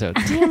record an episode.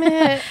 Damn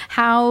it.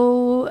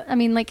 How I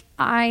mean, like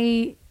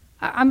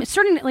I'm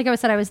starting to, like I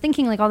said, I was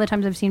thinking like all the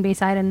times I've seen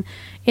Bayside, and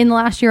in the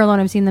last year alone,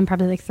 I've seen them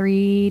probably like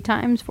 4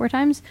 times.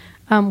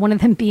 One of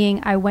them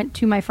being I went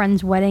to my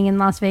friend's wedding in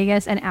Las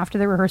Vegas, and after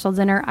the rehearsal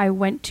dinner, I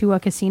went to a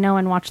casino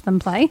and watched them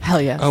play. Hell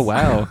yes. Oh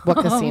wow. What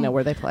casino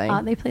were they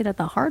playing? They played at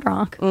the Hard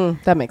Rock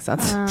That makes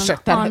sense. Sure.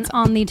 That hits.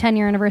 on the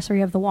 10-year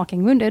anniversary of The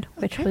Walking Wounded,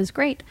 which was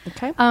great.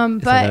 Okay. Is But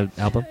that an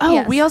album? Oh,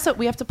 yes.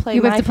 we have to play.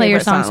 you have my to play your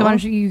favorite song, so why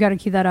don't you got to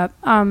cue that up.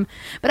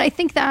 But I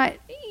think that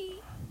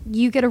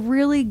you get a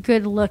really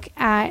good look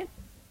at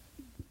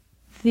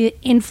the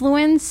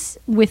influence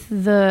with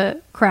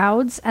the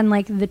crowds, and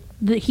like the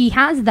he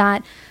has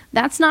that.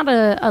 That's not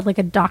a like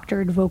a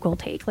doctored vocal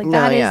take. Like No,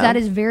 that is yeah. that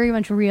is very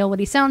much real. What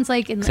he sounds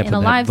like in Except a for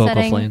that live vocal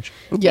setting. flange.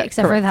 Yeah,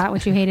 except correct. for that,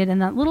 which you hated,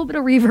 and that little bit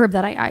of reverb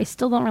that I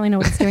still don't really know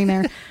what it's doing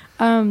there.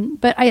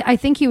 But I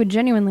think you would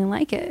genuinely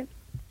like it.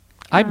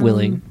 I'm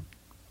willing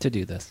to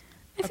do this.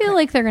 I feel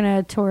like they're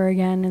gonna tour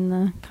again in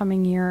the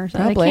coming year. So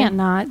Probably. they can't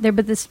not.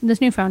 But this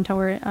newfound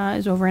tour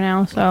is over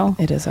now. So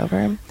It is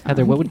over.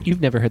 Heather,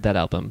 you've never heard that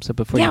album, so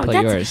before you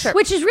play that's yours.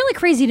 which is really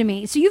crazy to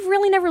me. So you've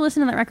really never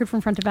listened to that record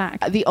from front to back.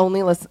 The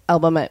only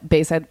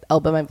Bayside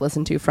album I've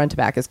listened to front to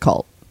back is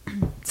Cult.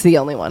 It's the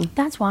only one.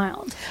 That's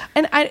wild.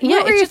 And I What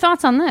yeah, were your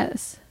thoughts on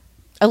this?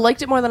 I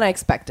liked it more than I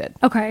expected.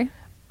 Okay.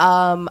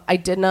 I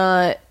did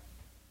not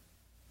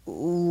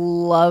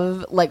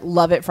love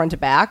it front to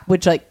back,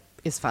 which like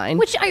is fine.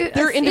 Which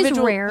is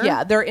rare.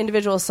 Yeah, there are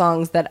individual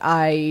songs that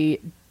I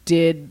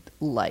did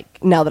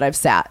like now that I've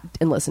sat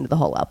and listened to the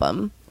whole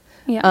album.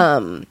 Yeah.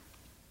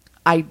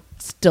 I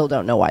still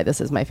don't know why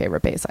this is my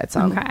favorite Bayside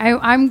song. Okay.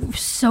 I'm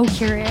so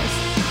curious.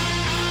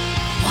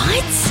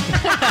 What?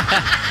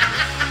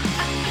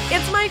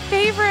 It's my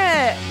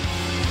favorite.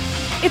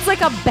 It's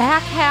like a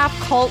back half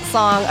Cult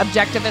song,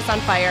 Objectivist on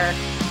Fire.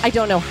 I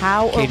don't know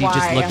how or Katie why.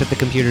 just looked at the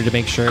computer to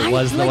make sure it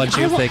was the one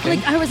she was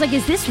thinking. I was like,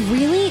 is this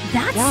really?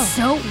 That's Yeah.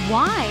 so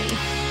why?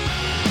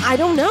 I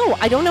don't know.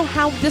 I don't know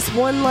how this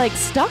one like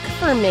stuck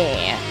for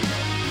me.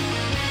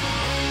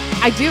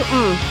 I do.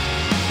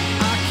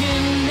 I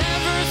can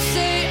never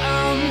say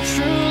I'm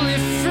truly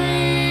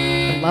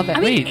free. I love it.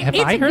 I mean, Wait, have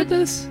it's I a heard good-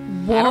 this? I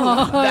don't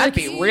know. That'd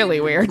be really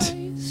weird.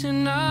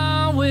 And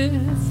I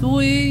with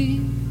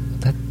we.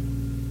 That-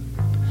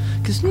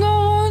 'Cause no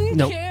one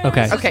No, cares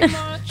okay. as Okay.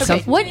 much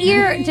Okay. What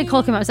year did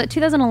Cole come out? Was that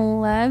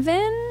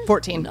 2011?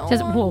 14.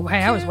 Whoa,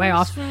 hey, I was way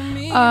off.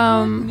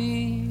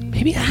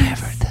 Maybe I have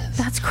heard this.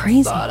 That's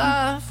crazy. But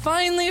I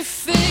finally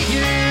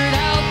figured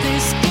out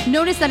this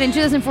Notice that in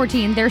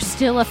 2014, they're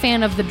still a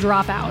fan of The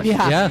Dropout.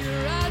 Yeah. Yeah.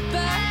 right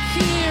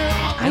back here.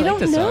 I like don't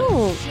this song.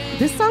 know.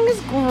 This song is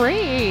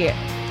great.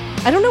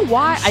 I don't know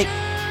why.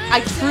 I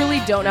truly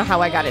don't know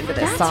how I got into this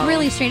That's song.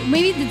 really strange.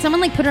 Maybe did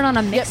someone like put it on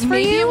a mix for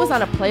maybe you? it was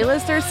on a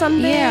playlist or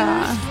something.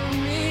 Yeah.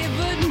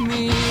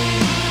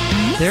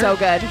 There- So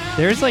good.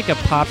 There's like a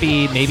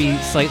poppy, maybe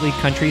slightly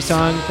country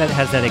song that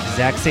has that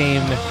exact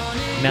same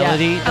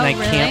melody, and Oh, I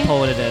really? can't pull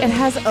what it is. It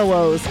has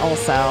OOs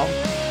also.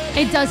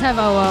 It does have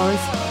OOs.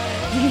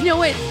 You know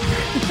what?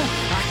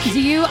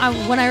 Do you?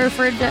 When I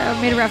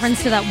made a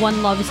reference to that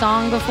one love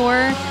song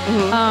before.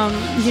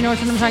 Do you know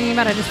what I'm talking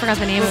about? I just forgot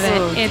the name of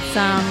it.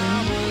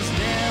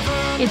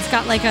 It's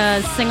got like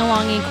a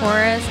sing-alongy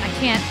chorus.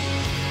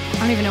 I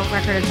don't even know what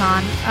record it's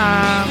on.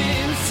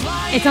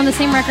 It's on the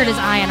same record as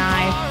I and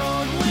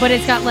I, but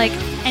it's got like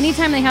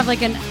anytime they have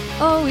like an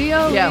oh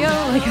yo Yeah.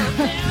 yo like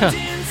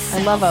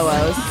I love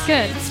OOs. it's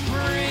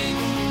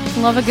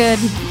good. Love a good.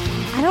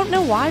 I don't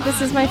know why this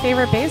is my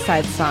favorite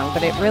Bayside song,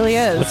 but it really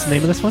is. What's the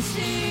name of this one?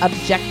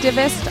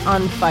 Objectivist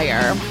on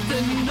Fire.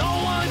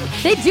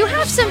 They do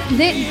have some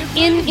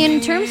in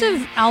terms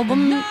of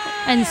album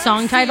and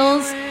song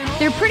titles.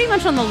 They're pretty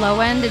much on the low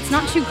end. It's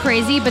not too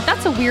crazy, but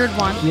that's a weird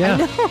one.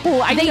 Yeah.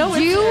 Oh, I They know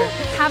do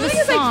it's have a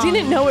because I song.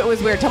 didn't know it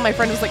was weird. Till my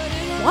friend was like,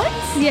 "What?"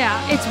 Yeah,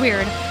 it's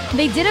weird.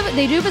 They do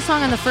have a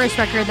song on the first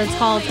record that's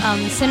called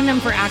Synonym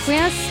for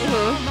Acquiesce,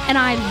 and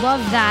I love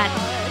that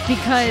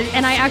because,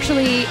 and I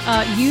actually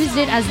used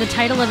it as the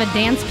title of a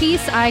dance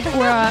piece I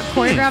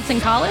choreographed in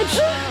college.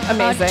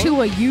 Amazing.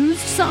 To a used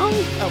song.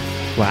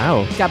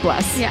 Wow. God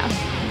bless. Yeah.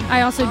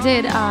 I also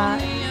did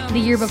the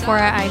year before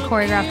I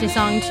choreographed a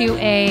song to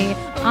a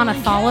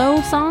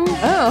Anathallo song.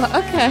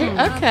 Oh,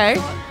 okay.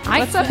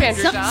 What's up,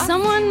 Andrew?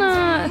 Someone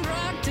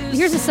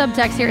here's a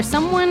subtext here.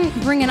 Someone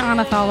bring an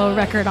Anathallo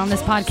record on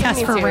this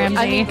podcast for Ramsey.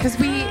 I mean, because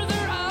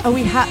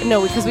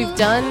because we've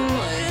done.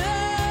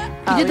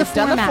 You did the we've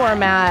done the format.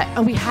 format.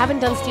 Oh, we haven't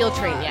done Steel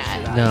Train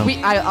yet. No.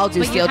 I'll do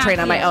But you Steel have Train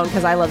on to, my yeah. own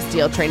because I love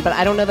Steel Train, but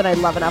I don't know that I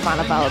love enough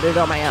Anathallo to do it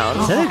on my own.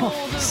 Is that a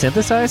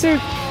synthesizer?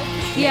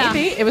 Yeah.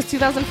 Maybe it was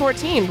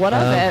 2014. What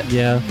of it?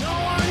 Yeah.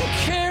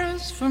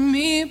 Cares for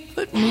me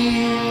but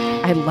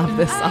me. I love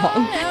this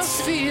song.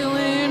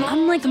 Feeling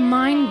I'm like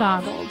mind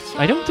boggled.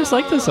 I don't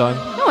dislike this song.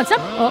 No, it's up.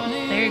 Oh,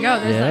 there you go.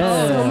 There's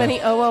Yeah. So many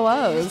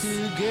OOOs.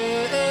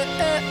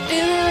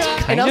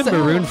 Kind And of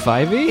also- Maroon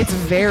 5-y. It's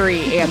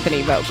very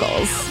Anthony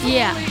vocals.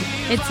 Yeah,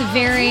 it's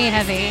very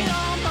heavy.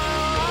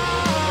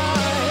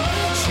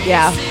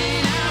 Yeah.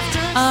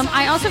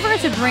 I also forgot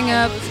to bring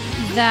up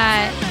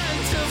that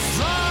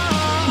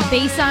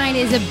Bayside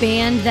is a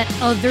band that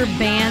other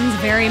bands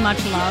very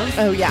much love,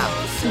 Oh yeah.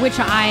 which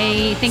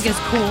I think is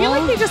cool. I feel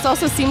like they just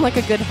also seem like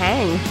a good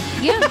hang.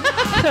 Yeah.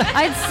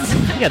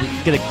 You gotta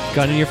get a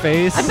gun in your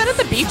face. I've been at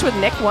the beach with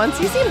Nick once.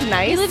 He seemed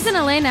nice. He lives in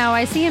LA now.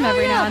 I see him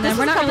every yeah, now and then. this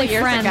We're was a not couple really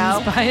years friends,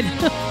 ago.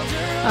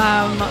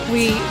 but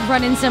we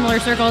run in similar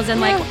circles.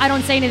 And like, I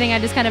don't say anything. I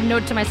just kind of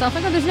note to myself,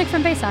 like, oh, there's Nick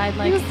from Bayside.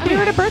 Like, We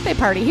were at a birthday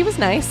party. He was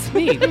nice.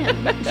 Neat.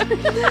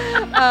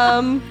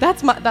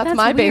 That's my That's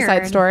my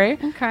Bayside weird. story.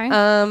 Okay.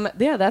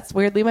 Yeah, that's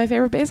weirdly my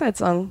favorite Bayside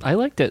song. I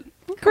liked it.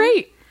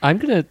 Great. I'm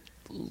gonna.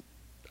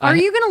 Are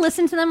you going to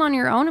listen to them on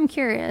your own? I'm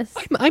curious.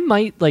 I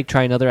might like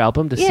try another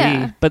album to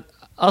Yeah. see, but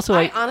also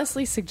I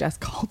honestly suggest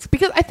Cult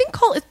because I think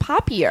Cult is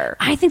poppier.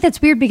 I think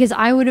that's weird because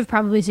I would have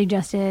probably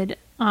suggested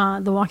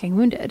The Walking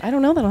Wounded. I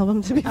don't know that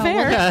album to be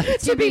fair. well,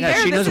 To be yeah,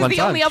 fair, she this knows is one the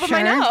song. only album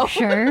I know.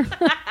 Sure.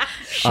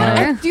 Sure.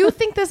 I do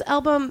think this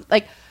album,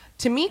 like,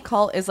 to me,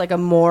 Cult is like a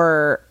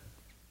more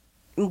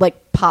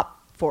like pop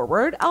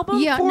forward album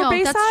Yeah, for no,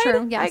 Bayside. that's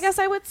true, yes. I guess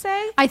I would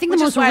say. I think the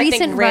Which is most why I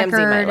recent think Ramsey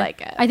record. might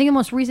like it. I think the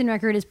most recent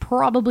record is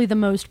probably the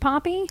most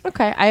poppy.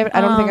 Okay, I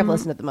don't think I've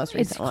listened to the most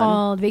recent It's one.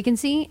 called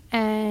Vacancy.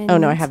 And Oh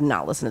no, I have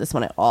not listened to this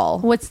one at all.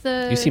 What's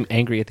the? you seem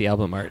angry at the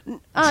album art.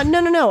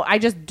 No. I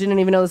just didn't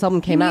even know this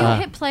album came Can you out.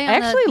 hit play I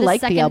on actually the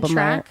like second the album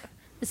track. art.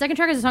 The second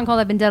track is a song called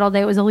 "I've Been Dead All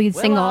Day." It was a lead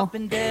single, I've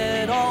been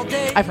dead all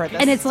day. I've heard this.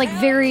 and it's like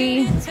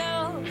very.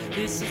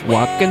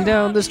 Walking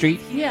down the street,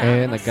 Yeah.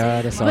 and I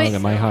got a song But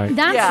in my heart.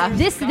 That's Yeah.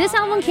 this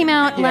album came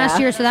out last Yeah.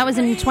 year, so that was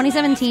in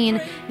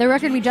 2017. The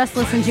record we just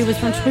listened to was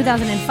from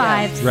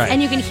 2005, Yeah. Right.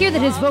 and you can hear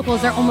that his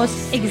vocals are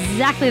almost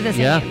exactly the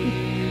same, Yeah.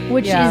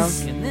 which Yeah.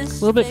 is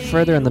A little bit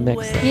further in the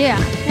mix. Though. yeah.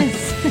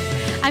 It's,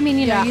 I mean,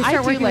 you know, Yeah, you I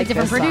start do working like with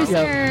different this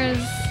song.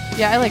 producers.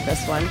 yeah, I like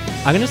this one.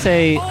 I'm gonna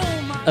say,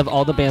 of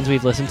all the bands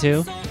we've listened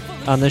to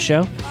on this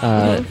show,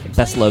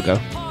 best logo.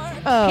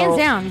 Oh, Hands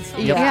down.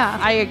 Yeah,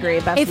 I agree.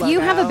 Best If you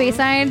logo. have a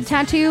Bayside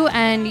tattoo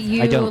and I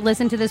you don't.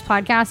 listen to this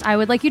podcast, I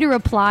would like you to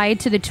reply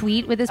to the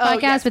tweet with this Oh,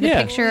 podcast yes, with yeah.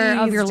 a picture of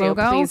Please your do,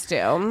 logo. please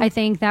do. I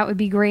think that would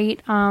be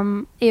great.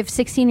 If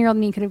 16-year-old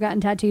me could have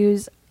gotten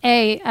tattoos,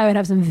 A, I would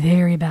have some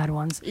very bad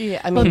ones. Yeah,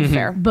 I mean,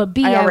 fair. But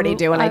B, I already would-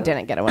 do, and I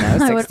didn't get it when I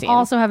was 16. I would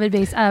also have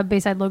a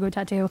Bayside logo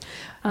tattoo.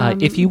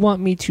 If you want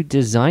me to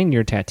design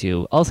your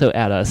tattoo, also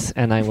add us,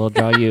 and I will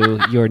draw you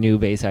your new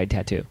Bayside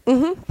tattoo.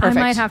 I Perfect.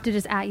 might have to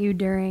just at you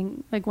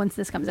during, like, once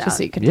this comes out. just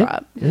so you can Yeah. draw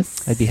it.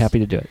 Yes, I'd be happy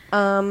to do it.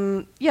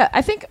 Yeah,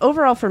 I think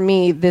overall for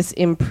me, this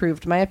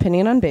improved my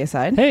opinion on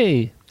Bayside.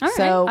 Hey, All right,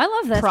 So, I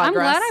love this.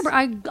 progress.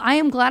 I'm glad I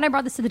am glad I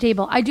brought this to the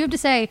table. I do have to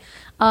say,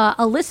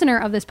 a listener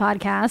of this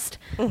podcast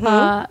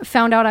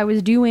found out I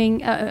was doing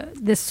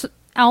this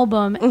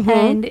album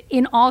and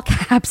in all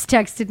caps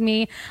texted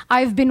me,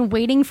 "I've been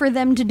waiting for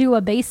them to do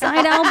a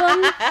Bayside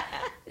album."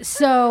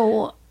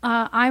 So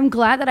I'm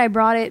glad that I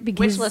brought it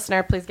because Which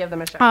listener? Please give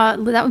them a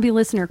shout. that would be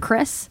listener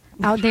Chris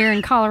out there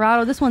in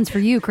Colorado. This one's for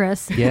you,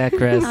 Chris. Yeah,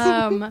 Chris.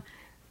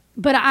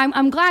 But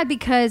I'm glad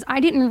because I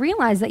didn't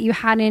realize that you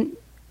hadn't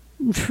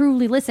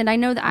truly listened. I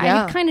know that I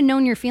Yeah. had kind of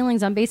known your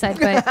feelings on Bayside,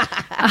 but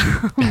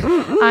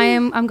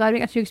I'm glad we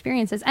got to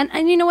experience this.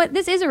 And you know what?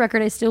 This is a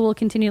record I still will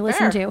continue to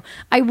listen Fair. to.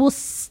 I will.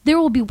 There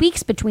will be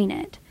weeks between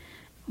it,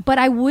 but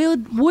I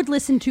would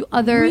listen to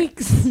other.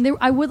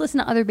 I would listen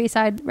to other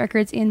Bayside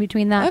records in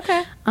between that.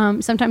 Okay.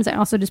 Sometimes I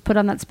also just put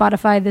on that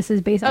Spotify "This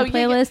Is Bayside"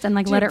 playlist and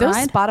like Dude, let it those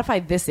ride.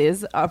 Spotify "This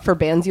Is" for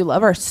bands you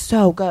love are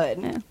so good.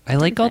 Yeah. I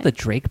like all Okay. the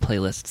Drake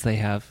playlists they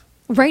have.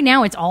 Right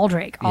now, it's all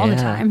Drake all the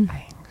Yeah. time.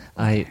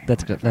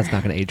 That's not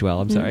going to age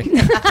well. I'm sorry.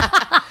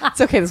 It's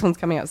okay. This one's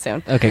coming out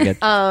soon. Okay, good.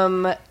 All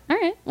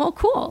right. Well,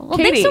 cool. Well,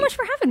 Katie. thanks so much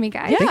for having me,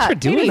 guys. Thanks for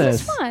doing Katie,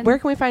 this. Fun. Where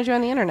can we find you on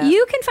the internet?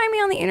 You can find me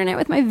on the internet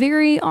with my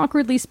very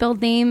awkwardly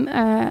spelled name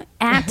at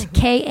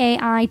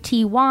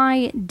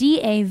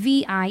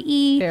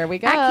KAITYDAVIE. There we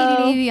go. At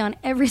Katie Davey on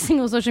every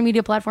single social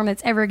media platform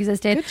that's ever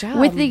existed. Good job.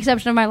 With the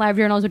exception of my live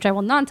journals, which I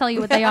will not tell you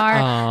what they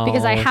are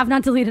because I have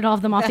not deleted all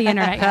of them off the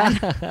internet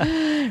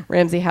yet.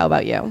 Ramsey, how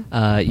about you?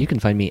 You can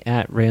find me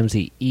at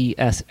Ramsey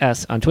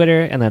ESS on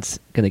Twitter, and that's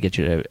going to get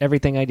you to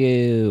everything I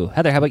do.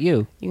 Heather, how about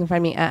you? You can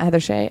find me at Heather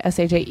Shea,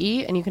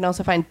 SHAE, and you can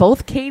also find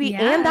both Katie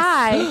Yes. and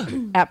I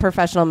at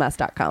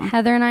professionalmess.com.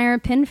 Heather and I are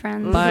pin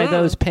friends. Buy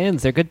those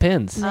pins. They're good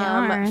pins. They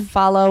are.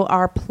 Follow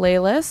our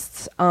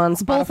playlists on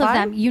Spotify. Both of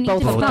them. You need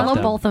Both to of them.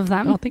 follow both of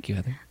them. Oh, thank you,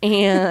 Heather.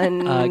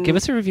 And Give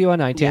us a review on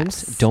iTunes.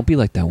 Yes. Don't be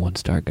like that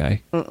one-star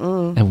guy.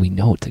 And we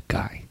know it's a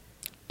guy.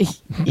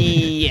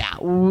 yeah,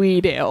 we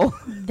do.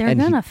 They're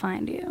And gonna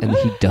find you. And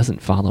he doesn't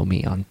follow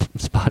me on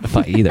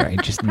Spotify either. I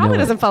just know Probably it.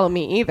 doesn't follow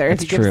me either.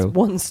 That's if he gives true.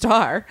 1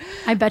 star.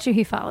 I bet you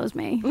he follows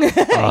me.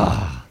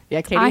 Yeah,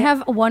 Katie. I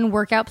have one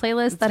workout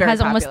playlist that very has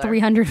almost popular.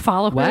 300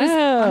 followers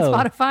Wow.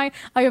 on Spotify.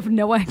 I have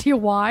no idea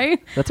why.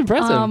 That's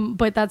impressive.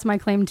 But that's my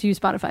claim to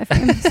Spotify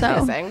fame. So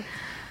Amazing.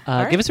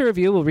 All right. Give us a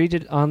review. We'll read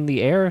it on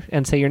the air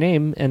and say your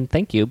name and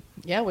thank you.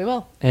 Yeah, we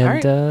will. And All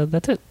right.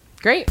 that's it.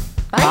 Great.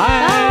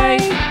 Bye.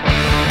 bye.